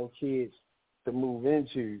painted for our kids to move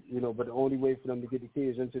into, but the only way for them to get the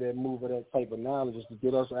kids into that move of that type of knowledge is to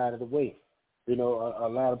get us out of the way. You know, a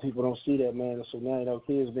lot of people don't see that, man. So now our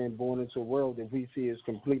kids being born into a world that we see is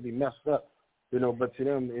completely messed up. You know, but to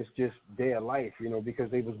them, it's just their life, you know, because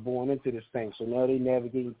they was born into this thing. So now they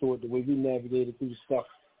navigating through it the way we navigated through the stuff,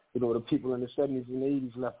 you know, the people in the 70s and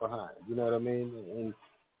 80s left behind. You know what I mean? And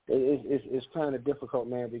it's kind of difficult,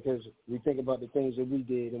 man, because we think about the things that we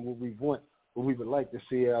did and what we want, what we would like to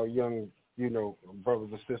see our young, you know, brothers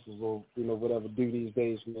and sisters or, you know, whatever do these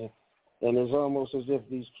days, man. And it's almost as if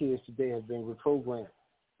these kids today have been reprogrammed.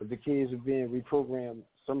 But the kids are being reprogrammed.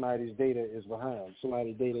 Somebody's data is behind.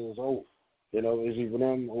 Somebody's data is old. You know, it's either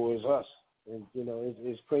them or it's us. And, you know,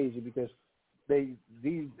 it's crazy because today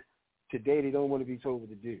they don't want to be told what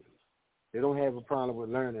to do. They don't have a problem with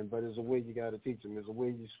learning, but there's a way you got to teach them. There's a way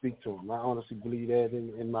you speak to them. I honestly believe that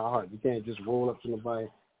in my heart. You can't just roll up to nobody,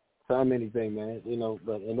 tell them anything, man. You know,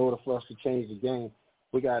 but in order for us to change the game,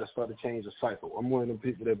 we got to start to change the cycle. I'm one of them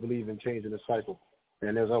people that believe in changing the cycle.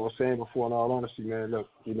 And as I was saying before, in all honesty, man, look,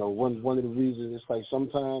 you know, one of the reasons it's like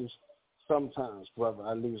sometimes, brother,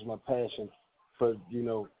 I lose my passion for, you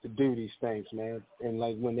know, to do these things, man. And,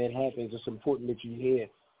 like, when that happens, it's important that you hear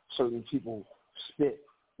certain people spit,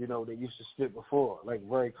 you know, they used to spit before, like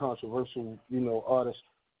very controversial, you know, artist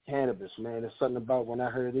Cannabis, man. There's something about when I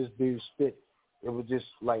heard this dude spit, it was just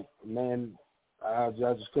like, man, I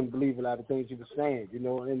just couldn't believe a lot of things he was saying, you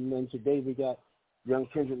know. And then today we got young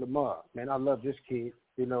Kendrick Lamar. Man, I love this kid.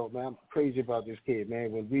 You know, man, I'm crazy about this kid,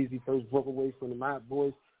 man. When Weezy first broke away from the Mob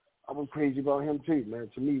Boys, I was crazy about him too, man.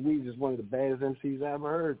 To me, Weezy is one of the baddest MCs I ever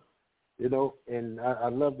heard, you know. And I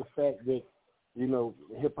love the fact that, you know,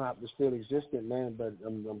 hip-hop is still existent, man, but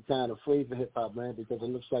I'm kind of afraid for hip-hop, man, because it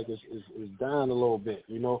looks like it's dying a little bit,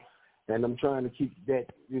 you know. And I'm trying to keep that,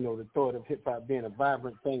 you know, the thought of hip-hop being a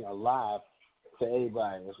vibrant thing alive to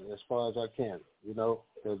everybody as far as I can, you know.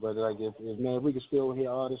 But like if man, we can still hear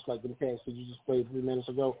artists like them cats that you just played 3 minutes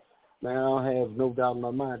ago, man, I don't have no doubt in my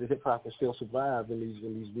mind that hip hop can still survive in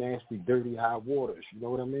these nasty, dirty, high waters. You know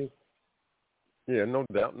what I mean? Yeah, no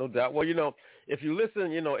doubt. Well, you know, if you listen,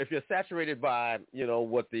 you know, if you're saturated by, you know,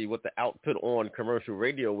 what the output on commercial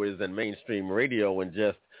radio is and mainstream radio and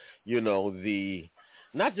just, you know,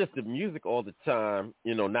 not just the music all the time,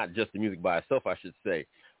 you know, not just the music by itself, I should say,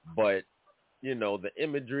 but, you know, the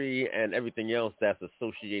imagery and everything else that's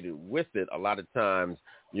associated with it a lot of times,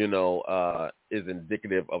 you know, is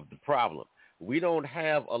indicative of the problem. We don't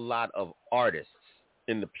have a lot of artists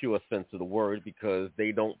in the pure sense of the word because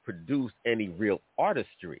they don't produce any real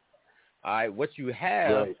artistry. All right, what you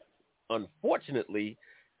have, right, unfortunately,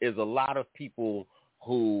 is a lot of people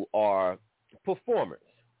who are performers.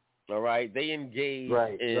 All right, they engage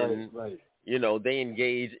you know, they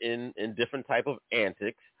engage in different type of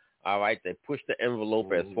antics. All right, they push the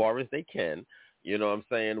envelope as far as they can. You know what I'm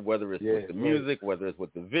saying? Whether it's with the music, whether it's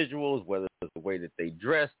with the visuals, whether it's the way that they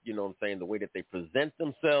dress, you know what I'm saying, the way that they present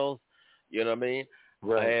themselves, you know what I mean?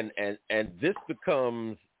 Right. And this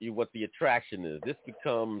becomes what the attraction is. This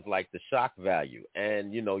becomes like the shock value.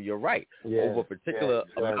 And, you know, you're right. Over a particular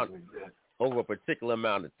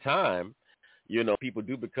amount of time, you know, people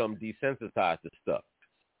do become desensitized to stuff.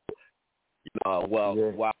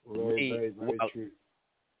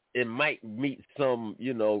 It might meet some,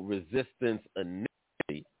 you know, resistance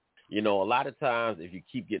initially. You know, a lot of times if you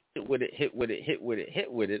keep getting hit with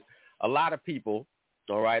it, a lot of people,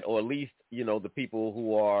 all right, or at least, you know, the people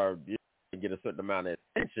who are, you know, get a certain amount of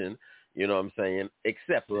attention, you know what I'm saying,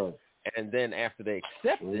 accept it. And then after they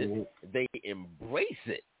accept it, they embrace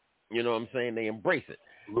it. You know what I'm saying? They embrace it.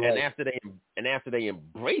 Right. And after they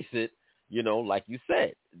embrace it, you know, like you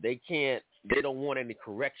said, they don't want any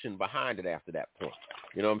correction behind it after that point.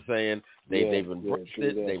 You know what I'm saying? They've embraced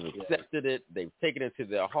it. They've accepted it. They've taken it to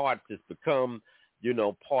their heart. It's become, you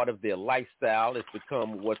know, part of their lifestyle. It's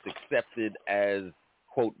become what's accepted as,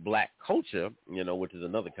 quote, black culture, you know, which is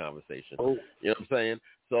another conversation. You know what I'm saying?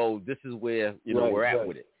 So this is where, you know, we're at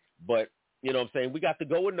with it. But, you know what I'm saying, we got the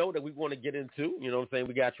go and no that we want to get into. You know what I'm saying?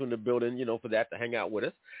 We got you in the building, you know, for that, to hang out with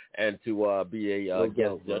us and to be a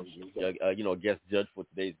guest judge, you know, guest judge for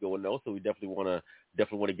today's go and no. So we definitely want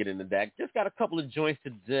to get into that. Just got a couple of joints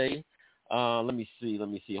today. Let me see.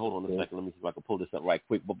 Hold on a second. Let me see if I can pull this up right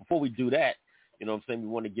quick. But before we do that, you know what I'm saying, we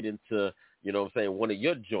want to get into, you know what I'm saying, one of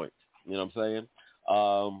your joints. You know what I'm saying?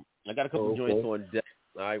 I got a couple of joints on deck.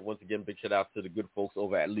 All right. Once again, big shout out to the good folks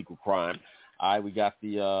over at Legal Crime. All right, we got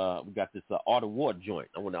this Art of War joint.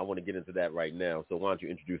 I want to get into that right now. So why don't you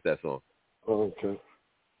introduce that song? Okay.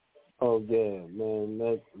 Oh yeah, man.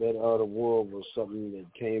 That Art of War was something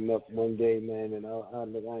that came up one day, man, and I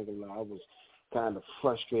ain't gonna lie, I was kind of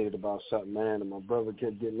frustrated about something, man, and my brother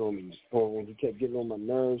kept getting on me. He kept getting on my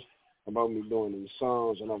nerves about me doing these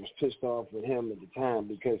songs, and I was pissed off with him at the time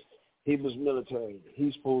because He was military.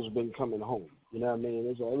 He's supposed to have been coming home. You know what I mean?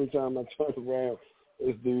 It's like every time I turn around,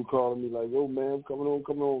 this dude calling me like, "Oh man, I'm coming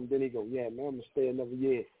home." Then he go, "Yeah, man, I'm gonna stay another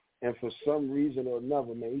year." And for some reason or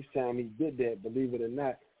another, man, each time he did that, believe it or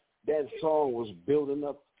not, that song was building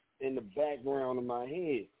up in the background of my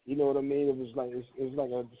head. You know what I mean? It was like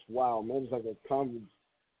wow, man. It was like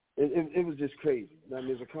it was just crazy. I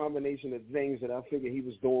mean, it's a combination of things that I figured he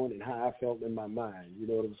was doing and how I felt in my mind. You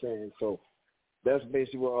know what I'm saying? So that's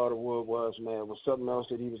basically what All the Wood was, man. It was something else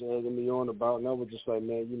that he was egging me on about, and I was just like,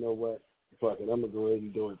 man, you know what? Fuck it, I'm gonna go ahead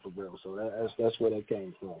and do it for real. So that's where that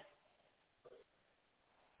came from.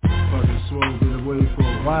 Fucking Swole been away for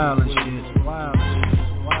a while and shit.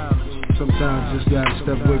 Sometimes just gotta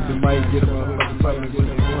step away from the mic, get a motherfucking fight and what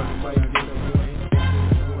they want.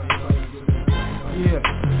 Yeah,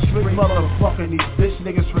 straight motherfucking these bitch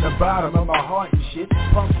niggas from the bottom of my heart and shit.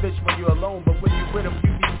 Punk bitch when you're alone, but when you with them,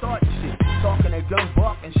 you be starting shit. Talking that gun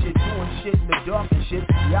bark and shit, doing shit in the dark and shit.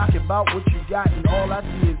 Yacking about what you got and all I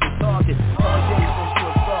see is the target. All day since you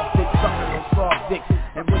a soft dick, sucking on soft dick.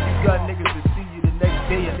 And when you got niggas to see you the next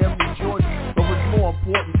day and them enjoy you. But what's more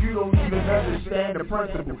important, you don't even understand the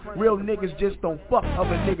principle. Real niggas just don't fuck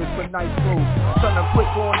other niggas for nice clothes. Son of quick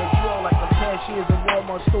on the draw like the cashiers in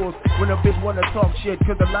Walmart stores. When a bitch wanna talk shit,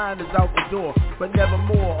 cause the line is out the door. But never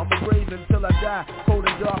more, I'ma raise until I die. Cold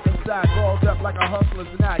and dark inside, balled up like a hustler's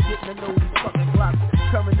not. Getting to know these fucking blocks.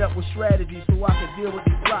 Coming up with strategies so I can deal with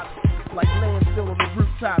these blocks. Like laying still on the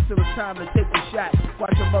rooftop till it's time to take the shot.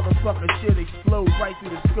 Watch a motherfucker shit explode right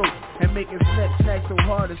through the scope. And make his neck snack so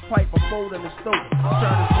hard his pipe a fold in the stove.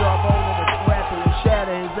 Turn his jawbone into scrapple and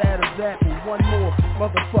shatter his Adam's apple. One more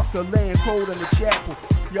motherfucker laying cold in the chapel.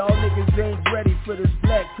 Y'all niggas ain't ready for this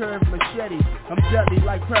black curved machete. I'm deadly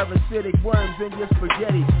like parasitic worms in your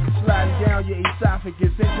spaghetti. Sliding down your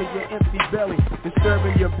esophagus into your empty belly.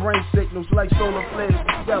 Disturbing your brain signals like solar flares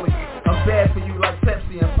dispelling. I'm bad for you like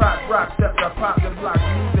Pepsi and Pop Rock. Steps I pop your block,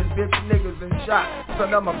 using bitch niggas and shot.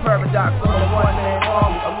 Son, I'm a paradox, I'm a one-man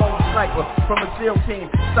army, a lone sniper from a SEAL team.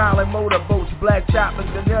 Silent motorboats, black choppers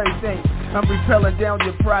and everything. I'm repelling down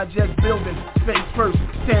your project building, face first,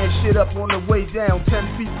 tearing shit up on the way down,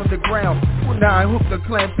 10 feet from the ground. Now I hook the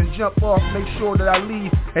clamps and jump off, make sure that I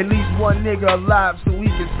leave at least one nigga alive so he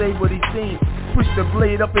can say what he seen. Push the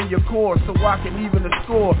blade up in your core so I can even the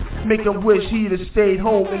score. Make him wish he'd have stayed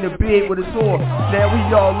home in the bed with his whore. Now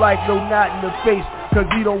we all like no knot in the face, cause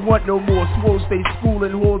we don't want no more. Swole stay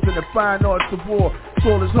schooling whores in the fine arts of war.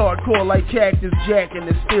 Swole is hardcore like Cactus Jack in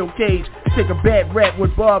the steel cage. Take a bad rap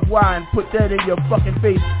with barbed wire and put that in your fucking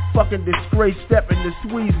face. Fucking disgrace, stepping to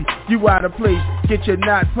Sweezy, you out of place. Get your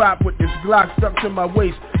knot pop with this Glock stuck to my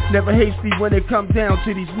waist. Never hasty when it comes down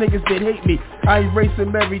to these niggas that hate me. I erase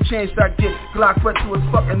him every chance I get. Glock put to his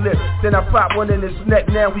fucking lip, then I pop one in his neck.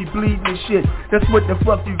 Now he bleeding and shit. That's what the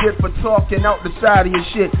fuck you get for talking out the side of your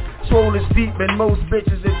shit. Swole is deep and most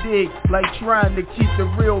bitches are dig, like trying to keep the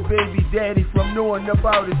real baby daddy from knowing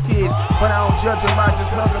about his kids. But I don't judge him, I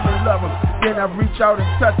just hug him and love him. Then I reach out and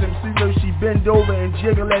touch him, see though she bend over and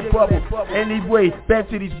jiggle that bubble. Anyway, back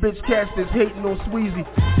to these bitch casters hating on Sweezy.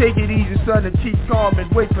 Take it easy, son, and keep calm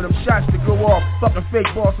and wait for them shots to go off. Fucking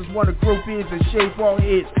fake bosses wanna grow beards and shave all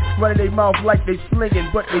heads, running their mouth like they slinging,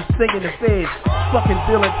 but they singing the feds. Fucking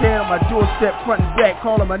Bill and Ted on my doorstep, front and back,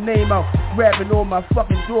 calling my name out, rapping on my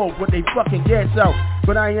fucking door with they fucking gas out.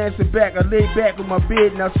 But I ain't answer back, I lay back on my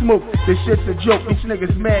bed and I smoke. This shit's a joke, these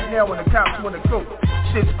niggas mad now when the cops wanna coke.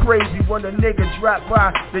 Shit's crazy when a nigga drop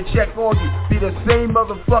by to check on you. Be the same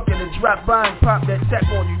motherfucker that drop by and pop that tech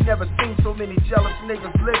on you. Never seen so many jealous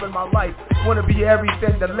niggas living my life. Wanna be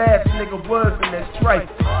everything the last nigga was and that's trite.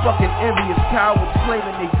 Fucking envious cowards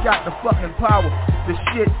claiming they got the fucking power. The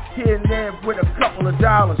shit here and there with a couple of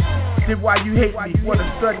dollars. Then why you hate me? What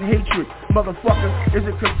a sudden hatred. Motherfucker, is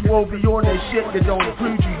it cause Swole be on that shit that don't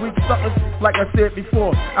include you weak suckers? Like I said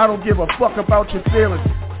before, I don't give a fuck about your feelings.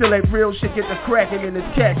 Till that real shit get to cracking and this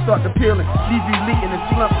cat start to peeling. Leave you leaking and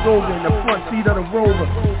slumped over in the front seat of the Rover.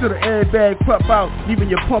 Till the airbag pop out, leaving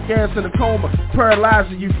your punk ass in a coma.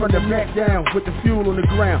 Paralyzing you from the neck down with the fuel on the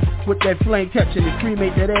ground. With that flame catching and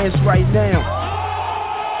cremate that ass right now.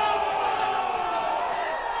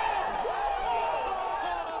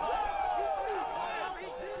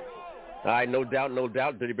 All right, no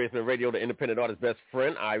doubt. Dirty Basement Radio, the independent artist's best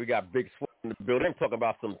friend. All right, we got Big Swole in the building. Talk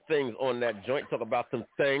about some things on that joint. Talk about some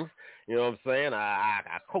things. You know what I'm saying? I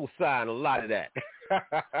co-sign a lot of that.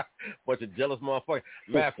 Bunch of jealous motherfuckers.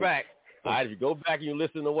 Matter of fact, all right, if you go back and you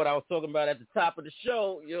listen to what I was talking about at the top of the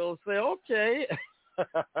show, you'll say, okay.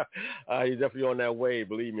 You're definitely on that wave.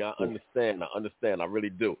 Believe me, I understand. I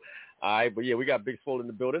really do. All right, but yeah, we got Big Swole in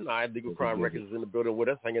the building. All right, Legal Crime Records is in the building with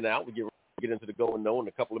us, hanging out. We get get into the Go and Know in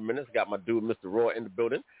a couple of minutes. Got my dude, Mr. Roy, in the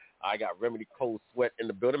building. I got Remedy Cold Sweat in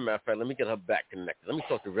the building. Matter of fact, let me get her back connected. Let me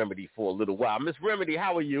talk to Remedy for a little while. Miss Remedy,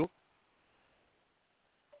 how are you?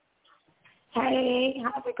 Hey,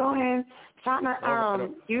 how's it going? Trying to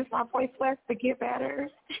use my voice less to get better.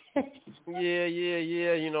 Yeah.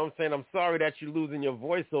 You know what I'm saying? I'm sorry that you're losing your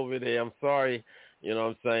voice over there. I'm sorry. You know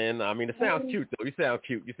what I'm saying? I mean, it sounds cute, though. You sound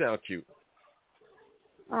cute.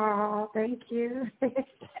 Oh, thank you.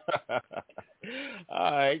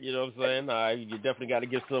 All right, you know what I'm saying? All right, you definitely got to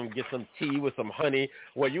get some tea with some honey.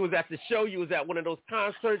 Well, you was at the show. You was at one of those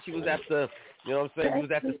concerts. You was at the, you know what I'm saying? You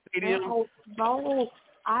was at the stadium. No,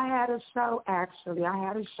 I had a show, actually.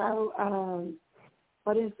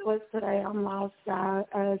 What's today? I'm lost.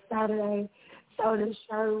 Saturday. So the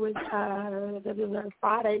show was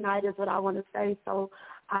Friday night is what I want to say. So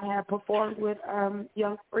I had performed with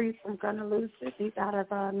Young Free from Gunna Lucid. He's out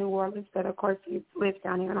of New Orleans, but of course he lives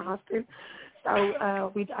down here in Austin. So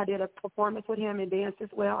I did a performance with him and danced as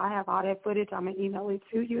well. I have all that footage. I'm going to email it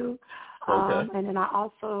to you. Okay. And then I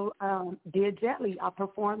also did Jelly. I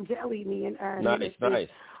performed Jelly. Me and Nice.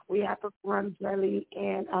 We had performed Jelly,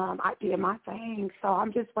 and I did my thing. So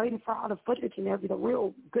I'm just waiting for all the footage and the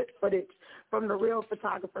real good footage from the real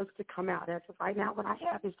photographers to come out. As of right now, what I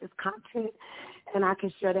have is just content, and I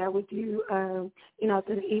can share that with you, through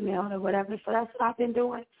the email or whatever. So that's what I've been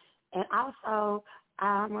doing. And also,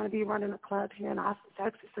 I'm going to be running a club here in Austin,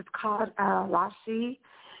 Texas. It's called Rashi.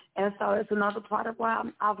 And so it's another part of why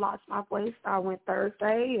I've lost my voice. I went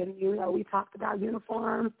Thursday, and, we talked about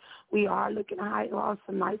uniforms. We are looking to hire on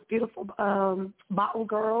some nice, beautiful bottle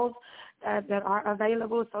girls that are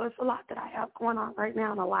available. So it's a lot that I have going on right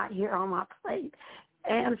now and a lot here on my plate.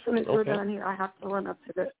 And as soon as we're done here, I have to run up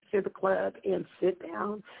to the club and sit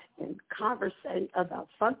down and conversate about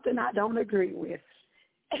something I don't agree with.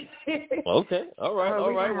 Okay. All right.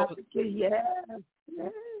 Well, Yeah.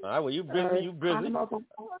 All right. Well, you busy.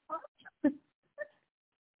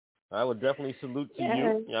 I would definitely salute to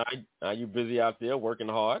you. Are you busy out there working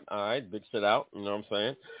hard? All right. Big shit out. You know what I'm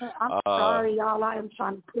saying? I'm sorry, y'all. I am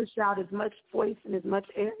trying to push out as much voice and as much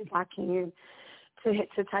air as I can to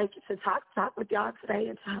talk with y'all today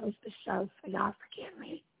and to host the show. So y'all forgive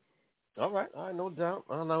me. All right. No doubt.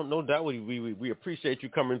 No doubt. We appreciate you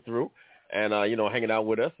coming through. And hanging out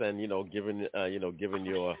with us, and giving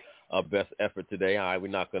your best effort today. All right, we're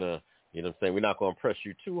not gonna, we're not gonna press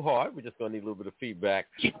you too hard. We're just gonna need a little bit of feedback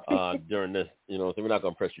during this. So we're not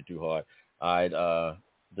gonna press you too hard. All right,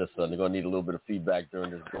 they're gonna need a little bit of feedback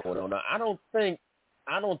during this going on. Now, I don't think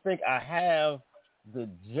I have the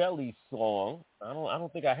Jelly song. I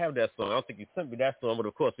don't think I have that song. I don't think you sent me that song, but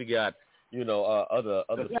of course we got other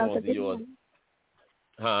songs of yours.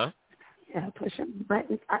 Huh? Yeah, pushing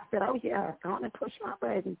buttons. I said, I want to push my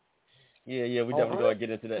button. Yeah, we definitely going to get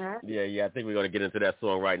into that. Yeah, I think we're going to get into that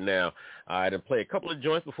song right now. All right, and play a couple of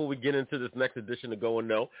joints before we get into this next edition of Go and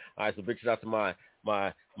Know. All right, so big shout out to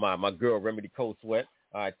my girl, Remedy Cold Sweat,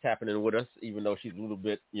 all right, tapping in with us, even though she's a little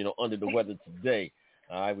bit, under the weather today.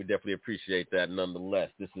 All right, we definitely appreciate that nonetheless.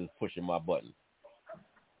 This is Pushing My Button.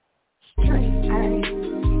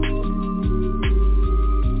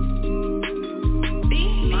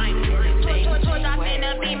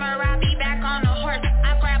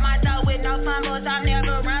 I'm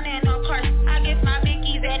never running, of course. I get my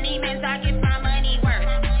Vickies and Neiman's, I get my money worth.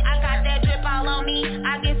 I got that drip all on me,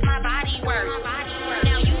 I get my body worth.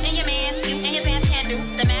 Now you and your man, you and your band can do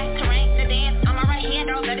the masquerade, the dance on my right hand,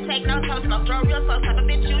 don't let it take no toe, smoke, throw real slow, type of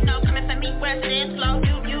bitch coming for me, where's it in slow,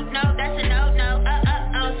 you know that's a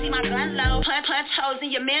no, see my gun low, punch holes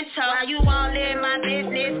in your mental, while you won't live my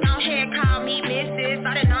business, don't hear call me missus,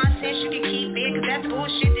 all that nonsense you can keep it, cause that's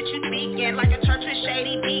bullshit that you speaking, like a church with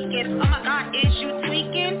shady deacons, oh my god, is you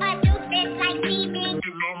tweaking? I do this like beeping.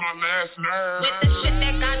 You know my last nerve. With the shit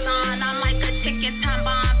that got on, I'm like a ticking time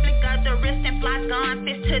bomb. Flick of the wrist and flies gone.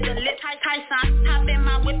 Fist to the lip, Tyson. Hop in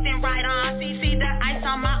my whip and ride on. See the ice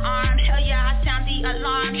on my arm. Hell yeah, I sound the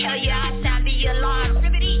alarm. Hell yeah, I sound the alarm.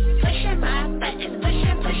 Pushing my buttons,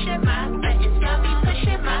 pushing my buttons. Y'all be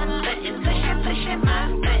pushing my buttons, pushing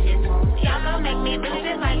my buttons. Y'all gon' make me lose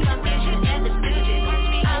it like some vision and the student.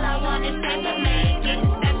 All I want is paper making.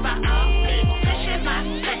 That's my all. Pushing my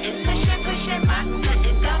buttons, pushing my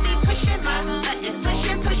buttons. Y'all be pushing my buttons,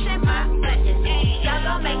 pushing my buttons. Y'all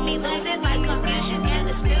gon' make me lose it like confusion and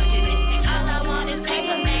the student. All I want is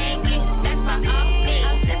paper making. That's my all.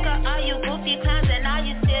 I'm sick of all you goofy clowns and all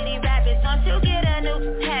you silly rabbits. Don't you get a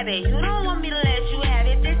new habit? You don't want me to let you have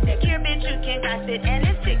it. This secure bitch you can't gossip, and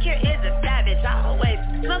this secure is a savage. Always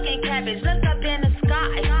smoking cabbage. Look up in the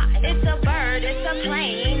sky. It's a bird, it's a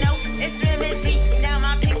plane. No, it's really deep. Now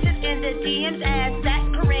my pictures in the DMs as that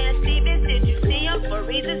Corinne Stevens.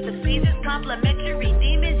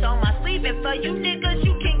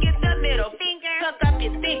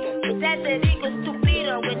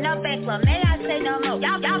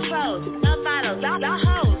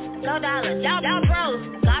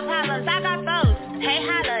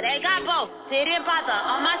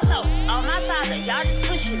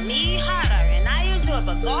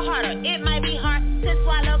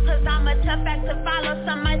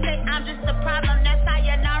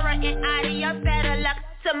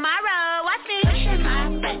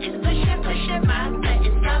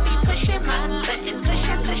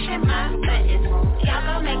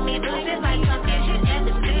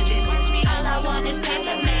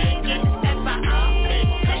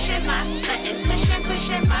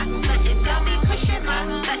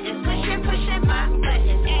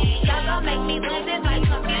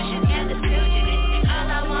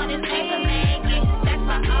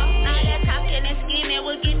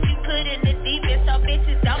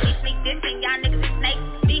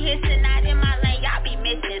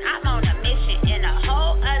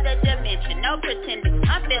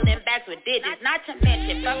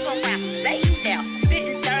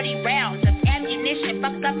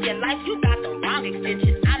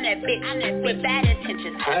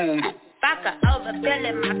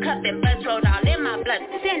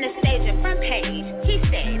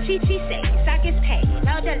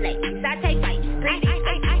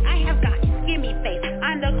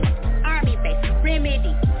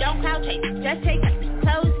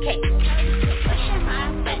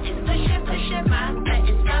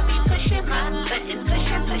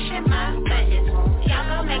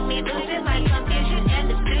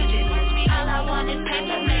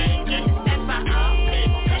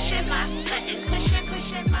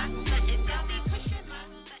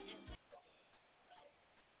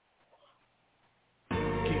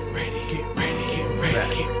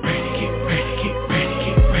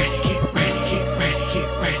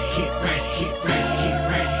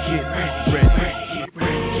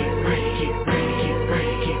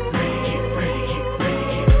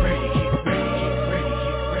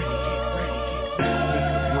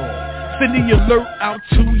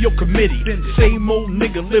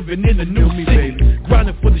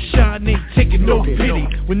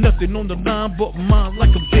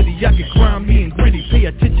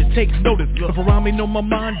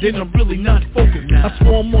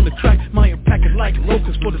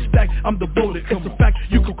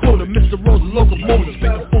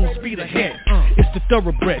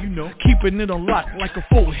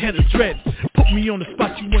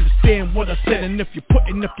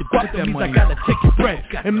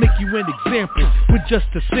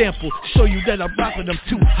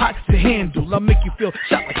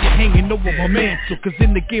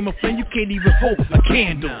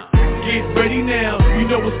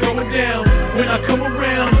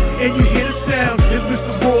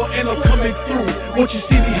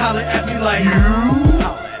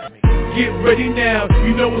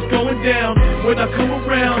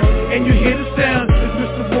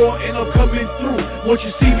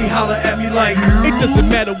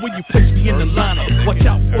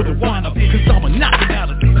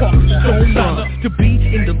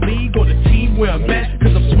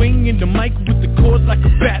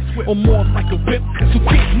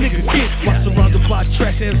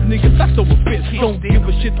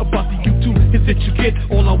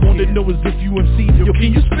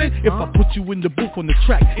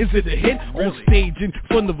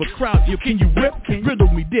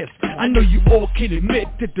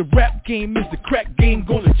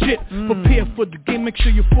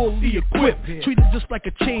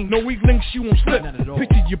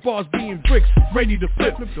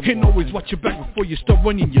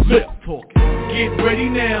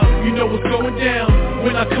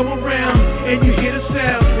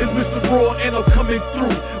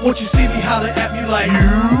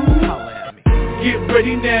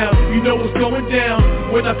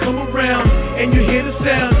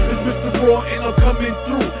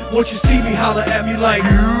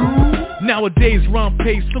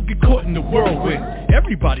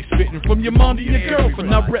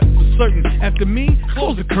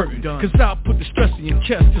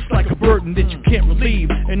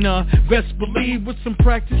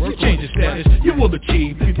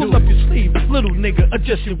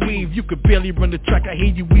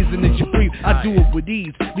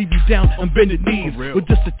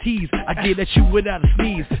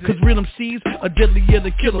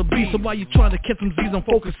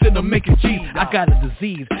 G, I got a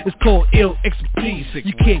disease, it's called ill expertise.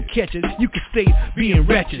 You can't catch it, you can stay being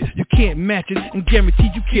ratchet. You can't match it, and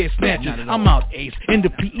guaranteed you can't snatch it. I'm out ace, in the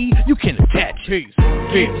PE, you can attach it.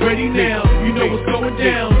 Get ready now, you know what's going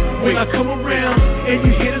down. When I come around, and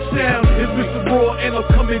you hear the sound, it's Mr. Raw and I'm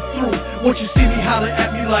coming through. Once you see me, holler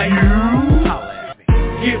at me like you.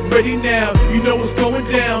 Get ready now, you know what's going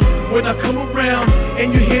down. When I come around,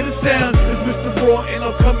 and you hear the sound, it's Mr. Raw and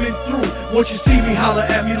I'm coming through. Once you see me, holler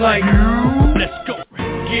at me like you. Let's go.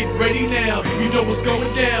 Get ready now, you know what's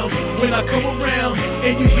going down. When I come around,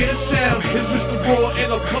 and you hear the sound, it's Mr. Raw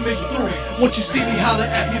and I'm coming through. Once you see me, holler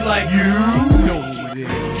at me like you. Know who it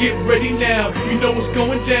is. Get ready now, you know what's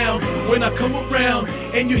going down. When I come around,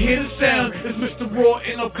 and you hear the sound, it's Mr. Raw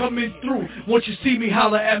and I'm coming through. Once you see me,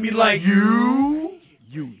 holler at me like you.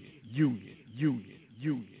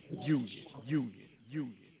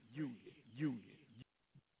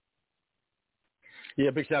 Yeah,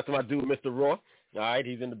 big shout out to my dude, Mr. Raw. All right,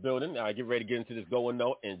 he's in the building. All right, get ready to get into this going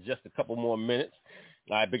note in just a couple more minutes.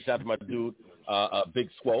 All right, big shout out to my dude, Big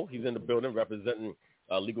SWOLE. He's in the building representing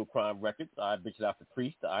Legal Crime Records. All right, big shout out to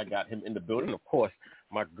Priest. I got him in the building. Of course,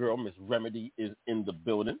 my girl, Miss Remedy, is in the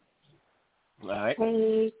building. All right.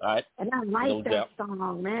 Hey, all right. And I like that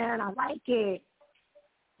song, man. I like it.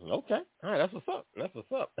 Okay. All right, that's what's up. That's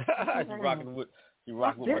what's up. She rocking with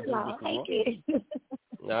my dude, Mr. Raw.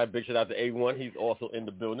 All right, big shout out to A1. He's also in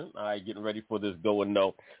the building. All right, getting ready for this go and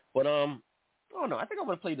no. But oh no, I think I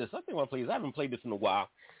want to play this. I haven't played this in a while.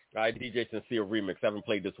 All right, DJ Sincere remix. I haven't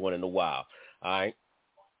played this one in a while. All right.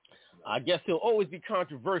 I guess he'll always be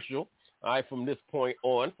controversial. All right, from this point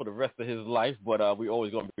on for the rest of his life, but we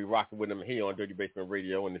always going to be rocking with him here on Dirty Basement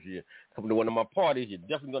Radio. And if you come to one of my parties, you're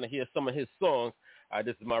definitely going to hear some of his songs. All right,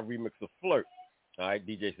 this is my remix of Flirt. All right,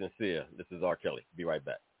 DJ Sincere. This is R. Kelly. Be right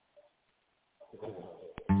back.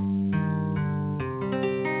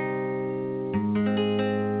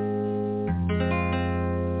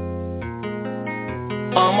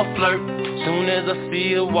 I'm a flirt. Soon as I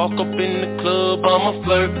see her walk up in the club, I'm a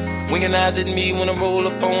flirt. Winking eyes at me when I roll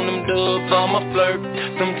up on them dubs, I'm a flirt.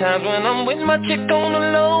 Sometimes when I'm with my chick on the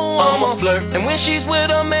low, I'm a flirt. And when she's with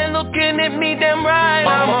a man looking at me damn right,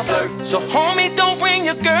 I'm a flirt. So homie, don't bring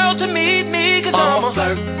your girl to meet me, cause I'm a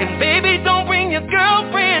flirt. And baby, don't bring your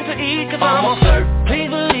girlfriend to eat, cause I'm a flirt. Please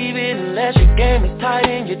believe it unless your game is tight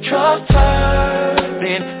and you trust her.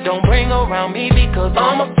 Then don't bring her around me because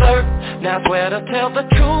I'm a flirt. Now I swear to tell the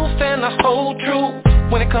truth and the whole truth.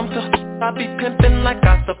 When it comes to I be pimping like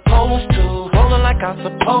I supposed to, rolling like I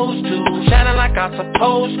supposed to, shining like I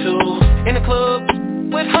supposed to, in the club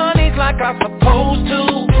with honeys like I supposed to.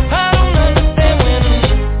 I don't understand when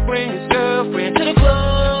a bring his girlfriend to the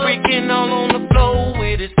club, freaking all on the floor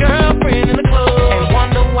with his girlfriend in the club, and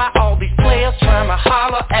wonder why all these players trying to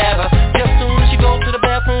holler at her. Just soon as she go to the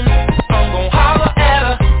bathroom, I'm gon' holler at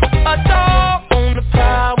her. A dog on the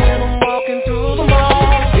prowl when I'm walking through the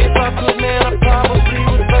mall. If I could, man, I probably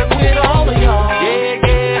would flirt with all of y'all.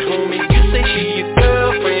 Yeah, homie, you say she your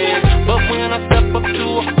girlfriend, but when I step up to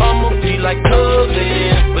her, I'ma be like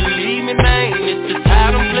cousin. Believe me, man, it's just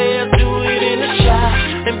how them players do it in the shot.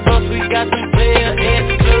 And plus we got some player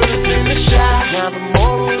experts in the shot. Now the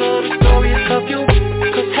moral of the story is cuff you,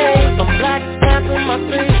 cause hey, I'm black, passing my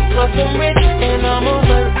face, plus I'm rich, and I'm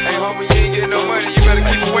alert. Hey homie, you ain't getting no money, you better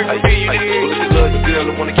keep away from me, you nigga. Love you, girl,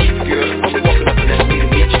 I wanna keep you, girl. I'm walking up and that's me to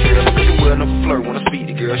meet you, girl. Cause you well enough to flirt when I speak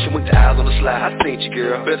to girl. She went to eyes on the slide, I seen you,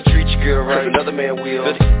 girl. Better treat you, girl, right, another man will.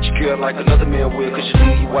 Better treat you, girl, like another man will. Cause you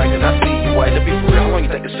see you white and I see you white. Now be for real, how long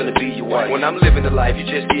you think it's finna be you white? When I'm living the life, you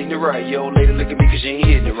just getting it right. Your old lady look at me cause you ain't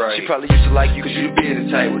hitting it right. She probably used to like you cause you the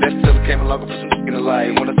business type. Well, that's till it came along and put some in the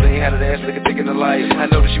light. When I seen how that ass looking thick in the light, I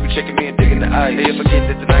know that she was checking me and digging the eye. Hey, if I get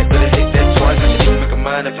that tonight, better hit that twice. I should make a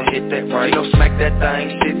mind if I hit that right. You know, smack that thing,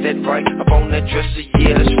 sit that right. Up on that dresser,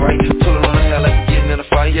 yeah, that's right. Pulling on the hair like we're getting in a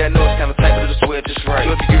fight. Yeah, I know it's kinda tight, but it'll swear just right.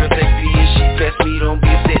 So if your girl takes me and she pass me, don't be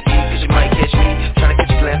a set D, cause you might catch me trying to get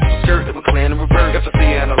your glance of a skirt that we're clean and revert. If I see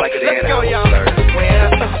her, I don't like it, then I won't flirt.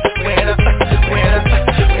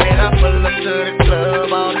 When I pull up to the club,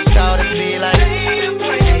 all the shouters be like,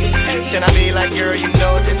 can I be like, girl, you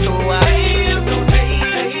know this who I am.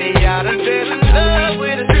 See, I done fell in love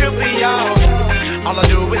with a trip of y'all. All I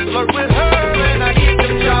do is flirt with her and I get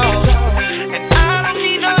them jaws. And I don't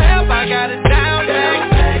need no help, I got it down,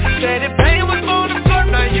 down. Said it pain was for the flirt,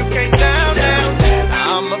 now you can't down, down.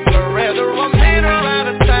 I'm a forever, I'm in or out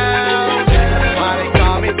of town. Why they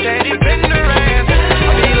call me Teddy Pendergrass?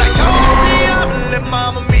 I be like, oh, me, I'm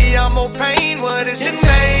mama me, I'm more pain, what is your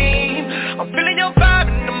name? I'm feeling your vibe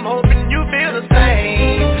and I'm hoping you feel the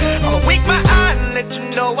same. I'ma wink my eye and let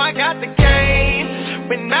you know I got the game.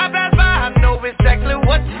 When I pass by, I know exactly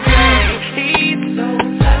what to say.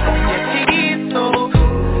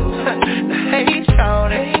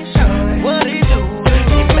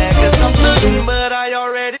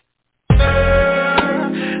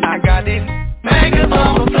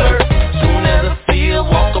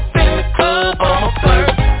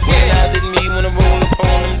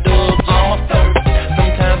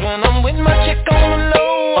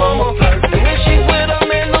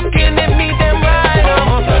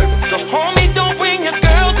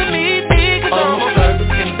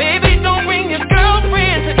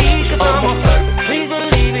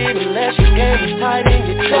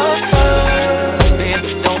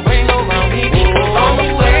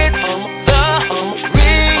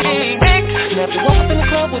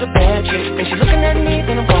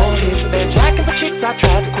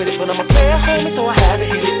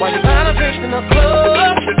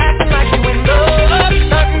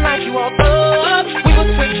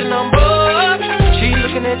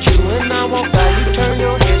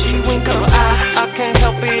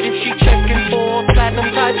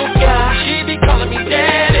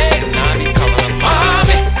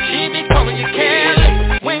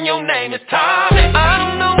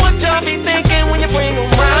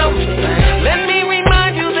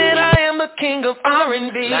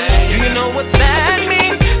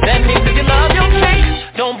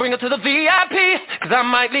 bring her to the VIP, cause I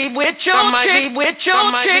might leave with your chick. I might leave with your chick.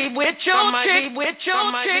 I might leave with your chick. I might leave with your chick.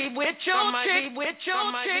 I might leave with your chick.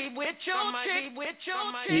 I might leave with your chick. I might leave with your chick.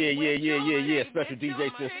 I might leave with your chick. Yeah. Special DJ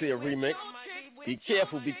Sincere remix. Be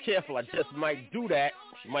careful. I just might do that.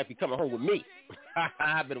 She might be coming home with me.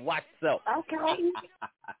 I better watch yourself. Okay. You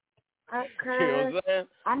know what I'm saying?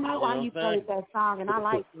 I know why you played that song, and I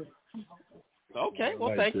like it. Okay,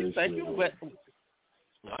 well, thank you. But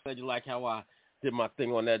I'm glad you like how I did my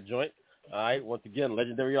thing on that joint. All right, once again,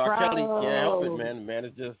 legendary R. Kelly. Can't help it, man. Man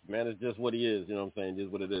is just what he is. You know what I'm saying?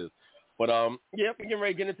 Just what it is. But yeah, we're getting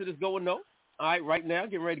ready to get into this go and no. All right, right now,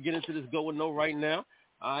 getting ready to get into this go and no right now.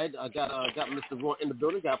 All right, I got Mr. Raw in the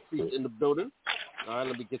building. Got Priest in the building. All right,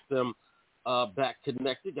 let me get them back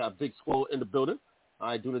connected. Got Big SWOLE in the building. All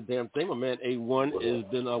right, doing the damn thing. My man A1 has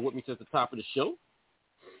been with me since the top of the show.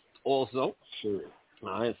 Also, sure.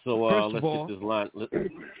 All right, so let's get this line. All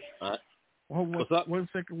right. What's up? One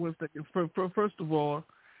second. First of all,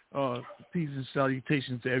 peace and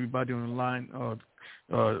salutations to everybody on the line.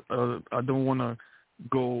 I don't want to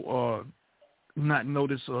go not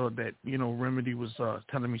notice that, you know, Remedy was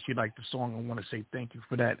telling me she liked the song. I want to say thank you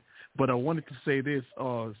for that. But I wanted to say this,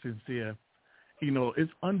 Sincere. You know,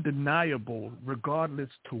 it's undeniable, regardless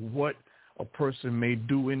to what a person may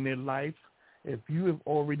do in their life, if you have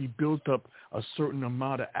already built up a certain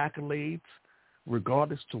amount of accolades,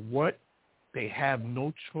 regardless to what, they have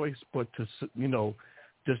no choice but to, you know,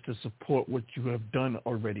 just to support what you have done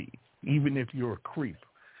already, even if you're a creep.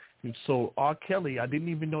 And so R. Kelly, I didn't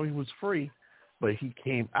even know he was free, but he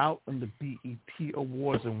came out in the BET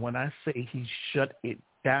Awards, and when I say he shut it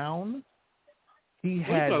down, he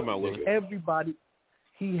had everybody.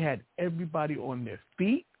 He had everybody on their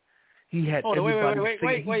feet. He had everybody.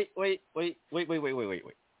 Wait.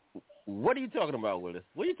 What are you talking about, Willis?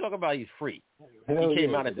 What are you talking about? He's free. He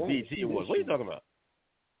came out at the BET Awards. What are you talking about?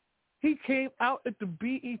 He came out at the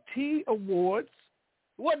BET Awards.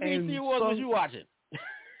 What BET Awards was you watching?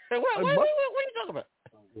 What are you talking about?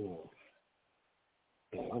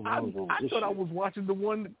 I thought I was watching the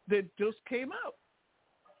one that just came out.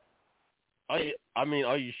 Are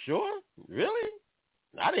you sure? Really?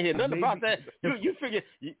 I didn't hear nothing about that. You figured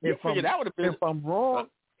that would have been.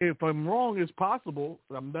 If I'm wrong, it's possible.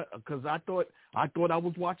 I'm not, because I thought I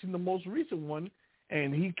was watching the most recent one,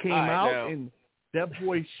 and he came out and that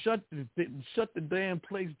boy shut the damn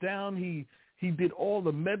place down. He did all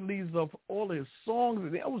the medleys of all his songs,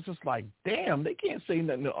 and I was just like, damn, they can't say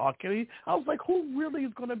nothing to R. Kelly. I was like, who really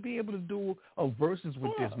is going to be able to do a verses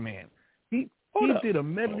with this man? He did a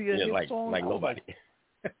medley of his songs. Like nobody.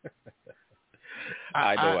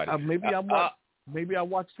 Maybe I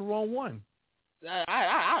watched the wrong one.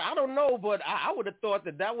 I don't know, but I would have thought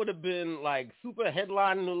that would have been like super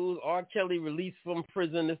headline news. R. Kelly released from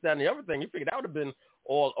prison, this, that, and the other thing. You figured that would have been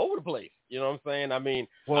all over the place. You know what I'm saying? I mean,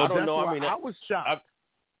 I don't know. I mean, I was shocked.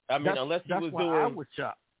 Unless he was doing, I was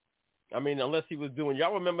shocked. I mean, unless he was doing.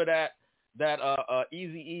 Y'all remember that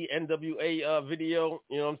Eazy-E NWA video?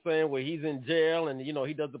 You know what I'm saying? Where he's in jail and he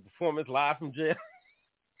does the performance live from jail.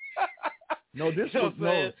 No, this was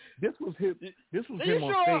him. This was him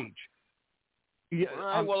on stage. Yeah,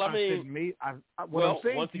 right, I'm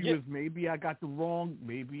saying to you is maybe I got the wrong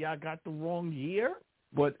year,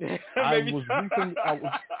 but I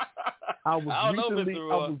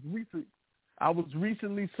was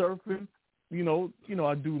recently surfing.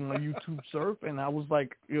 I do my YouTube surf, and I was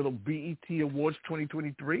like, BET Awards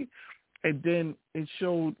 2023, and then it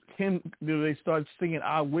showed him. They started singing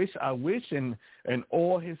 "I Wish," and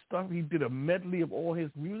all his stuff. He did a medley of all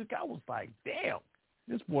his music. I was like, damn.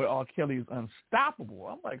 This boy R. Kelly is unstoppable.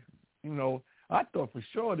 I'm like, I thought for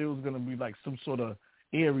sure there was going to be like some sort of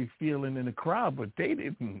eerie feeling in the crowd, but they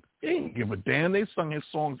didn't give a damn. They sung his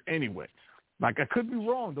songs anyway. Like, I could be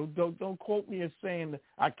wrong. Don't quote me as saying that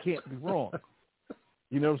I can't be wrong.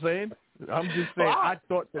 You know what I'm saying? I'm just saying I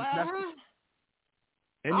thought that's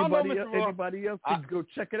anybody else could go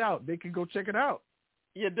check it out. They can go check it out.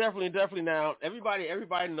 Yeah, definitely. Now, everybody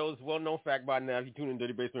knows, well-known fact by now, if you tune in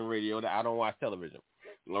Dirty Basement Radio, that I don't watch television.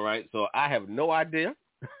 All right? So I have no idea.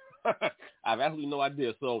 I have absolutely no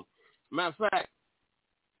idea. So, matter of fact,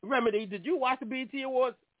 Remedy, did you watch the BET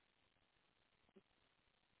Awards?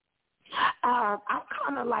 I'm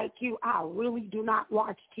kind of like you. I really do not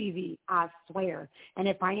watch TV, I swear. And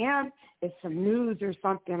if I am, it's some news or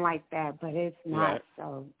something like that, but it's not right.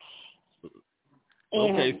 So.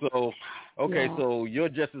 And, so you're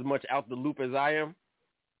just as much out the loop as I am?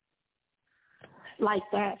 Like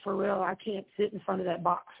that, for real. I can't sit in front of that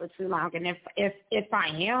box for too long. And if I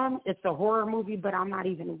am, it's a horror movie, but I'm not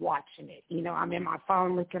even watching it. I'm in my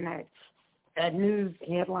phone looking at news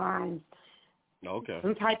headlines. Okay.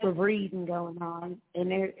 Some type of reading going on,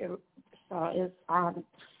 and so it's I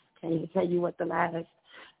can't even tell you what the last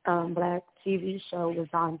black TV show was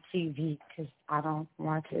on TV because I don't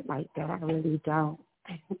watch it like that. I really don't.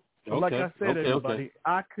 So like I said, everybody,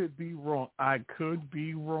 I could be wrong. I could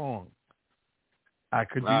be wrong.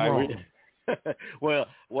 well,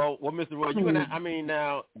 Mr. Roy, you gonna? I mean,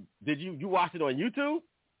 now, did you watch it on YouTube?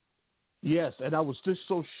 Yes, and I was just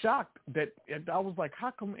so shocked that I was like,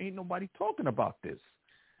 how come ain't nobody talking about this?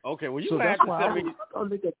 Okay, well, you so gonna have to send me. I'll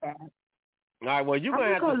look at that. All right, well, you're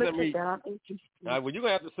gonna have to send me. All right, well, you're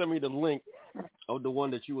gonna have to send me the link of the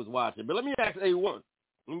one that you was watching. But let me ask A1.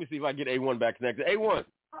 Let me see if I get A1 back connected. A1.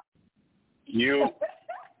 You.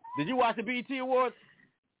 Did you watch the BET Awards?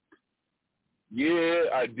 Yeah,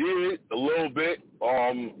 I did a little bit.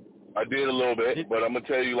 I did a little bit, but I'm gonna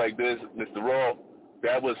tell you like this, Mr. Raw.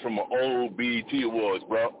 That was from an old BET Awards,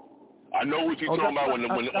 bro. I know what you're talking about when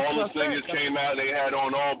all the singers came out. They had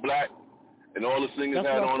on all black, and all the singers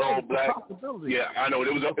had on all black. Yeah, I know.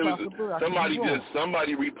 It was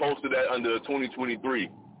somebody reposted that under 2023.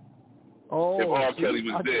 Oh, if R. Kelly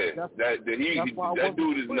was there, that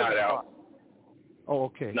dude is not out. Oh,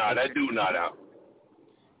 okay. Nah, that dude not out.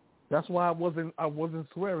 That's why I wasn't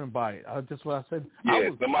swearing by it. Just what I said. Yeah,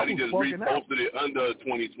 somebody just reposted it under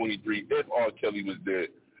 2023 if R. Kelly was there,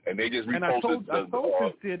 and they just reposted. And I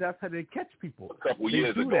told Sincere that's how they catch people. A couple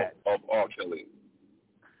years ago of R. Kelly.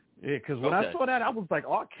 Yeah, because when I saw that, I was like,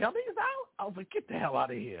 R. Kelly is out? I was like, get the hell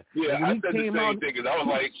out of here. Yeah, I said the same thing because I was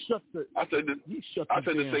like, I said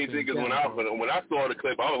the same thing because when I saw the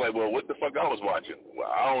clip, I was like, well, what the fuck I was watching? Well,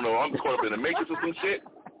 I don't know. I'm caught up in the Matrix or some shit.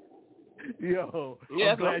 Yo,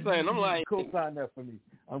 yeah, that's what I'm saying. I'm like, co-sign that for me.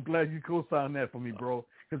 I'm glad you co-signed that for me, bro,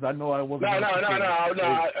 because I know I wasn't.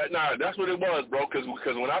 No. That's what it was, bro. Because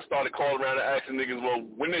when I started calling around and asking niggas, well,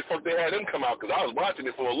 when the fuck they had them come out? Because I was watching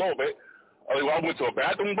it for a little bit. I went to a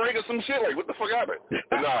bathroom break or some shit. Like, what the fuck happened?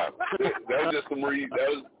 But nah, that was just some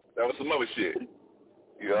that was some other shit.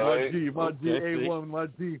 You know what I mean? My G, A1, my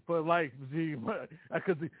G for life, G. Oh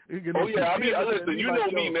yeah, I mean, listen, you know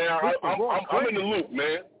me, man. I'm in the loop,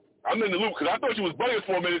 man. I'm in the loop because I thought you was bugging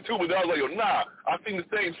for a minute too, but I was like, yo, nah, I seen the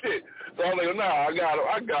same shit. So I was like, yo, nah,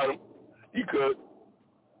 I got him. He could.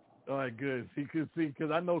 All right, good. See,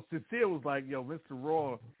 because I know Sincere was like, yo, Mr.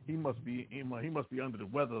 Raw, he must be under the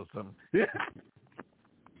weather or something.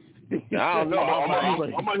 I don't know.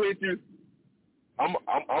 I'm gonna hit you. I'm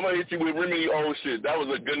gonna hit you with Remy old shit. That was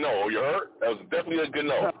a good no. You heard? That was definitely a good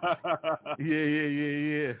no.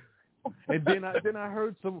 Yeah. And then I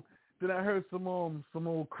heard some. Then I heard some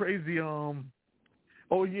old crazy oh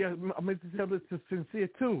yeah, I meant to tell this to Sincere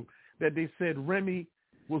too, that they said Remy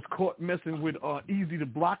was caught messing with Easy the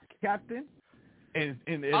Block Captain and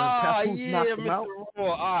Papoose knocked him out. All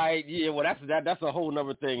right, yeah, well that's a whole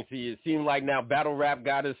nother thing. See, it seemed like now battle rap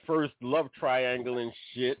got his first love triangle and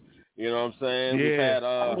shit. You know what I'm saying? Yeah,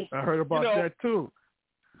 I heard about that too.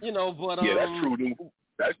 You know, but yeah, that's true, dude.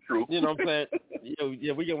 That's true. You know what I'm saying?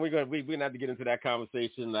 We're gonna have to get into that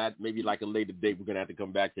conversation. That maybe like a later date. We're gonna have to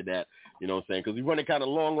come back to that. You know what I'm saying? Because we're running kind of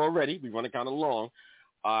long already. All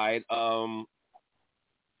right.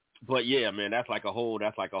 But yeah, man, that's like a whole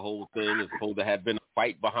thing. It's supposed to have been a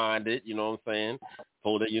fight behind it. You know what I'm saying?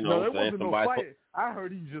 You know what I'm saying? Somebody. No fight. I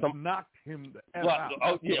heard he just knocked him the F out.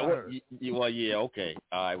 Oh yeah. Well, yeah. Okay.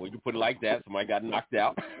 All right. Well, you put it like that. Somebody got knocked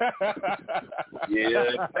out.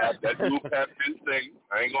 Yeah, that dude Pap didn't say.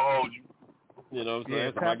 I ain't gonna hold you. You know what I'm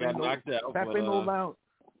saying? Somebody got knocked out. Pap ain't no lounge.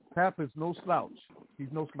 Pap is no slouch.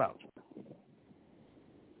 He's no slouch.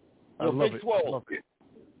 I love Big it. Swole.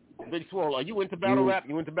 Big Swole. Are you into battle rap?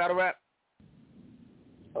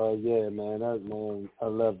 Yeah, man. I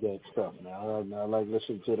love that stuff, man. I like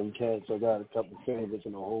listening to them cats. I got a couple favorites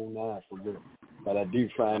and a whole nine for real. But I do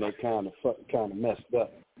find that kind of messed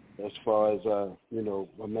up as far as,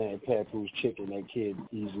 my man Papoose Chicken, that kid,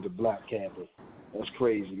 Easy the Block Captain. That's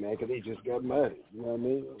crazy, man, because they just got married. You know what I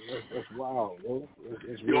mean? That's wild, yo.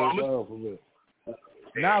 It's real wild for real.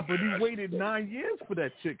 Nah, but he waited 9 years for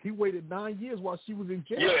that chick. He waited 9 years while she was in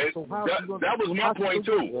jail. Yeah, so that was my point,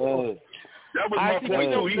 too. Yeah. That was my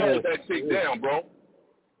point, too. He held that chick down, bro.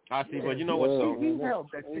 I see, but you know what, though? He held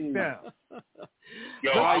that chick down.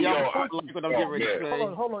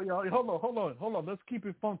 Hold on, y'all. Hold on. Let's keep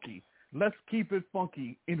it funky.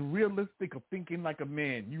 And realistic of thinking like a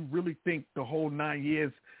man. You really think the whole 9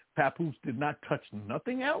 years Papoose did not touch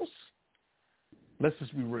nothing else? Let's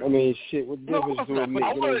just be real. I mean, shit, what difference do it make?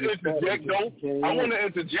 I want to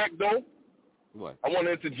interject, though. What? I want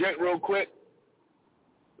to interject real quick.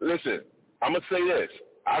 Listen, I'm going to say this.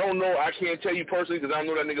 I don't know. I can't tell you personally because I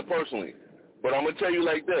don't know that nigga personally. But I'm going to tell you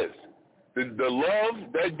like this. the love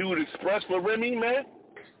that dude expressed for Remy, man,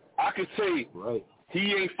 I could say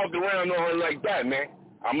he ain't fucking around on her like that, man.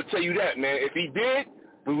 I'm gonna tell you that, man. If he did,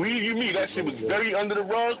 believe you me, that shit was very under the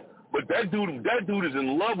rug. But that dude is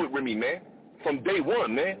in love with Remy, man, from day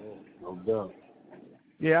one, man. No doubt.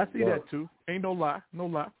 Yeah, I see that too. Ain't no lie. No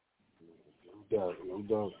doubt.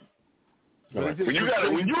 When you got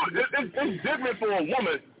it's different for a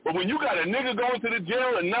woman, but when you got a nigga going to the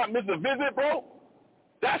jail and not miss a visit, bro,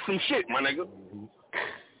 that's some shit, my nigga.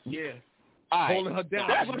 Yeah. Holding her down.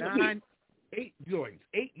 That's 8 joints,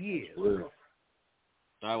 8 years. Yeah.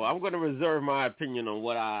 All right, well, I'm going to reserve my opinion on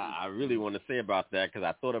what I really want to say about that because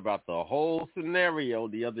I thought about the whole scenario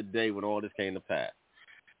the other day when all this came to pass.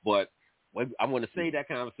 But I'm going to save that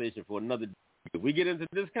conversation for another day. If we get into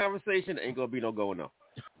this conversation, there ain't going to be no going on.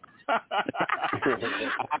 Hey,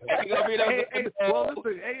 well,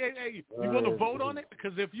 listen, hey, you going to vote on it?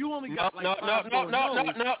 Because if you only got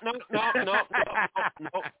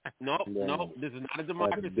No. This is not a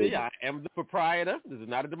democracy. I am the proprietor. This is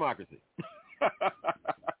not a democracy.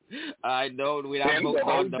 I know we don't vote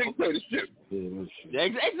on dictatorship.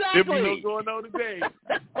 Exactly. There'll be no going on today.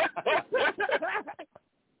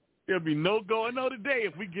 There'll be no going on today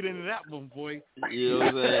if we get into that one, boy. You know what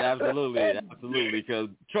I'm saying? Absolutely. Because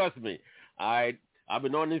trust me, I've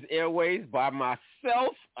been on these airways by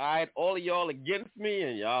myself. All of y'all against me,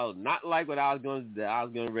 and y'all not like what I was going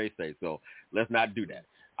to say. So let's not do that.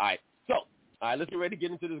 All right. So. All right, let's get ready to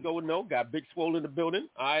get into this Go with No. Got Big SWOLE in the building.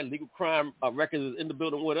 All right, Legal Crime Records is in the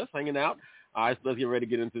building with us, hanging out. All right, so let's get ready to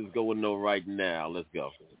get into this Go with No right now. Let's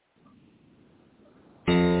go.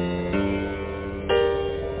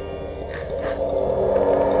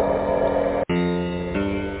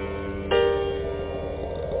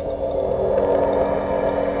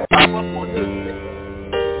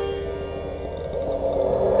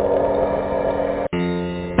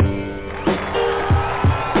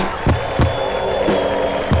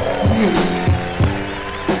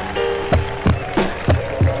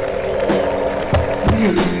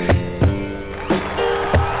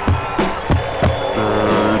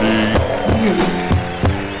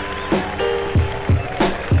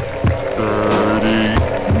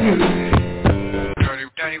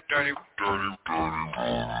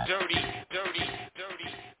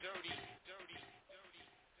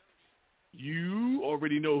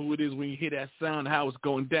 Sound how it's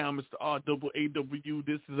going down, Mr. RAAW.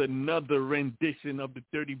 This is another rendition of the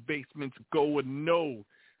Dirty Basement's Go with No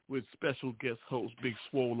with special guest host Big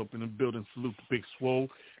SWOLE up in the building. Salute to Big SWOLE.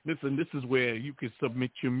 Listen, this is where you can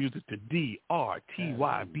submit your music to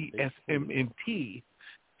DRTYBSMNT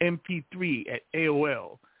MP3 at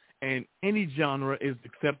AOL. And any genre is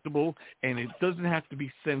acceptable, and it doesn't have to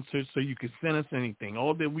be censored, so you can send us anything.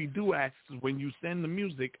 All that we do ask is when you send the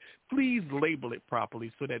music, please label it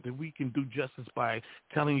properly so that we can do justice by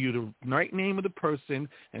telling you the right name of the person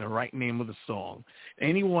and the right name of the song.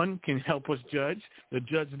 Anyone can help us judge. The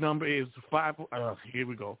judge number is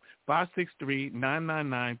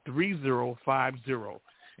 563-999-3050.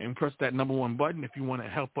 And press that number 1 button if you want to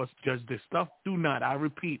help us judge this stuff. Do not, I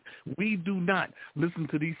repeat, we do not listen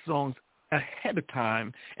to these songs ahead of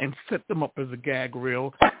time and set them up as a gag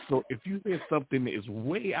reel. So if you hear something that is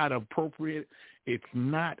way out of appropriate, it's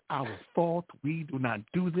not our fault. We do not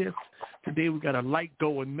do this. Today we got a light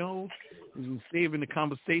Go and No. We're saving the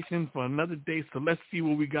conversation for another day. So let's see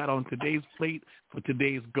what we got on today's plate for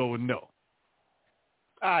today's Go and No.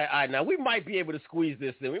 All right. Now, we might be able to squeeze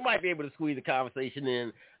this in. We might be able to squeeze the conversation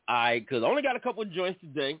in, because I only got a couple of joints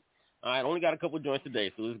today. So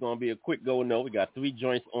it's going to be a quick Go and No. We got 3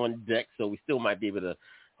 joints on deck, so we still might be able to,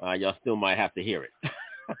 y'all still might have to hear it.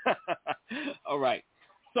 All right.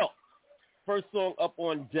 So, first song up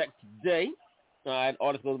on deck today,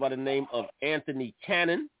 artist goes by the name of Anthony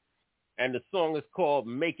Cannon, and the song is called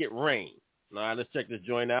Make It Rain. All right, let's check this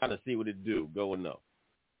joint out and see what it do. Go and No.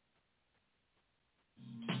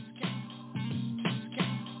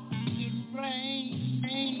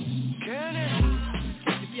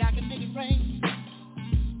 I can make it rain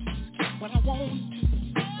when I want to.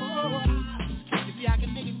 Oh, if I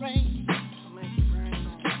can make it rain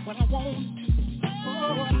when I want to.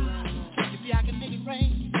 Oh, if I can make it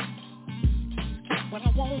rain when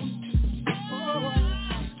I want to. Oh,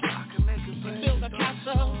 I can make it rain. Build a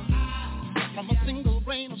castle from a single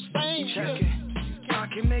grain of sand. Check it. I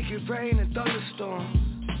can make it rain in thunderstorm.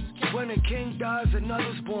 When a king dies,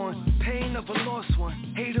 another's born. Pain of a lost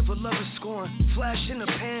one, hate of a lover's scorn. Flash in a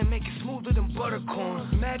pan, make it smoother than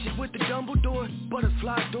buttercorn. Magic with the Dumbledore,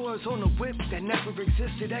 butterfly doors on a whip that never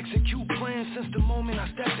existed. Execute plans since the moment I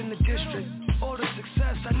stepped in the district. All the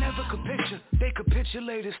success I never could picture. They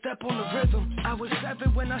capitulated, step on the rhythm. I was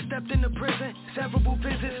 7 when I stepped into prison. Several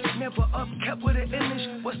visits, never up, kept with an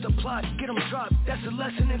image. What's the plot? Get them dropped, that's a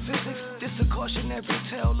lesson in physics. This a cautionary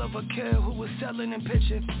tale of a kid who was selling and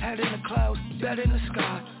pitching. Head in the clouds, bed in the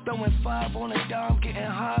sky. Throwing 5 on a dime, getting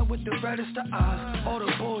high with the reddest of eyes. All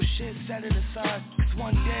the bullshit, set it aside. Cause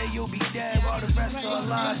one day you'll be dead while the rest are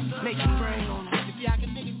alive. Make it rain on them. If I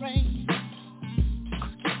can make it rain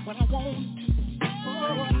when I want to. If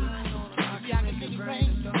I can make it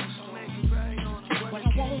rain when I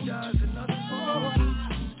want to.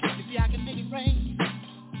 If I can make it rain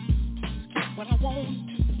when I want to.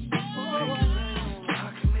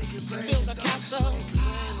 Build a castle.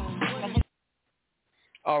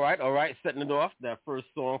 All right. Setting it off, that first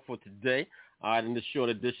song for today. In this short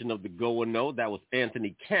edition of the Go and No, that was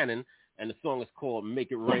Anthony Cannon, and the song is called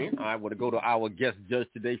Make It Rain. I want to go to our guest judge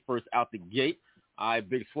today, first out the gate.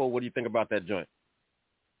 Big Swole, what do you think about that joint?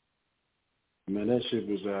 Man, that shit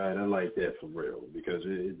was all right. I like that for real because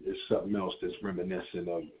it's something else that's reminiscent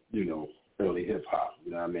of, early hip-hop.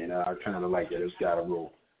 You know what I mean? I kind of like it. It's got a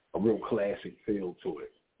real classic feel to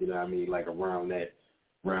it. You know what I mean? Like around that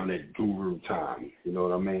guru time. You know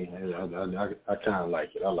what I mean? I kind of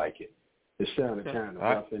like it. I like it. It sounded kind of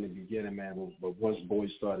rough in the beginning, man, but once boys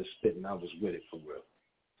started spitting, I was with it for real.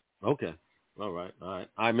 Okay. All right.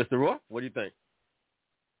 Mr. Roy, what do you think?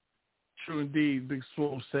 True indeed. Big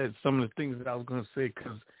Swole said some of the things that I was going to say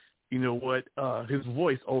because, you know what, his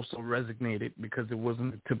voice also resonated because it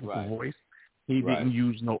wasn't a typical voice. He didn't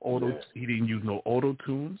use no auto. He didn't use no auto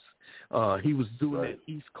tunes. He was doing that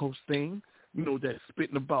East Coast thing, that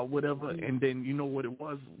spitting about whatever. And then you know what it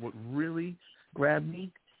was? What really grabbed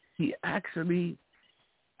me? He actually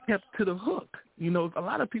kept to the hook. A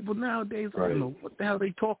lot of people nowadays don't know what the hell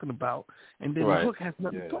they talking about, and then the hook has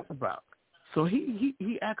nothing to talk about. So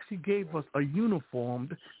he actually gave us a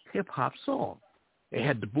uniformed hip hop song. It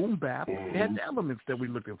had the boom bap. It had the elements that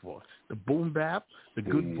we're looking for. The boom bap, the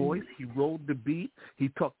good voice. He rolled the beat. He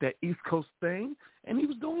talked that East Coast thing, and he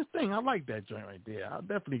was doing his thing. I like that joint right there. I'll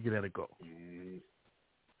definitely give that a go.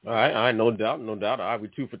 All right, no doubt. All right,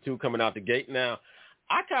 we're 2 for 2 coming out the gate now.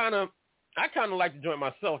 I kind of like the joint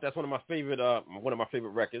myself. That's one of my favorite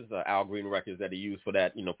records, Al Green records that he used for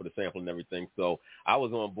that, for the sample and everything. So I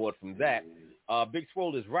was on board from that. Big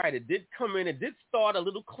Swole is right. It did come in. It did start a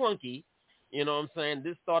little clunky. You know what I'm saying?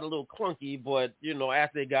 This started a little clunky, but as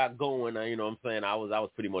they got going, I was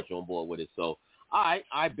pretty much on board with it. So I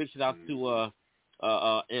big shout out to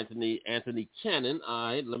Anthony Cannon. All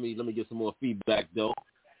right, let me get some more feedback though.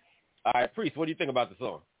 All right, Priest, what do you think about the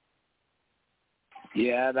song?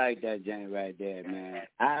 Yeah, I like that joint right there, man.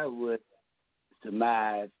 I would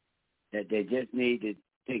surmise that they just need to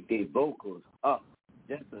take their vocals up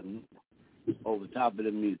just over top of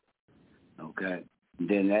the music. Okay? And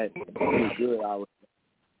then that was good.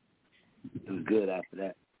 It was good after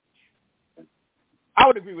that. I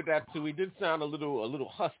would agree with that too. He did sound a little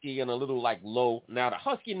husky and a little low. Now the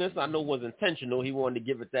huskiness I know was intentional. He wanted to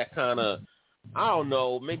give it that kind of, I don't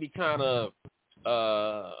know, maybe kind of.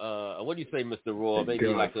 What do you say, Mr. Raw? Maybe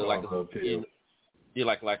like maybe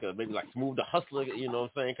like Smooth the Hustler, you know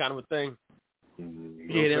what I'm saying, kind of a thing.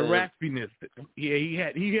 Yeah, that raspiness. Yeah,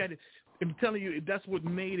 he had. I'm telling you, that's what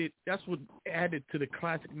made it. That's what added to the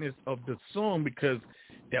classicness of the song because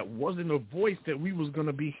that wasn't a voice that we was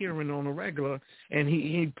gonna be hearing on a regular, and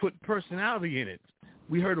he put personality in it.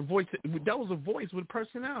 We heard a voice that was a voice with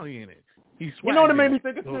personality in it. You know what it made me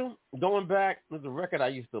think of too? Going back, there's a record I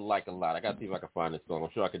used to like a lot. I got to see if I can find this song. I'm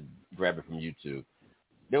sure I could grab it from YouTube.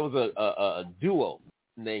 There was a duo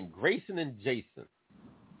named Grayson and Jason.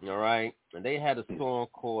 All right, and they had a song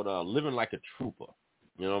called "Living Like a Trooper."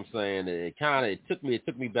 You know what I'm saying? It took me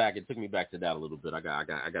back to that a little bit. I got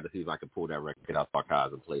to see if I can pull that record out of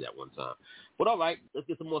archives and play that one time. But all right, let's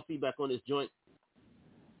get some more feedback on this joint.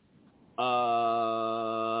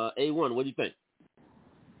 A1, what do you think?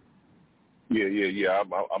 Yeah.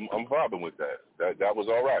 I'm vibing with that. That was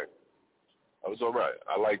all right. That was all right.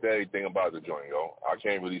 I liked everything about the joint, yo. I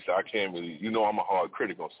can't really. I'm a hard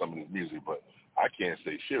critic on some of this music, but I can't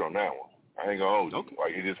say shit on that one. I ain't gonna hold you. Okay.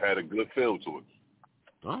 Like it just had a good feel to it.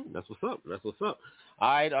 All right, that's what's up. All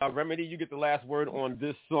right, Remedy, you get the last word on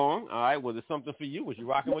this song. All right, was it something for you? Was you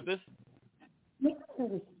rocking with this? Yes,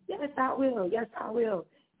 I will.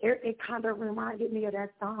 It kind of reminded me of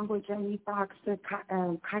that song with Jamie Foxx and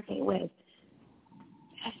Kanye West.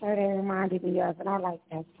 That's what it reminded me of, and I like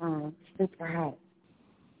that song. Super hot.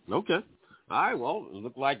 Okay. All right, well, it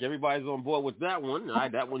looked like everybody's on board with that one. All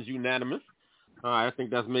right, that one's unanimous. All right, I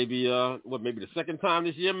think that's maybe the second time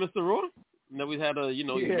this year, Mr. Roy? Now we had a,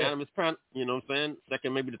 unanimous panel, you know what I'm saying?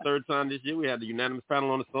 Second, maybe the third time this year, we had the unanimous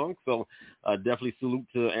panel on the song. So definitely salute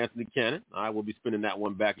to Anthony Cannon. I will be spinning that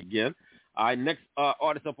one back again. All right, next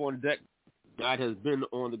artist up on deck, has been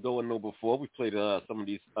on the Go and Know before. We played some of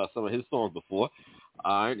his songs before.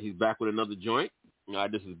 All right, he's back with another joint. All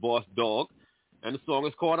right, this is Boss Dog, and the song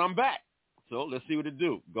is called I'm Back. So let's see what it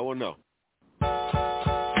do. Go and Know.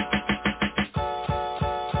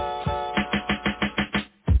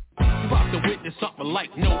 To witness something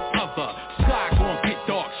like no other. Sky gon' get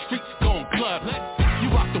dark, streets gon' clutter. You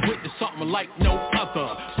about to witness something like no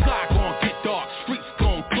other. Sky gon' get dark, streets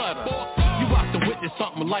gon' clutter. You about to witness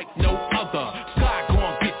something like no other. Sky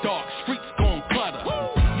gon' get dark, streets gon' clutter.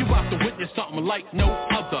 You about to witness something like no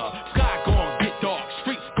other. Sky gon' get dark,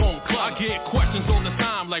 streets gon' clutter. I get questions all the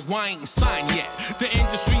time like why ain't signed yet. The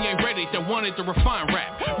industry ain't ready, they wanted to refine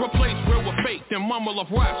rap. Replace real with fake, then mumble of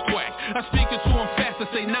rap squack. I speak it to them fast and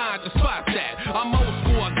say nah, just spot that. I'm old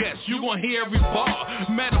school, I guess. You gon' hear every bar.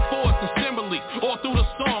 Metaphors and similes. All through the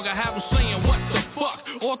song, I have them saying, what the fuck?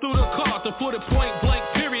 All through the car, to put it point blank,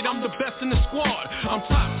 period. I'm the best in the squad. I'm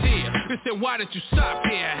top tier. They said, why did you stop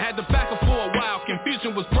here? I had the back up for a while.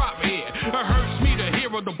 Confusion was brought here. It hurts me to hear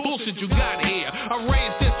all the bullshit you got here. I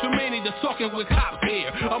raised this too many to talking with cops here.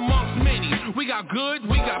 Amongst many, we got good,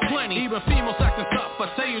 we got plenty. Even females acting tough.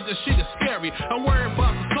 I tell you, this shit is scary. I'm worried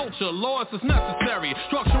about the culture. Laws is necessary.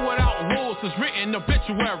 Structure without rules is written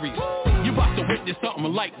obituaries. You about to witness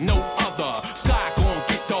something like no other. Sky gon'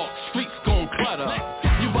 get dark, streets gon' clutter.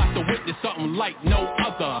 You about to witness something like no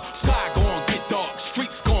other. Sky gon' get dark,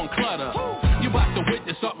 streets gon' clutter. You about to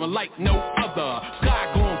witness something like no other.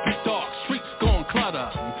 Sky gon' get dark, streets gon' clutter.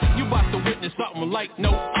 You about to witness something like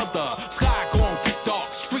no other. Sky gon' get dark,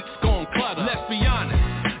 streets gon' clutter. Let's be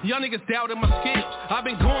honest, y'all niggas doubted my skills. I've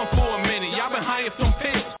been going for a minute, y'all been high from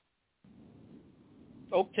pills.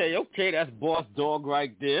 Okay, that's Boss Dog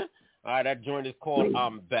right there. All right, that joint is called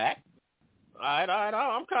I'm Back. All right,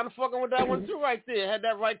 I'm kind of fucking with that one too right there. Had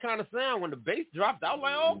that right kind of sound. When the bass dropped, I was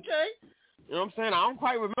like, okay. You know what I'm saying? I don't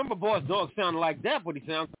quite remember Boss Dog sounding like that, but he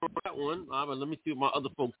sounds like that one. All right, let me see what my other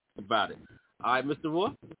folks think about it. All right, Mr. Roy,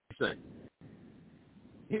 what you say?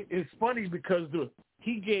 It's funny because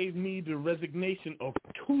he gave me the resignation of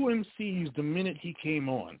two MCs the minute he came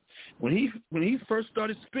on. When he first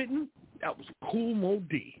started spitting, that was Kool Mo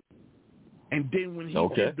D. And then when he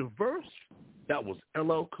did the verse, that was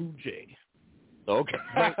LL Cool J. Okay.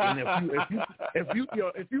 Right? And if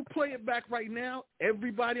you play it back right now,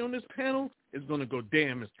 everybody on this panel is gonna go,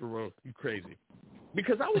 damn, Mr. Rowe, you crazy.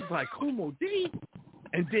 Because I was like, Kool Mo D,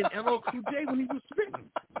 and then LL Cool J when he was spitting.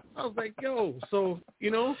 I was like, yo, so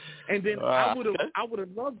and then I would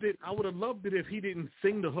have loved it. I would have loved it if he didn't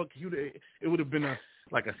sing the hook. It would have been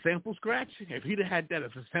like a sample scratch. If he'd have had that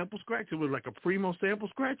as a sample scratch, it was like a primo sample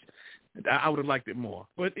scratch. I would have liked it more.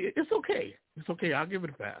 But it's okay. It's okay. I'll give it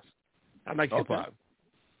a pass. I like hip hop.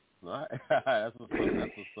 All right, that's what's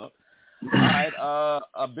up. All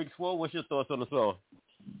right, Big Swole, what's your thoughts on the song?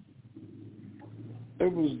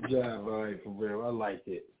 It was jive, all right, for real. I liked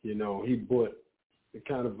it. He brought the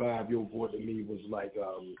kind of vibe you brought to me was like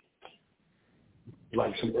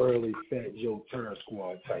some early Fat Joe Turn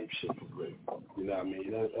Squad type shit for real. You know what I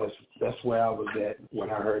mean? That's where I was at when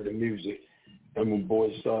I heard the music. And when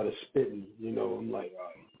boys started spitting, I'm like,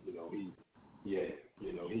 all right,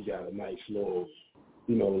 he got a nice little,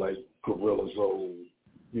 like Gorilla's old,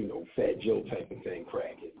 Fat Joe type of thing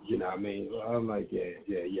cracking. You know what I mean? I'm like,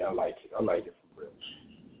 yeah, I like it. I like it for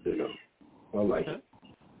real. I like it.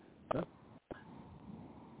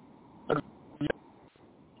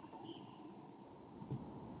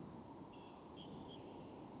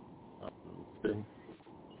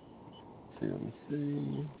 Let me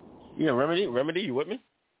see. Yeah, Remedy, you with me?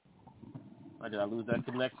 Did I lose that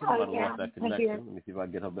connection? I lost that connection. Let me see if I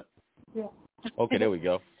can get her back. Yeah. Okay, there we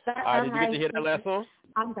go. Did you get to hear that last song?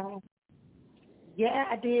 I'm done. Yeah,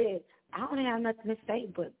 I did. I don't have nothing to say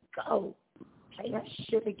but go. Play that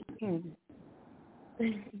shit again.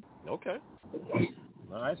 Okay.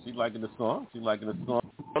 All right, she's liking the song.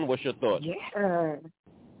 What's your thoughts? Yeah.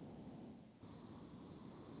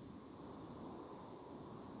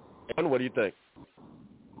 And what do you think?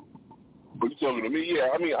 What you talking to me? Yeah,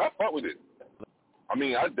 I mean, I fuck with it. I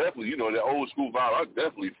mean, I definitely, that old school vibe, I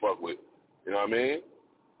definitely fuck with. You know what I mean?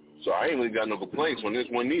 So I ain't really got no complaints on this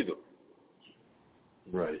one neither.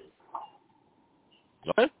 Right.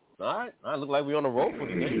 Okay. All right. I look like we're on the road for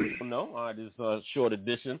today. No. All right, this is a short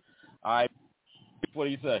edition. All right. What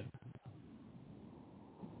do you say?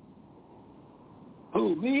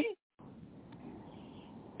 Who, me?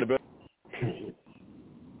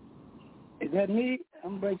 Is that me?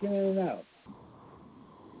 I'm breaking in and out.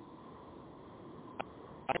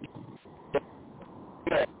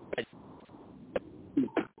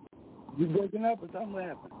 You breaking up or something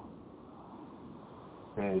happened?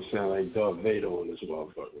 Man, it sound like Darth Vader on this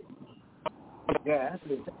motherfucker. Yeah, that's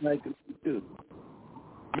what it sounds like to me too.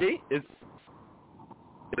 Me? Is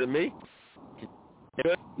it me?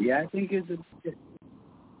 Yeah, I think it's a...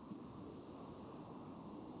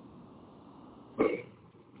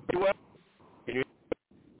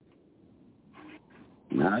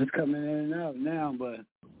 No, it's coming in and out now, but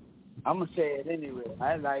I'm going to say it anyway.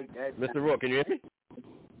 I like that. Mr. Roy, can you hear me?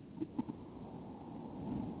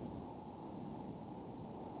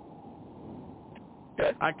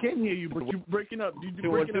 I can hear you, but you're breaking up.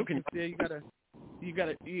 You're breaking up. You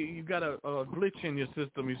got a glitch in your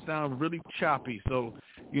system. You sound really choppy. So,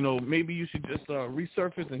 maybe you should just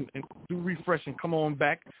resurface and do refresh and come on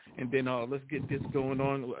back, and then let's get this going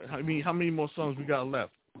on. I mean, how many more songs we got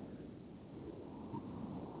left?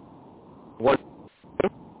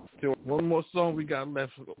 One more song we got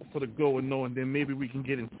left for the go and no, and then maybe we can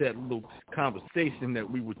get into that little conversation that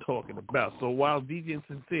we were talking about. So while DJ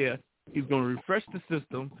Sincere, he's going to refresh the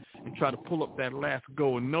system and try to pull up that last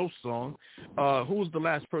go and no song. Who was the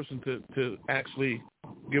last person to actually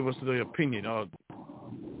give us the opinion?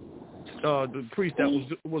 The priest,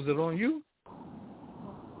 was it on you?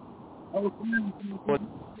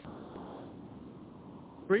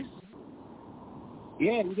 Priest?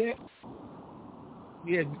 Yeah.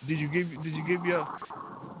 Yeah. Did you give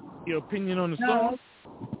your opinion on the song?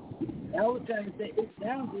 I was trying to say it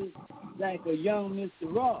sounded like a young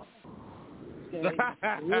Mr. Ross. Okay? For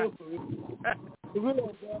real, I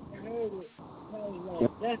heard it. I was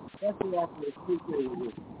like, that's what I could appreciate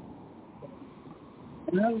it.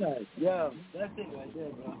 And I'm like, yo, that's it right there,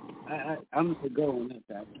 bro. I'm going to go on that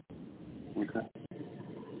side.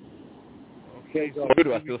 Okay, so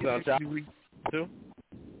do I still sound choppy too?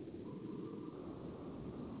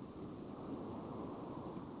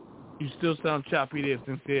 You still sound choppy there,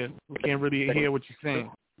 Sincere. We can't really hear what you're saying.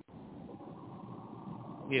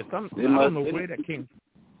 Yeah, I don't know where that came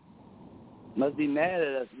from. Must be mad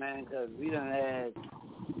at us, man, because we done had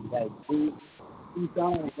like two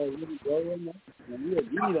songs that really go in there, and we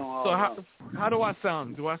agreed on all. So how do I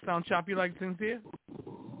sound? Do I sound choppy like Sincere?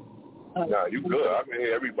 Nah, you good. I can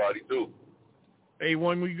hear everybody too.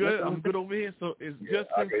 A1, we good? I'm good over here. So it's just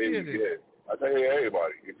Sincere. I can hear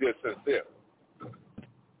everybody. It's just Sincere.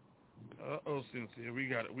 Sincere, we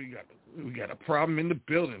got a problem in the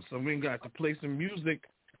building, so we got to play some music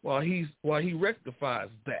while he rectifies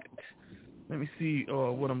that. Let me see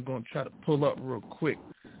what I'm going to try to pull up real quick.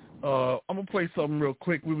 I'm going to play something real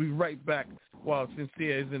quick. We'll be right back while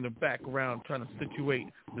Sincere is in the background trying to situate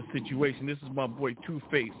the situation. This is my boy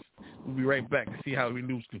Two-Face. We'll be right back to see how we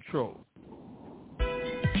lose control.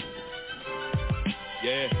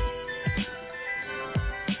 Yeah.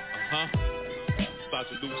 About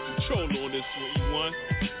to lose control on this one, E1.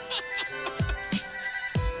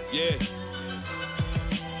 Yeah.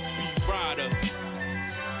 Beat Rider.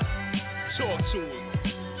 Talk to him.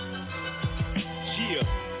 Yeah.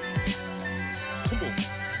 Come on.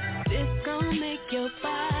 This gon' make your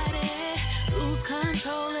body lose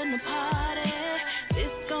control in the party.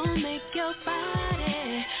 This gon' make your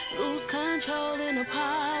body lose control in the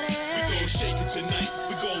party. We gon' shake it tonight.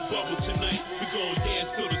 We gon' bubble tonight. We gon' dance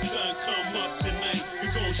till the sun come up tonight. We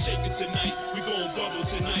gon' shake it tonight. We gon' bubble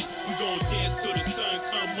tonight. We gon' dance till the sun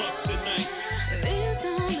come up tonight. This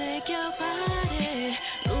gon' make your body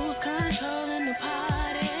lose control in the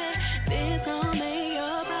party. This gon' make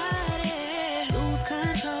your body lose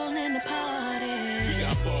control in the party. We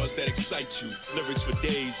got bars that excite you, lyrics for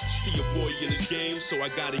days. See your boy in the game, so I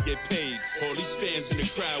gotta get paid. All these fans in the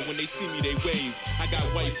crowd, when they see me, they wave. I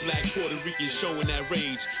got white, black, Puerto Rican showing that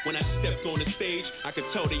rage. When I stepped on the stage, I could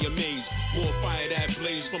tell they amazed. More fire that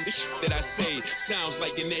blaze from the shit that I say. Sounds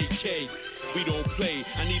like an AK. We don't play.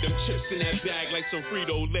 I need them chips in that bag like some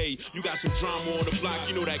Frito-Lay. You got some drama on the block,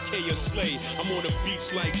 you know that K or Slay. I'm on the beach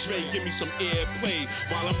like Dre, give me some airplay.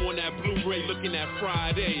 While I'm on that Blu-ray looking at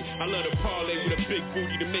Friday. I love to parlay with a big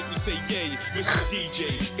booty to make me say yay. Mr.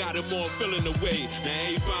 DJ, got them all feeling the way. Now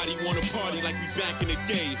everybody wanna party like we back in the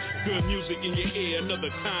day. Good music in your ear, another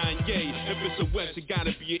Kanye. If it's a West, it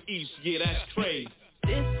gotta be an East, yeah, that's Trey.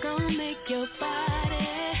 This gon' make your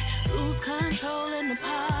body lose control in the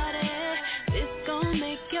party. This gon'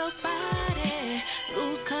 make your body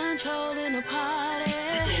lose control in the party. We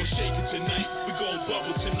gon' shake it tonight. We gon'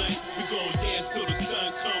 bubble tonight. We gon' dance till the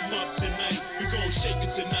sun come up tonight. We gon' shake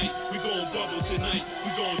it tonight. We gon' bubble tonight.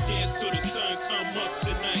 We gon' dance till the sun come up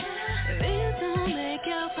tonight. This gon' make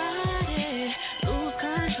your body lose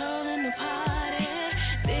control in the party.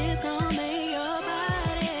 This gon' make your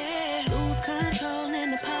body lose control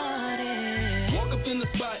in the party. Walk up in the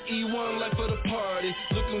spot, E1 like for the party.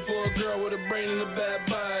 Looking for a girl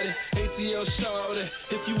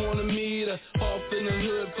the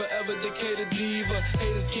hood, forever Decatur diva.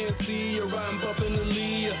 Haters can't see you, riding bumping the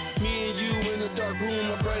Leah. Me and you in the dark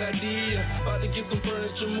room, a bright idea. About to get some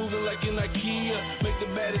furniture moving like in IKEA. Make the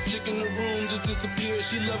baddest chick in the room just disappear.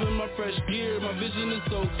 She loving my fresh gear, my vision is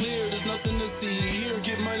so clear. There's nothing to see here.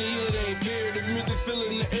 Get money, it ain't fair. The music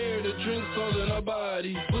filling the air, the drinks all in our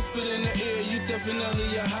body. Whispered in the air, you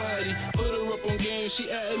definitely a hottie. Put her up on game, she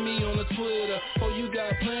added me on the Twitter. Oh, you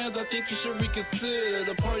got plans? I think you should reconsider.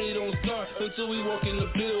 The party don't start until we walk in the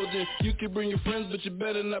building. You can bring your friends, but you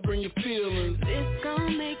better not bring your feelings. This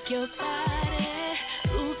gon' make your body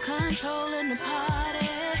lose control in the party.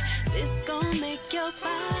 This gon' make your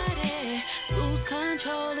body lose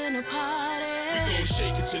control in the party. We gon'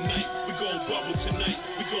 shake it tonight, we gon' bubble tonight,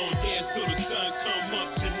 we gon' dance till the sun come up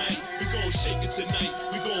tonight. We gon' shake it tonight,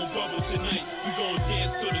 we gon' bubble tonight, we gon'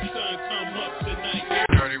 dance till the sun come up tonight.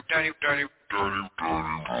 Dirty, dirty, dirty, dirty,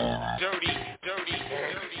 dirty, dirty,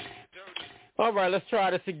 dirty. All right, let's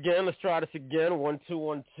try this again. 1, 2,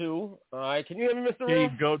 1, 2. All right, can you hear me, Mr. There you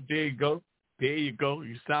Rowe? go. There you go. There you go.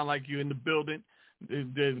 You sound like you're in the building.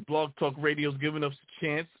 The Blog Talk Radio's giving us a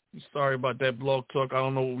chance. Sorry about that, Blog Talk. I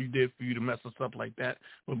don't know what we did for you to mess us up like that.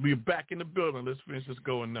 But we're back in the building. Let's finish this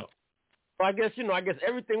going now. Well, I guess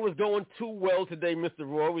everything was going too well today, Mr.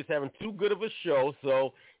 Roy. We was having too good of a show,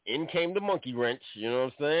 so in came the monkey wrench. You know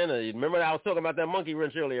what I'm saying? You remember I was talking about that monkey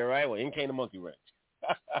wrench earlier, right? Well, in came the monkey wrench.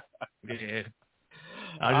 Yeah.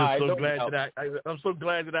 I'm so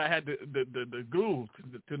glad that I had the glue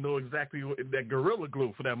to know exactly that gorilla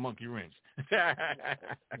glue for that monkey wrench.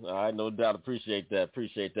 All right, no doubt. Appreciate that.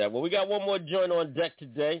 Well, we got one more joint on deck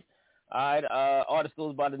today. All right, artist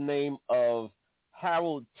goes by the name of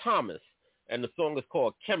Harold Thomas, and the song is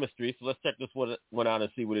called Chemistry. So let's check this one out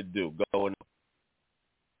and see what it do. Go on.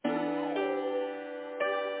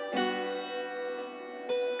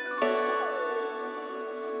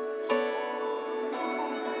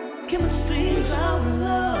 Chemistry's our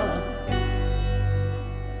love.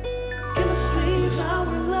 Chemistry's our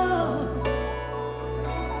love.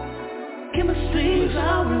 Chemistry's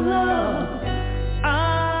our love.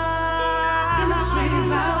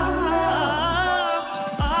 Chemistry's our love.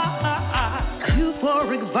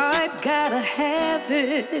 Euphoric vibe, gotta have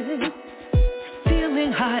it.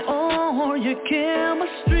 Feeling high on your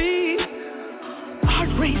chemistry.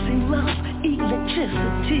 Heart racing, love,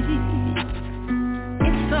 electricity.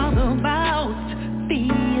 It's all about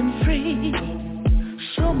being free.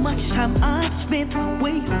 So much time I've spent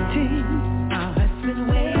waiting.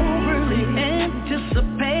 Overly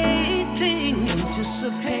anticipating.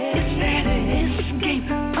 It's that escape,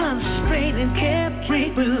 unrestrained and carefree.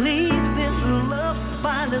 Release this love,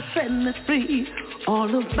 finally setting us free. All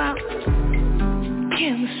about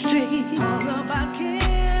chemistry. All about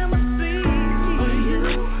chemistry. For you,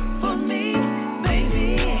 for me, baby.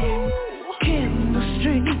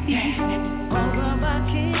 Chemistry, all about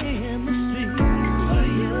chemistry. For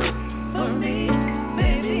you, for me,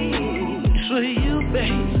 baby. For you,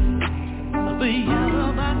 baby. For you, all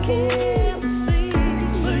about chemistry.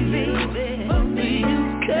 For you, baby. For you,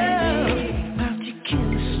 girl. About your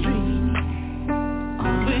chemistry.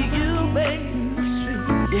 For you, baby.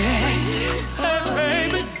 Yeah,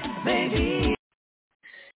 baby.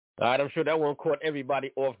 All right, I'm sure that one caught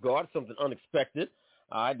everybody off guard, something unexpected.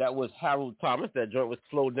 All right, that was Harold Thomas. That joint was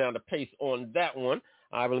slowed down the pace on that one.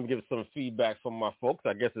 All right, let me give some feedback from my folks.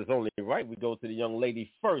 I guess it's only right. We go to the young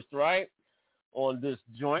lady first, right, on this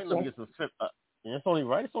joint. Let me get some it's only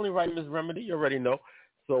right. It's only right, Ms. Remedy. You already know.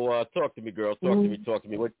 So talk to me, girl. Talk to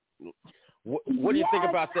me. What do you think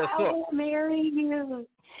about that song? I will marry you.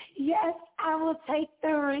 Yes, I will take the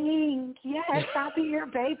ring. Yes, I'll be your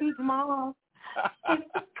baby's mom.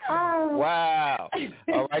 Wow.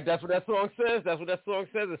 All right, that's what that song says.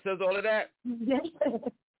 It says all of that? Yes.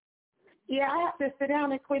 Yeah, I have to sit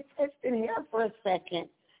down and quit testing here for a second.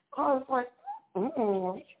 I was like, what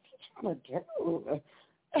are you trying to do?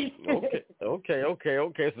 Okay.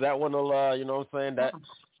 So that one will, you know what I'm saying? That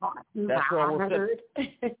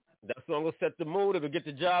song will set the mood. It'll get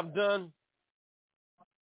the job done.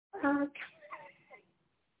 Okay.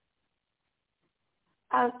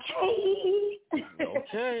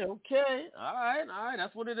 All right.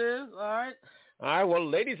 That's what it is. All right. Well,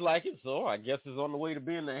 ladies like it, so I guess it's on the way to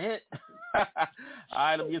being a hit. All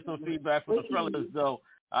right. Let me get some feedback from the fellas, though.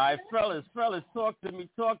 All right, fellas, talk to me.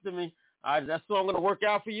 All right, is that song going to work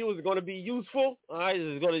out for you? Is it going to be useful? All right,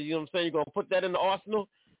 is it going to, you know what I'm saying, you're going to put that in the arsenal?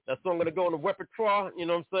 That song going to go in the repertoire, you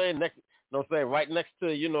know what I'm saying? Next, you know what I'm saying, right next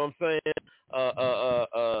to, you know what I'm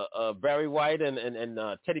saying, Barry White and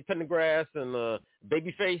Teddy Pendergrass and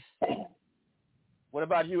Babyface. What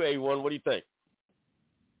about you, A1? What do you think?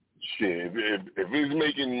 Shit, if he's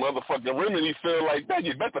making motherfucking Remedy feel like that,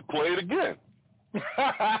 you better play it again.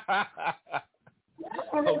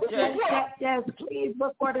 Okay. Yes, please,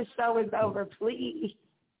 before the show is over, please.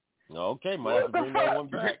 Okay, might have to bring that one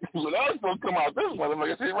back. Well, that was going to come out this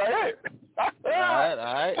motherfucker shit right here. All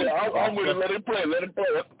right. I'm going to let it play.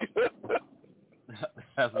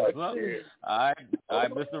 That's what's up. All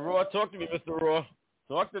right, Mr. Raw, talk to me, Mr. Raw.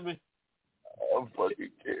 Talk to me. I'm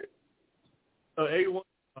fucking scared. A1,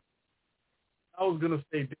 I was going to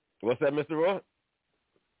say. What's that, Mr. Raw?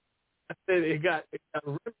 I said it got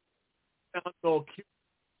sounds all cute.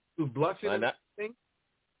 It was blushing and everything.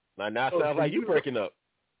 Now it sounds like you breaking up.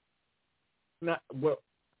 Well,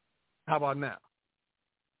 how about now?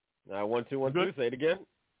 1, 2, 1, 2. Say it again.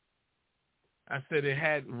 I said it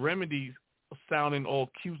had Remedies sounding all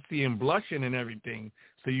cutesy and blushing and everything,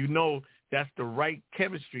 so you know that's the right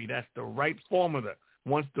chemistry, that's the right formula.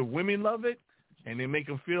 Once the women love it and they make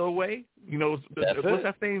them feel a way, you know, what's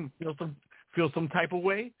that saying? Feel some type of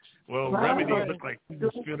way. Well, right. Remedies look like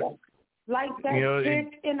like that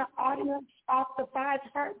chick in the audience off the 5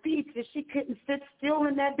 Heartbeats, and she couldn't sit still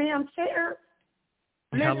in that damn chair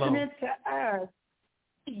listening to us.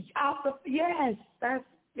 Yes, that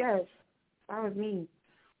was me.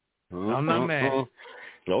 I'm not mad.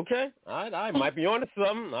 Okay, I might be on to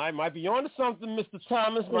something. Mr.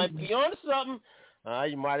 Thomas might be on to something.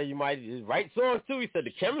 You might write songs too. He said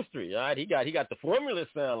the chemistry. All right, he got the formula.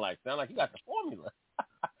 Sound like he got the formula.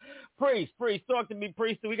 Priest, talk to me,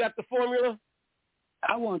 Priest. Do we got the formula?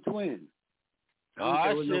 I want twins. All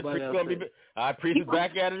right, shit. Priest gonna be. All right, Priest is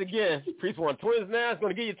back at it again. Priest want twins now. It's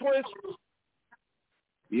gonna give you twins.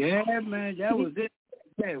 Yeah, man, that was it.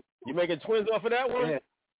 Yeah. You making twins off of that one?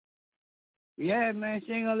 Yeah, man.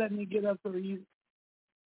 She ain't gonna let me get up for you.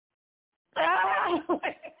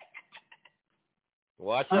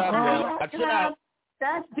 Watch out, man. Watch out.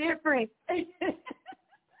 That's different.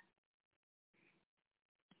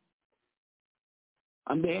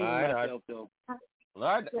 I'm behaving myself, though.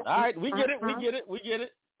 All right. We get it. All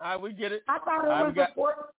right, we get it. I thought it was a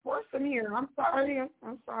foursome here. I'm sorry.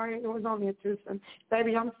 It was only a twosome.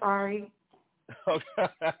 Baby, I'm sorry. Okay.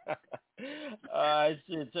 All right,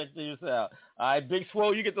 shit. Check this out. All right, Big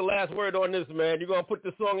Swole, you get the last word on this, man. You gonna put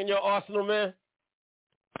this song in your arsenal, man?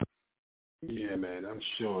 Yeah, man. I'm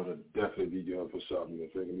sure it'll definitely be good for something.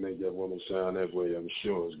 If it can make that woman sound that way, I'm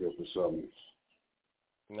sure it's good for something.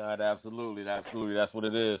 All right, absolutely. That's what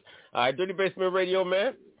it is. All right, Dirty Basement Radio,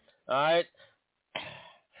 man. All right.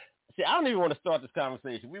 See, I don't even want to start this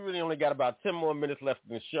conversation. We really only got about 10 more minutes left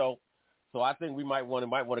in the show, so I think we might want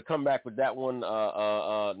to come back with that one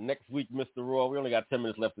next week, Mr. Raw. We only got 10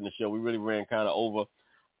 minutes left in the show. We really ran kind of over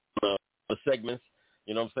the segments.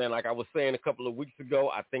 You know what I'm saying? Like I was saying a couple of weeks ago,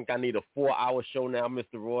 I think I need a 4-hour show now,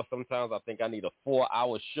 Mr. Raw. Sometimes I think I need a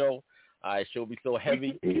 4-hour show. It should be so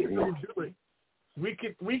heavy. We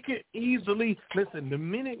could easily listen. The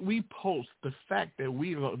minute we post the fact that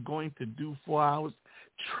we are going to do 4 hours,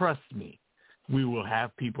 trust me, we will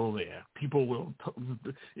have people there. People will.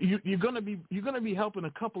 You're gonna be helping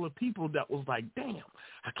a couple of people that was like, damn,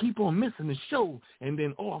 I keep on missing the show, and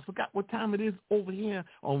then I forgot what time it is over here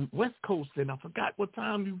on West Coast, and I forgot what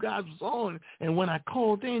time you guys was on, and when I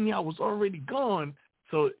called in, y'all was already gone.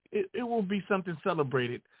 So it will be something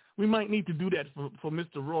celebrated. We might need to do that for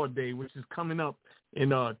Mr. Raw Day, which is coming up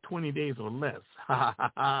in 20 days or less.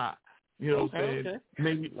 You know what I'm saying? Okay.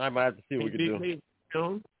 Maybe I might have to see what we can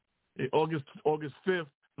do. August 5th,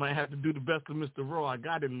 might have to do the best of Mr. Raw. I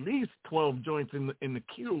got at least 12 joints in the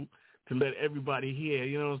queue to let everybody hear,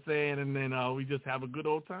 you know what I'm saying? And then we just have a good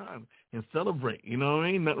old time and celebrate, you know what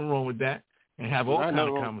I mean? Nothing wrong with that. And have all kind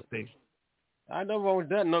of conversation. I know wrong with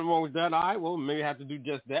that. Nothing wrong with that. All right, well, maybe have to do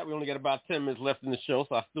just that. We only got about 10 minutes left in the show,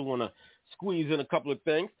 so I still want to squeeze in a couple of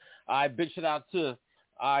things. All right, big shout out to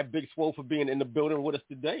Big Swole for being in the building with us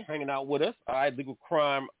today, hanging out with us. All right, Legal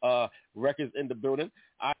Crime Records in the building.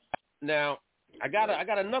 Now, I got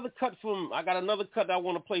another cut that I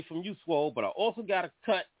want to play from you, Swole, but I also got a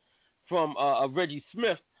cut from Reggie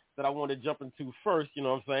Smith that I want to jump into first. You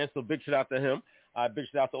know what I'm saying? So big shout out to him. Big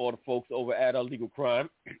shout out to all the folks over at Legal Crime.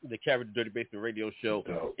 They carry the Dirty Basement Radio Show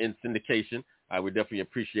in syndication. I would definitely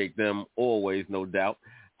appreciate them always, no doubt.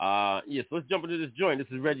 Yes, let's jump into this joint. This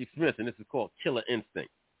is Reggie Smith, and this is called Killer Instinct.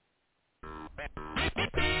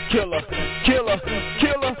 Killer.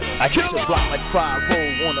 I hit the block like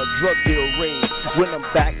 5-0 on a drug deal raid. When I'm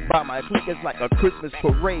back by my clique, it's like a Christmas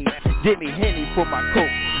parade. Give me Henny for my coke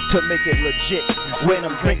to make it legit. When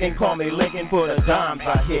I'm drinking, call me Lincoln for the dimes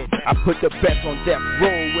I hit. I put the best on death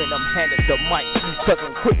row when I'm handed the mic, cause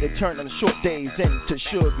I'm quick to turn them short days into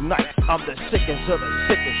Suge Knight. I'm the sickest of the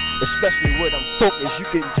sickest, especially when I'm focused. You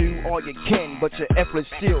can do all you can, but your effort's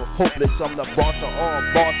still hopeless. I'm the boss of all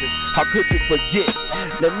bosses. How could you forget?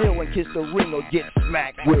 The mill and kiss the ring or get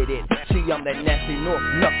smacked with it. See, I'm that nasty North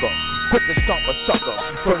knuckle, quick to stomp a sucker.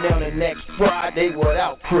 From now to next Friday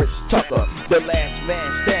without Chris Tucker. The last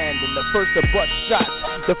man standing, the first to bust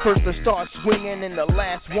shots, the first to start swinging and the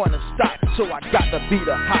last one to stop. So I got to be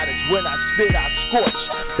the hottest. When I spit, I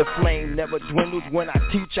scorch. The flame never dwindles. When I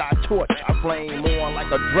teach, I torch. I flame on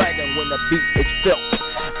like a dragon when the beat is felt.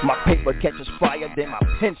 My paper catches fire, then my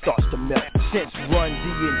pen starts to melt. Since Run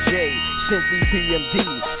D&J, since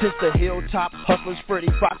EPMD, since the Hilltop Hustlers, Freddie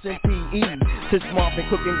Fox and P.E. Since Mom been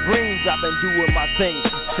cooking greens, I've been doing my thing.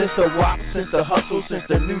 Since the WAP, since the hustle, since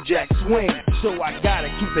the New Jack Swing. So I gotta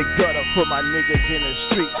keep it gutter for my niggas in the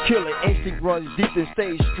street. Killer instinct runs deep and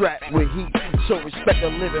stays strapped with heat. So respect the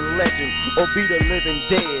living legend, or be the living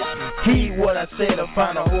dead. Heed what I said, or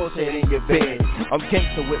find a horse head in your bed. I'm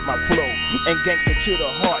gangster with my flow, and gangster to the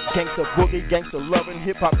heart. Gangster boogie, gangster loving,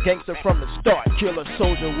 hip-hop gangster from the start. Killer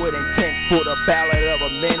soldier with intent, for the ballad of a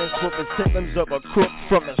menace, with the symptoms of a crook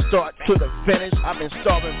from the start to the finish. I've been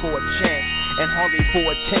starving for a chance, and hungry for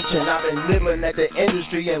attention. I've been living at the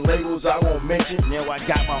industry and labels I won't mention. Now I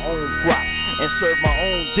got my own props, and serve my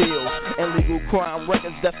own deals. And legal crime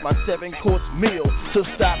records, that's my 7-course meal. So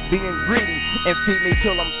stop being greedy, and feed me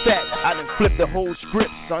till I'm fat. I done flipped the whole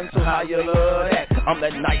script, son, so how you love that? I'm the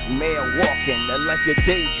nightmare walking, that like you're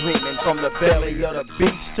daydreaming. From the belly of the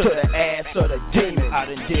beast to the ass of the demon. I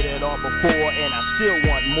done did it all before, and I still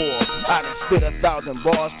want more. I done spit 1,000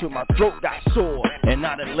 bars till my throat got sore. And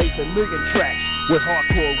I done laced 1,000,000 tracks with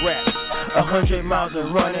hardcore raps. 100 miles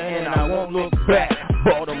of running, and I won't look back.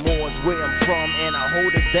 Baltimore's where I'm from, and I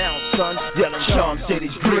hold it down, son. Yelling Charm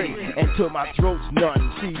City's gritty, and till my throat's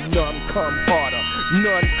none. See, none come harder,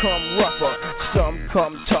 none come rougher. Some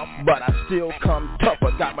come tough, but I still come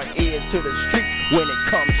tougher. Got my ears to the street when it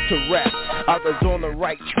comes to rap. I was on the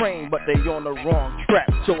right train, but they on the wrong track.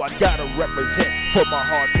 So I gotta represent for my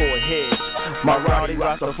hardcore heads, my rowdy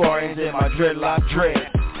Rastafarians and my dreadlock dread.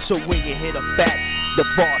 So when you hear the facts, the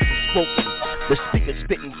bars are spoken. The speaker's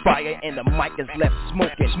spitting fire and the mic is left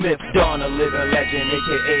smoking. Smith Dawn, a living legend,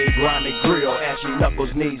 a.k.a. Grimy Grill. Ashy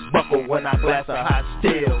knuckles, knees buckle when I blast a hot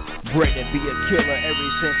steel. Bred to be a killer ever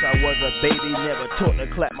since I was a baby. Never taught to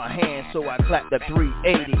clap my hands, so I clapped the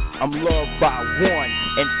 380. I'm loved by one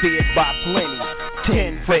and feared by plenty.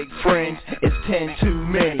 10 fake friends, it's 10 too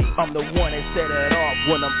many. I'm the one that set it off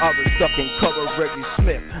when them others stuck in cover. Reggie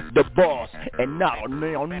Smith, the boss, and not a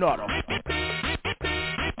nail nutter.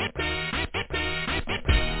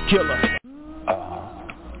 Killer.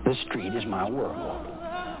 The street is my world.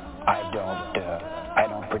 I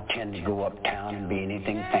don't pretend to go uptown and be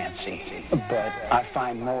anything fancy, but I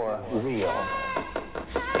find more real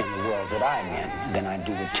in the world that I'm in than I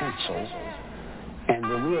do the tinsel. And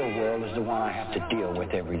the real world is the one I have to deal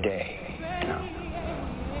with every day. You know,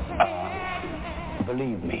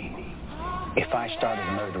 believe me, if I started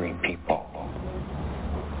murdering people,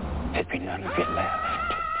 there'd be none of it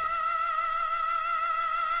left.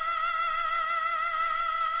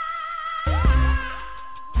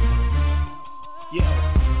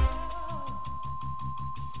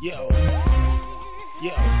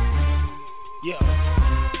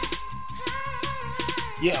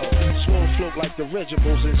 Yo, swole float like the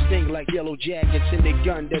Regibles and sting like yellow jackets in their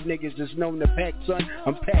gun that niggas is known to pack, son.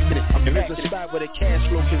 I'm packing it. If there's a spot where the cash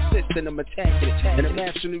flow consists, then I'm attacking it. And I'm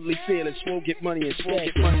absolutely fearless. Swole get money and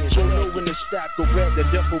stack it. So know when to stop, go grab the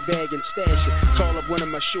duffel bag and stash it. Call up one of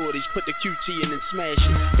my shorties, put the QT in and smash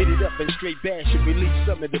it. Hit it up and straight bash it. Release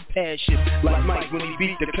some of the passion. Like Mike when he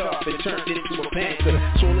beat the cop and turned it into a panther.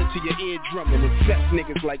 Swole into your eardrum and infect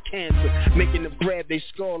niggas like cancer. Making them grab they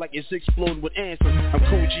skull like it's exploding with answers.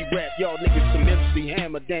 I'm Cool G rap, y'all niggas some MC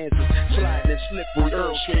Hammer dancers. Sliding and slippery,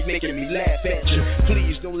 Earl straight making me laugh at you.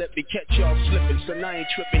 Please don't let me catch y'all slipping, son, I ain't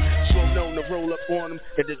tripping. Slow known to roll up on them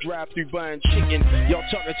at the drive-thru buying chicken. Y'all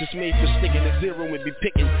talking just made for sticking a zero and be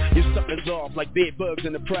picking. Your suckers off like bed bugs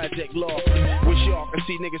in the project loft. Wish y'all can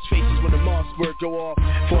see niggas' faces when the Mossberg go off.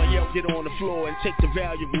 Before y'all get on the floor and take the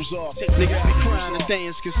valuables off. Niggas be crying and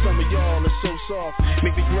dance cause some of y'all are so soft.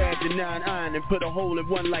 Make me grab the 9-iron and put a hole in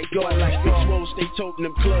one like God. Big Swole stay toting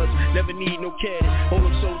them clubs, never need no caddy. Hold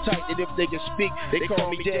them so tight that if they can speak, they call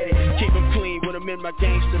me daddy. Keep them clean when I'm in my game.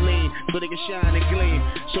 gangster lean, so they can shine and gleam,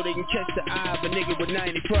 so they can catch the eye of a nigga with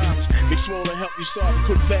 90 problems. Big Swole to help you solve it,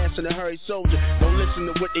 quick, fast, and a hurry soldier. Don't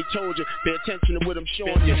listen to what they told you, pay attention to what I'm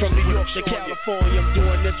showing you. From New York to California, I'm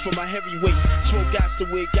doing this for my heavyweights. Swole got to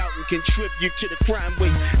wig out and contribute to the crime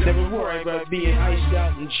weight. Never worry about being iced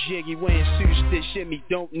out and jiggy, wearing suits that shimmy.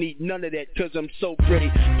 Don't need none of that, cause I'm so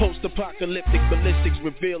pretty. Post-apocalyptic ballistics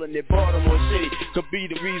revealing that Baltimore City could be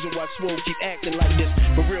the reason why Swole keep acting like this.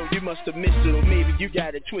 For real, you must have missed it, or maybe you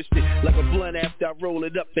got it twisted like a blunt after I roll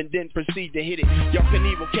it up and then proceed to hit it. Y'all can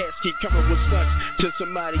evil cats keep coming with stunts till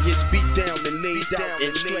somebody gets beat down and laid down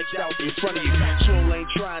and stretched out in front of you. Swole ain't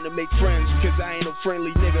trying to make friends, cause I ain't no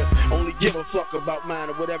friendly nigga. Only give a fuck about mine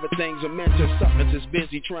or whatever things are meant to. Suckers is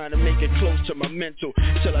busy trying to make it close to my mental,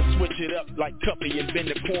 till I switch it up like Cuppy and bend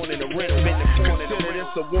the corner in the rental. Consider this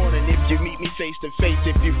a warning if you meet me face to face.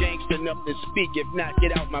 If you gangsta enough to speak, if not,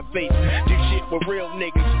 get out my face. Do shit with real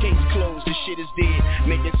niggas, case closed, the shit is dead.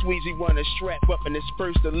 Make it Sweezy wanna strap up and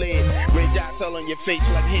disperse the lid. Red dots all on your face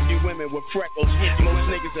like Hindu women with freckles. Most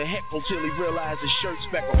niggas are heckle till he realize his shirt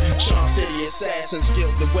speckle. Sean City assassin,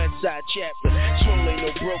 skilled the West Side chapter. Swole ain't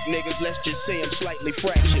no broke niggas, let's just say I'm slightly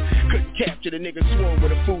fractured. Couldn't capture the nigga Swole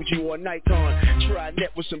with a Fuji or a Nikon. Try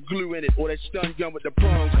net with some glue in it, or that stun gun with the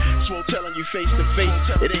prongs. Swole telling you face to face,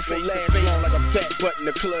 it ain't gonna last long like a fat butt in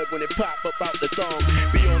the club when it pop up out the thong.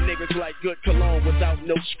 Be on niggas like good cologne without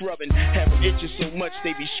no scrubbing. Have them itching so much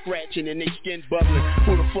they be scratching and they skin bubbling.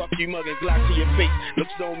 Who the fuck you mugging? Glock to your face,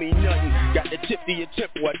 looks don't mean nothing. Got the tip to your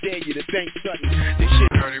temple, I dare you to think something. This shit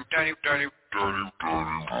dirty.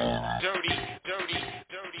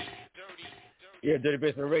 Yeah, Dirty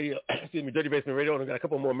Basement Radio. Excuse me, Dirty Basement Radio. Only got a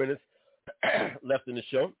couple more minutes left in the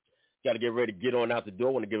show. Got to get ready to get on out the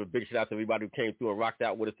door. Want to give a big shout out to everybody who came through and rocked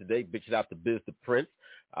out with us today. Big shout out to BIZZ the Prince.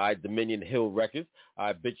 All right, Dominion Hill Records. All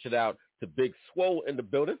right, big shout out to Big Swole in the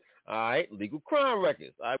building. All right, Legal Crime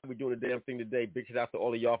Records. All right, we're doing the damn thing today. Big shout out to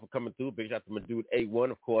all of y'all for coming through. Big shout out to my dude A1,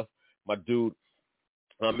 of course. My dude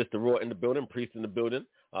Mr. Raw in the building, Priest in the building,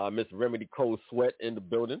 Miss Remedy Cold Sweat in the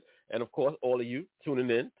building, and of course all of you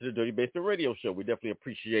tuning in to the Dirty Basement Radio Show. We definitely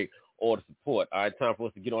appreciate all the support. All right, time for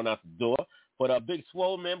us to get on out the door. But Big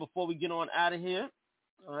Swole, man, before we get on out of here,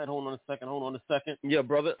 all right, hold on a second. Yeah,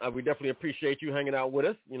 brother, we definitely appreciate you hanging out with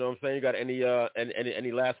us. You know what I'm saying? You got any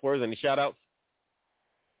last words, any shout outs?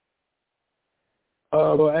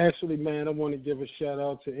 Well, actually, man, I want to give a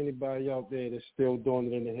shout-out to anybody out there that's still doing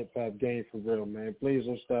it in the hip-hop game for real, man. Please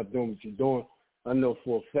don't stop doing what you're doing. I know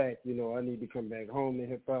for a fact, I need to come back home to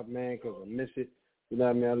hip-hop, man, because I miss it. You know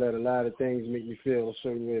what I mean? I let a lot of things make me feel a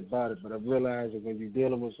certain way about it, but I realize that when you're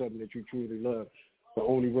dealing with something that you truly love, the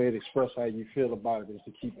only way to express how you feel about it is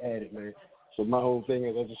to keep at it, man. So my whole thing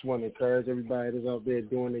is I just want to encourage everybody that's out there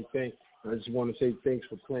doing their thing. I just want to say thanks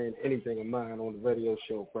for playing anything of mine on the radio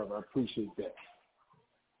show, brother. I appreciate that.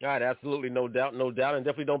 All right, absolutely, no doubt, and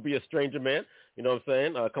definitely don't be a stranger, man. You know what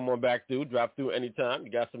I'm saying? Come on back through, drop through anytime.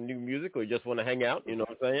 You got some new music or you just want to hang out, you know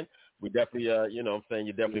what I'm saying? We definitely, you know what I'm saying,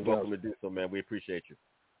 you're definitely welcome to do so, man. We appreciate you.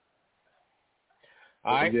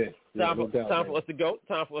 All right, time for us to go.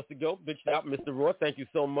 Big shout out, Mr. Raw. Thank you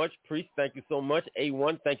so much. Priest, thank you so much.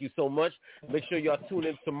 A1, thank you so much. Make sure y'all tune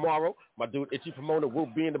in tomorrow. My dude, Itchy Promoter, will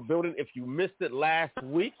be in the building. If you missed it last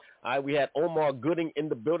week, we had Omar Gooding in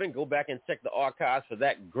the building. Go back and check the archives for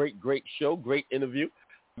that great show, great interview.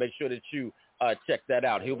 Make sure that you check that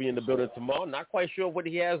out. He'll be in the building tomorrow. Not quite sure what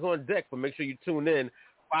he has on deck, but make sure you tune in.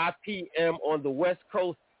 5 p.m. on the West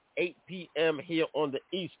Coast, 8 p.m. here on the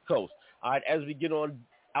East Coast. All right, as we get on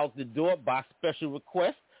out the door, by special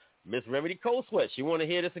request, Miss Remedy Cold Sweat. She want to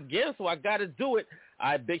hear this again, so I got to do it.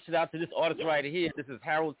 I big shout out to this artist right here. This is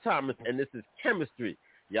Harold Thomas, and this is Chemistry.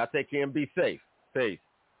 Y'all take care and be safe. Peace.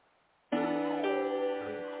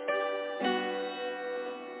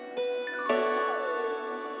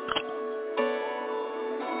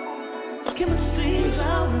 Chemistry's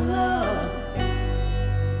our love.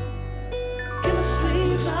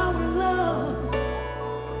 Chemistry's our love.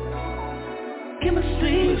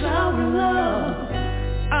 Chemistry's our love.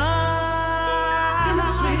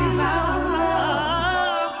 Chemistry's our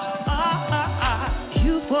love.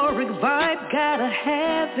 Euphoric vibe, gotta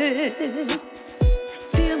have it.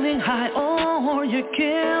 Feeling high on your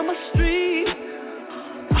chemistry.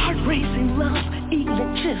 Heart racing love,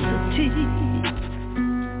 electricity.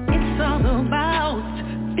 It's all about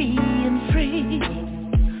being free.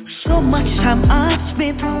 So much time I've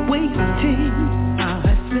spent waiting. I've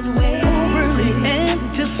been waiting. Overly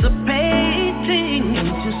anticipating.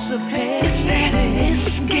 It's that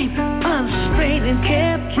escape, unrestrained and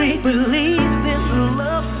carefree. Believe this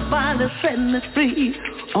love finally setting us free.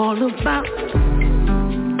 All about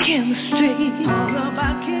chemistry. All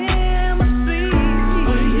about chemistry.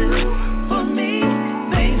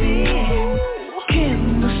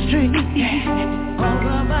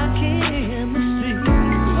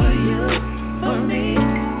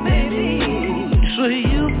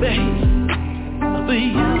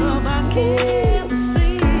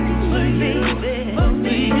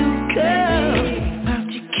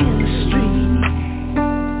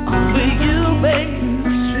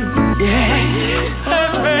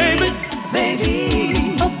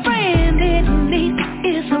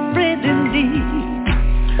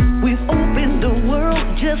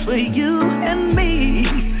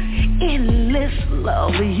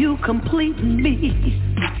 complete me.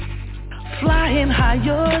 Flying high,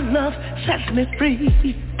 your love sets me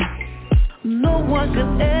free. No one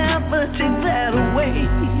could ever take that away.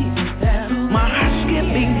 My heart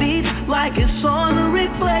skipping beats like it's on a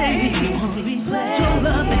replay. Your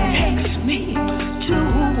love takes me to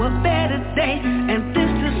a better day, and this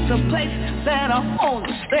is a place that I want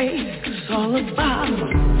to stay. It's all about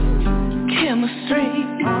chemistry,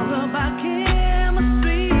 all about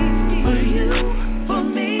chemistry. For you, for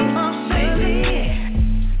me, baby.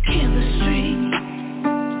 Chemistry,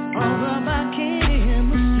 all about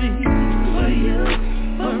chemistry. For you,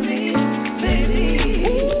 for me, baby.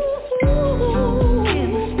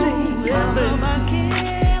 Chemistry, all about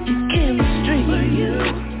chemistry. For you,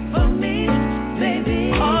 for me, baby.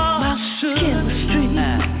 Oh, chemistry,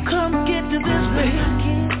 come get to this, baby.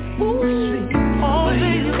 Oh,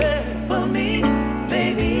 baby, for me,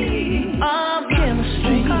 baby.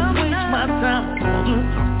 Chemistry, waste my time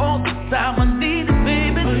all the time. I need it,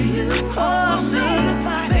 baby. For you, for me,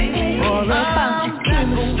 baby. All about your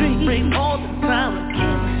chemistry, all the time.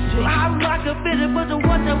 Chemistry, I rock a bit, but the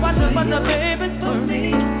water, baby. For me,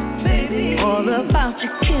 baby. All about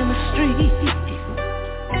your chemistry.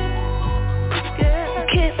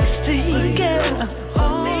 Chemistry, girl. Oh,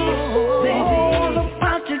 baby. All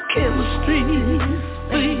about your chemistry.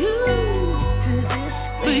 For you,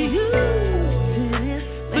 for you,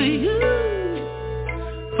 for you,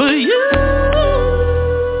 for you.